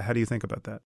just how do you think about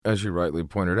that? As you rightly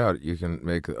pointed out, you can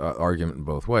make an argument in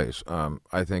both ways.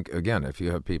 I think, again, if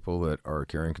you have people that are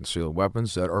carrying concealed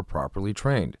weapons that are properly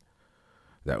trained,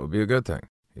 that would be a good thing.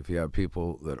 If you have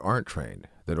people that aren't trained,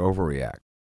 that overreact,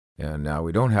 and now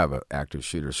we don't have an active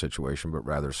shooter situation, but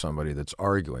rather somebody that's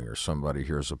arguing or somebody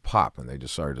hears a pop and they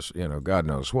decide to, God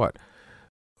knows what.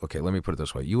 Okay, let me put it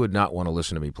this way. You would not want to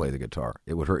listen to me play the guitar.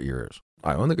 It would hurt your ears.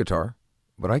 I own the guitar,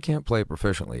 but I can't play it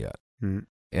proficiently yet.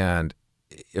 And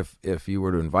if you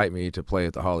were to invite me to play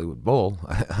at the Hollywood Bowl,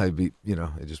 I'd be,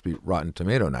 it'd just be Rotten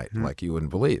Tomato night, like you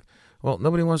wouldn't believe. Well,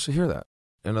 nobody wants to hear that.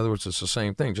 In other words, it's the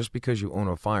same thing. Just because you own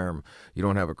a firearm, you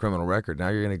don't have a criminal record. Now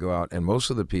you're going to go out, and most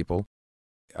of the people,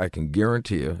 I can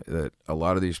guarantee you that a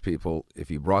lot of these people, if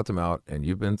you brought them out and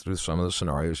you've been through some of the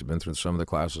scenarios, you've been through some of the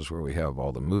classes where we have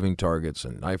all the moving targets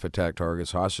and knife attack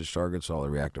targets, hostage targets, all the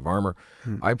reactive armor,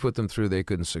 I put them through, they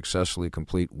couldn't successfully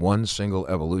complete one single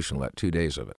evolution, let 2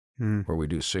 days of it, where we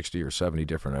do 60 or 70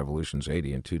 different evolutions,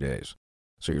 80 in 2 days.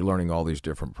 So you're learning all these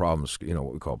different problems,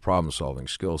 what we call problem-solving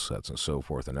skill sets and so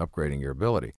forth, and upgrading your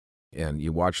ability. And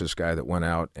you watch this guy that went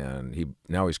out, and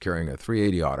now he's carrying a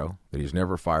 .380 auto that he's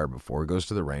never fired before. He goes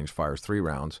to the range, fires 3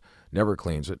 rounds, never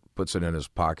cleans it, puts it in his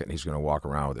pocket, and he's going to walk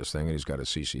around with this thing, and he's got a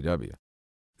CCW.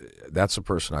 That's a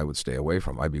person I would stay away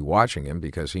from. I'd be watching him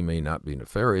because he may not be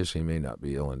nefarious, he may not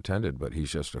be ill-intended, but he's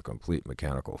just a complete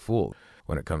mechanical fool.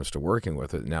 When it comes to working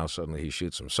with it, now suddenly he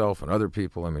shoots himself and other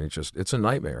people. I mean, it's a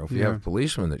nightmare. If you have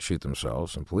policemen that shoot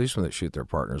themselves and policemen that shoot their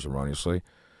partners erroneously,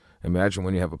 imagine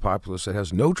when you have a populace that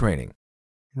has no training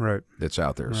that's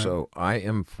out there. Right. So I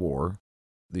am for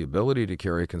the ability to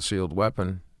carry a concealed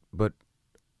weapon, but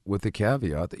with the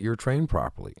caveat that you're trained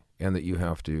properly and that you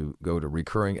have to go to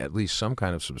recurring at least some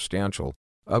kind of substantial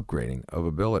upgrading of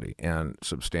ability and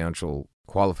substantial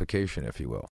qualification, if you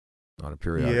will, on a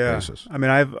periodic basis. I mean,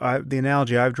 the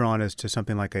analogy I've drawn is to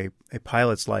something like a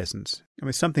pilot's license. I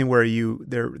mean, something where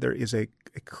there is a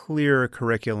clear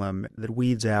curriculum that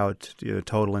weeds out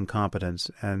total incompetence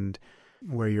and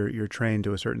where you're trained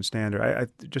to a certain standard. I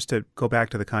just to go back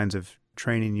to the kinds of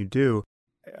training you do,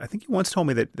 I think you once told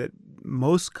me that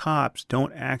most cops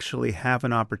don't actually have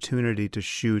an opportunity to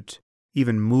shoot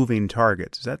even moving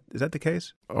targets. Is that the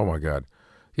case? Oh my God.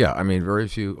 Yeah, I mean, very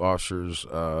few officers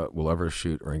will ever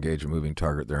shoot or engage a moving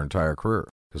target their entire career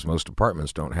because most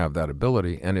departments don't have that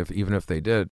ability. And even if they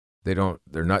did, they don't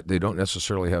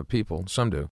necessarily have people.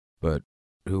 Some do, but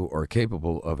who are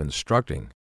capable of instructing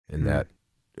in that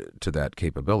to that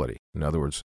capability. In other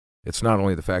words, it's not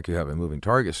only the fact you have a moving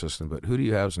target system, but who do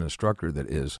you have as an instructor that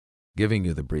is giving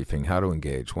you the briefing, how to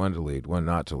engage, when to lead, when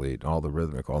not to lead, all the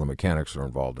mechanics that are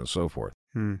involved, and so forth.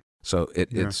 So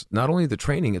it's not only the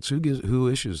training, it's who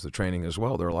issues the training as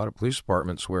well. There are a lot of police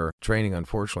departments where training,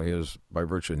 unfortunately, is by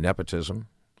virtue of nepotism,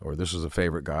 or this is a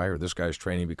favorite guy, or this guy's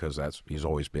training because he's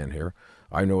always been here.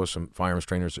 I know some firearms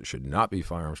trainers that should not be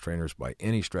firearms trainers by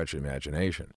any stretch of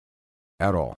imagination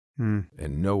at all,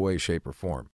 in no way, shape, or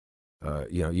form.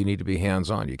 You need to be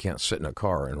hands-on. You can't sit in a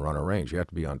car and run a range. You have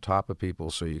to be on top of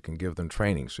people so you can give them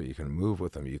training, so you can move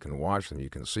with them, you can watch them, you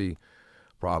can see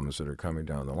problems that are coming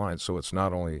down the line. So it's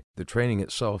not only the training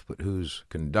itself, but who's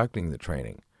conducting the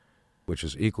training, which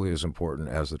is equally as important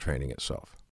as the training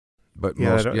itself. But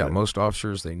most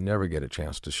officers, they never get a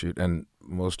chance to shoot, and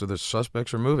most of the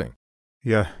suspects are moving.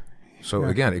 So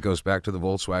again, it goes back to the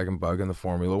Volkswagen Bug and the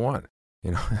Formula One.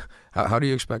 How do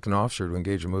you expect an officer to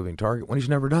engage a moving target when he's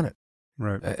never done it?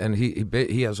 Right. And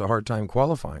he has a hard time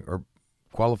qualifying, or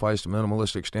qualifies to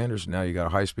minimalistic standards. Now you got a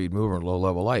high-speed mover and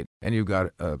low-level light, and you've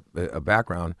got a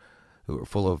background who are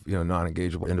full of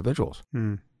non-engageable individuals.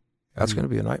 That's going to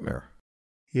be a nightmare.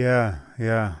 Yeah.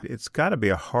 It's got to be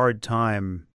a hard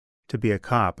time to be a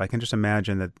cop. I can just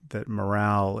imagine that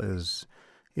morale is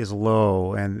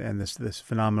low, and this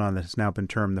phenomenon that has now been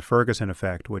termed the Ferguson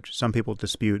effect, which some people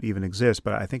dispute even exists,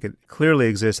 but I think it clearly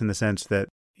exists in the sense that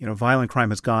violent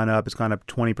crime has gone up. It's gone up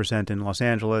 20% in Los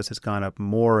Angeles. It's gone up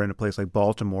more in a place like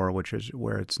Baltimore, which is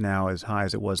where it's now as high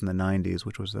as it was in the 90s,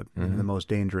 which was the most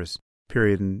dangerous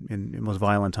period in most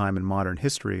violent time in modern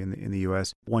history in the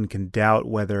U.S. One can doubt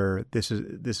whether this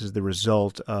is the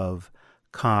result of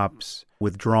cops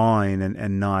withdrawing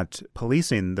and not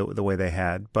policing the way they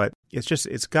had. But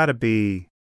it's got to be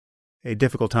a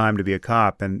difficult time to be a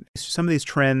cop. And some of these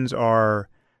trends are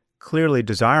clearly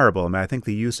desirable. I mean, I think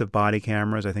the use of body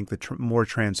cameras, I think the more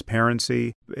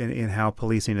transparency in how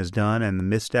policing is done and the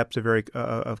missteps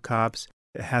of cops,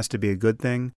 it has to be a good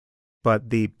thing.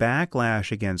 But the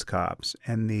backlash against cops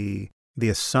and the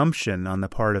assumption on the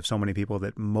part of so many people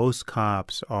that most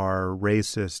cops are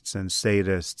racists and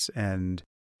sadists and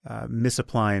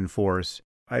misapplying force,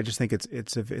 I just think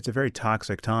it's a very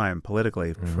toxic time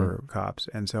politically for cops,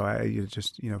 and so you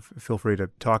feel free to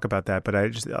talk about that. But I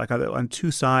just on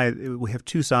two sides, we have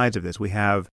two sides of this. We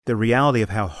have the reality of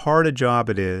how hard a job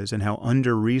it is and how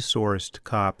under-resourced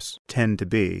cops tend to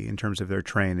be in terms of their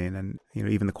training and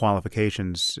even the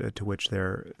qualifications to which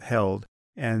they're held.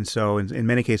 And so in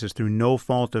many cases, through no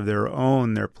fault of their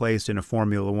own, they're placed in a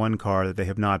Formula One car that they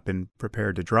have not been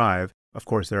prepared to drive. Of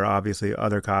course, there are obviously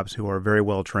other cops who are very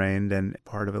well trained and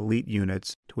part of elite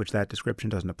units to which that description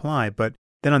doesn't apply. But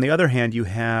then on the other hand, you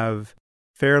have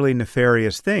fairly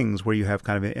nefarious things where you have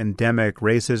kind of endemic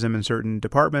racism in certain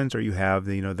departments, or you have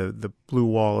the blue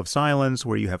wall of silence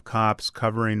where you have cops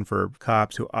covering for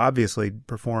cops who obviously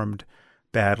performed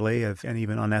badly and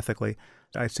even unethically.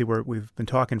 I see where we've been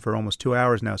talking for almost 2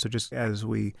 hours now. So just as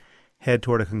we head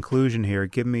toward a conclusion here,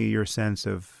 give me your sense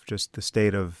of just the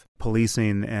state of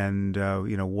policing and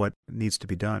what needs to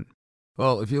be done.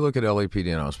 Well, if you look at LAPD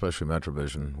now, especially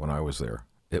Metrovision, when I was there,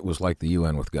 it was like the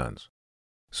UN with guns.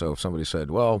 So if somebody said,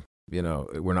 well,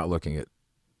 we're not looking at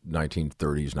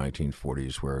 1930s,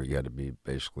 1940s, where you had to be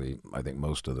basically, I think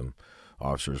most of them,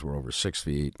 officers were over 6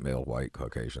 feet, male, white,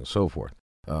 Caucasian, so forth.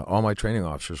 All my training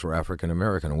officers were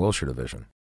African-American in Wilshire Division,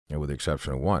 with the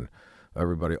exception of one.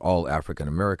 Everybody, all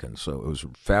African-Americans. So it was a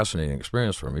fascinating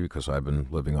experience for me because I've been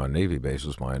living on Navy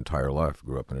bases my entire life.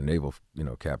 Grew up in a naval,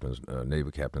 Navy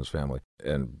captain's family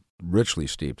and richly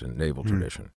steeped in naval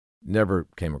tradition. Never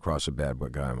came across a bad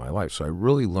guy in my life. So I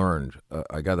really learned,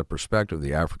 I got the perspective of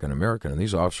the African-American. And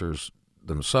these officers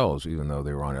themselves, even though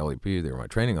they were on LEP, they were my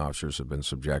training officers, have been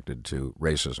subjected to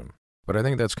racism. But I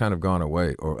think that's kind of gone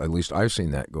away, or at least I've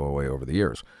seen that go away over the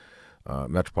years.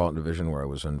 Metropolitan Division, where I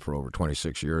was in for over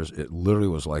 26 years, it literally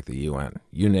was like the UN.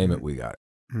 You name it, we got it.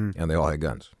 And they all had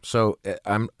guns. So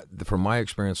from my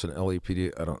experience in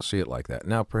LAPD, I don't see it like that.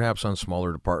 Now, perhaps on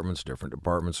smaller departments, different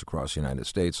departments across the United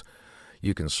States,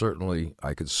 I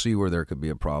could see where there could be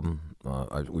a problem.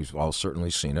 We've all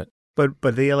certainly seen it. But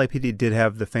the LAPD did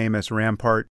have the famous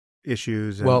Rampart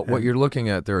issues. What you're looking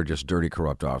at there are just dirty,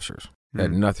 corrupt officers. It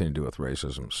had nothing to do with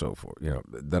racism, so forth,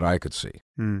 that I could see.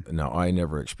 Now, I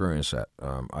never experienced that.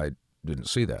 I didn't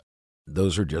see that.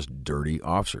 Those are just dirty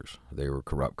officers. They were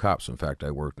corrupt cops. In fact,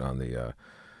 I worked on the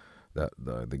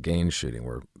Gaines shooting,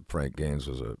 where Frank Gaines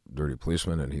was a dirty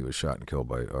policeman, and he was shot and killed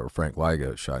or Frank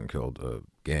Liga shot and killed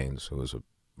Gaines, who was a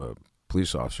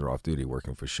police officer off duty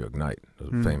working for Suge Knight.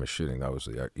 It was a famous shooting. That was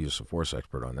the use of force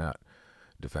expert on that,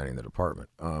 defending the department.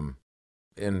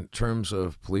 In terms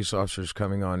of police officers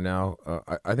coming on now,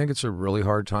 I think it's a really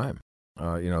hard time.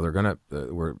 They're going to,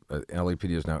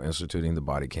 LAPD is now instituting the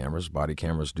body cameras. Body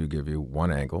cameras do give you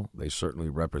one angle. They certainly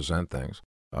represent things.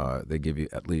 They give you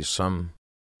at least some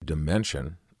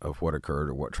dimension of what occurred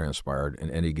or what transpired in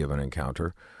any given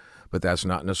encounter. But that's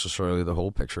not necessarily the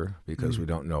whole picture because we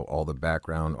don't know all the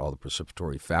background, all the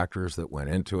precipitory factors that went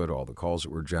into it, all the calls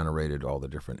that were generated, all the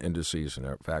different indices and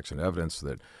facts and evidence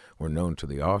that were known to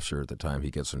the officer at the time he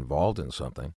gets involved in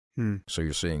something. So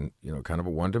you're seeing, kind of a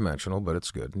one-dimensional, but it's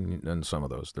good. And some of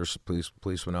those, there's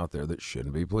policemen out there that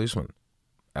shouldn't be policemen.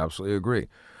 Absolutely agree.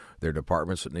 There are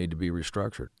departments that need to be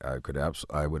restructured.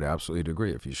 I would absolutely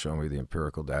agree. If you show me the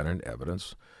empirical data and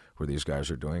evidence where these guys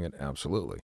are doing it,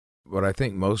 absolutely. But I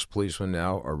think most policemen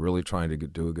now are really trying to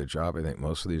do a good job. I think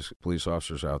most of these police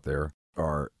officers out there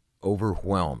are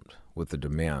overwhelmed with the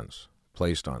demands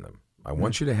placed on them. I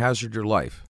want you to hazard your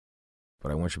life,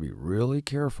 but I want you to be really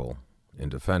careful in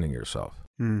defending yourself.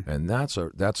 And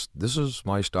this is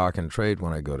my stock in trade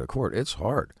when I go to court. It's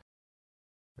hard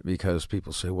because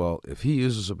people say, well, if he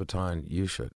uses a baton, you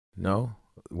should. No,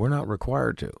 we're not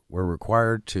required to. We're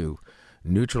required to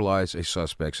neutralize a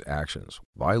suspect's actions.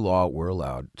 By law, we're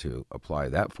allowed to apply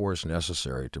that force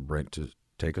necessary to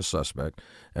take a suspect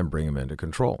and bring him into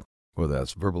control, whether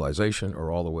that's verbalization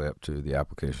or all the way up to the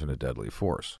application of deadly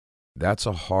force. That's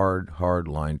a hard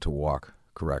line to walk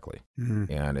correctly. Mm-hmm.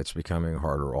 And it's becoming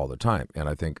harder all the time. And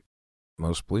I think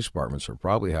most police departments are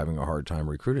probably having a hard time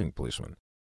recruiting policemen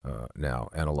now.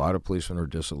 And a lot of policemen are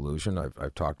disillusioned.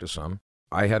 I've talked to some.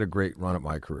 I had a great run at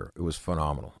my career. It was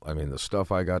phenomenal. I mean, the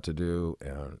stuff I got to do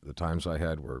and the times I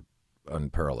had were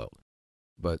unparalleled.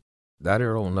 But that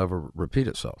era will never repeat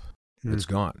itself. Mm-hmm. It's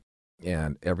gone.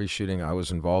 And every shooting I was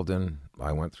involved in,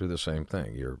 I went through the same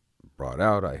thing. You're brought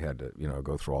out. I had to,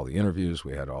 go through all the interviews.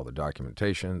 We had all the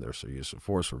documentation. There's a use of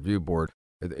force review board.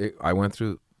 I went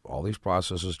through all these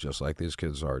processes just like these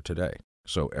kids are today.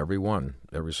 So every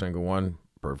single one,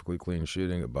 perfectly clean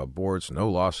shooting, above boards, no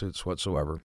lawsuits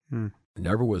whatsoever. Mm.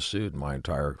 Never was sued in my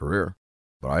entire career,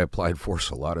 but I applied force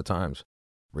a lot of times,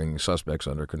 bringing suspects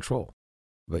under control.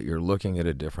 But you're looking at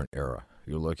a different era.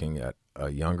 You're looking at a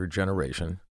younger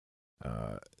generation.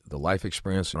 The life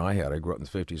experience I had, I grew up in the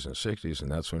 50s and 60s, and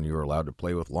that's when you were allowed to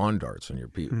play with lawn darts. And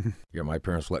my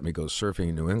parents let me go surfing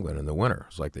in New England in the winter.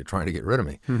 It's like they're trying to get rid of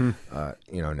me.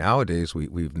 Mm-hmm. Nowadays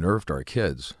we've nerfed our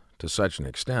kids to such an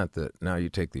extent that now you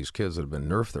take these kids that have been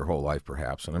nerfed their whole life,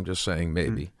 perhaps, and I'm just saying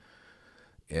maybe,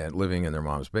 and living in their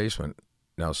mom's basement,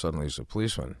 now suddenly as a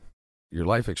policeman. Your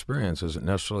life experience isn't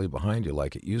necessarily behind you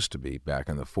like it used to be back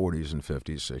in the 40s and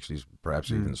 50s, 60s, perhaps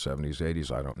even 70s,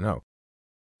 80s, I don't know.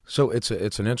 So it's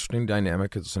an interesting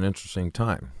dynamic. It's an interesting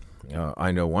time.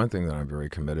 I know one thing that I'm very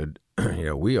committed,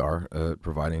 we are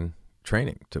providing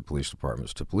training to police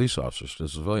departments, to police officers, to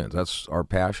civilians. That's our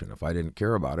passion. If I didn't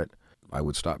care about it, I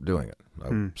would stop doing it. I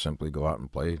would simply go out and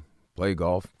play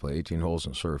golf, play 18 holes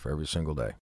and surf every single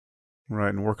day. Right,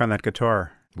 and work on that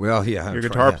guitar. Well, yeah. Your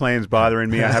guitar playing's bothering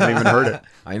me. I haven't even heard it.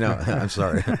 I know. I'm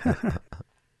sorry.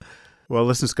 Well,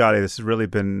 listen, Scotty, this has really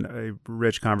been a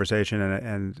rich conversation,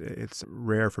 and it's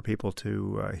rare for people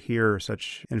to hear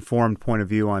such informed point of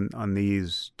view on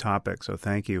these topics. So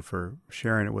thank you for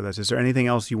sharing it with us. Is there anything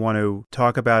else you want to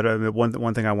talk about?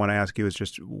 One thing I want to ask you is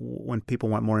just when people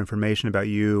want more information about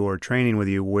you or training with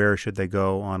you, where should they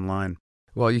go online?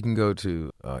 Well, you can go to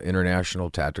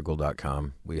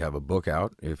internationaltactical.com. We have a book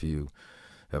out, if you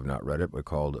have not read it, but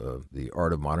called The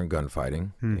Art of Modern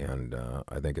Gunfighting. And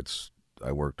I think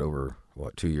I worked over,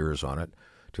 2 years on it,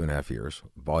 2.5 years.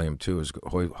 Volume 2 is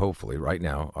hopefully right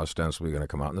now, ostensibly going to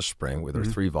come out in the spring,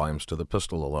 with 3 volumes to the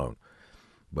pistol alone.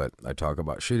 But I talk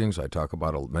about shootings. I talk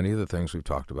about many of the things we've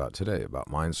talked about today, about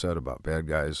mindset, about bad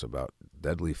guys, about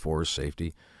deadly force,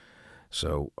 safety.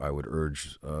 So I would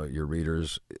urge your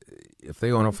readers, if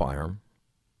they own a firearm,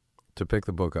 to pick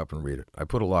the book up and read it. I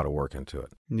put a lot of work into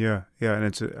it. Yeah, and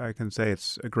I can say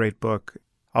it's a great book.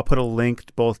 I'll put a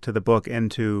link both to the book and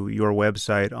to your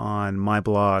website on my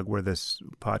blog where this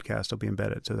podcast will be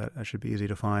embedded, so that should be easy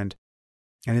to find.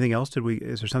 Anything else?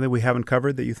 Is there something we haven't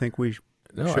covered that you think we should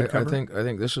cover? I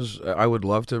think this is. I would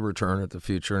love to return at the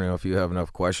future. If you have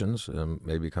enough questions,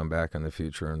 maybe come back in the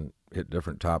future and hit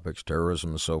different topics, terrorism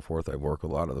and so forth. I work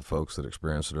with a lot of the folks that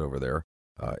experience it over there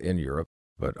in Europe.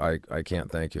 But I can't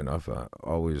thank you enough.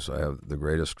 Always, I have the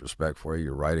greatest respect for you.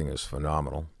 Your writing is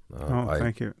phenomenal.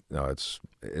 Thank you. No,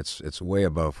 it's way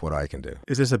above what I can do.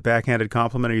 Is this a backhanded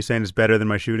compliment? Are you saying it's better than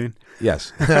my shooting?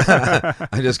 Yes.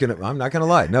 I'm not gonna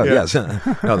lie. No, yes.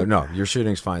 No, your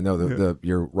shooting's fine. No,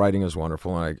 your writing is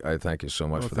wonderful, and I thank you so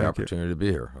much for the opportunity to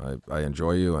be here. I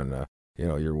enjoy you, and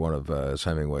you're one of, as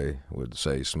Hemingway would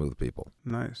say, smooth people.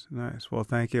 Nice. Well,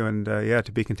 thank you, and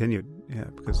to be continued. Yeah,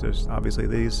 because there's obviously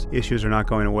these issues are not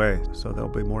going away, so there'll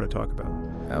be more to talk about.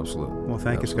 Absolutely. Well,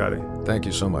 thank you, Scotty. Thank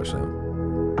you so much, Sam.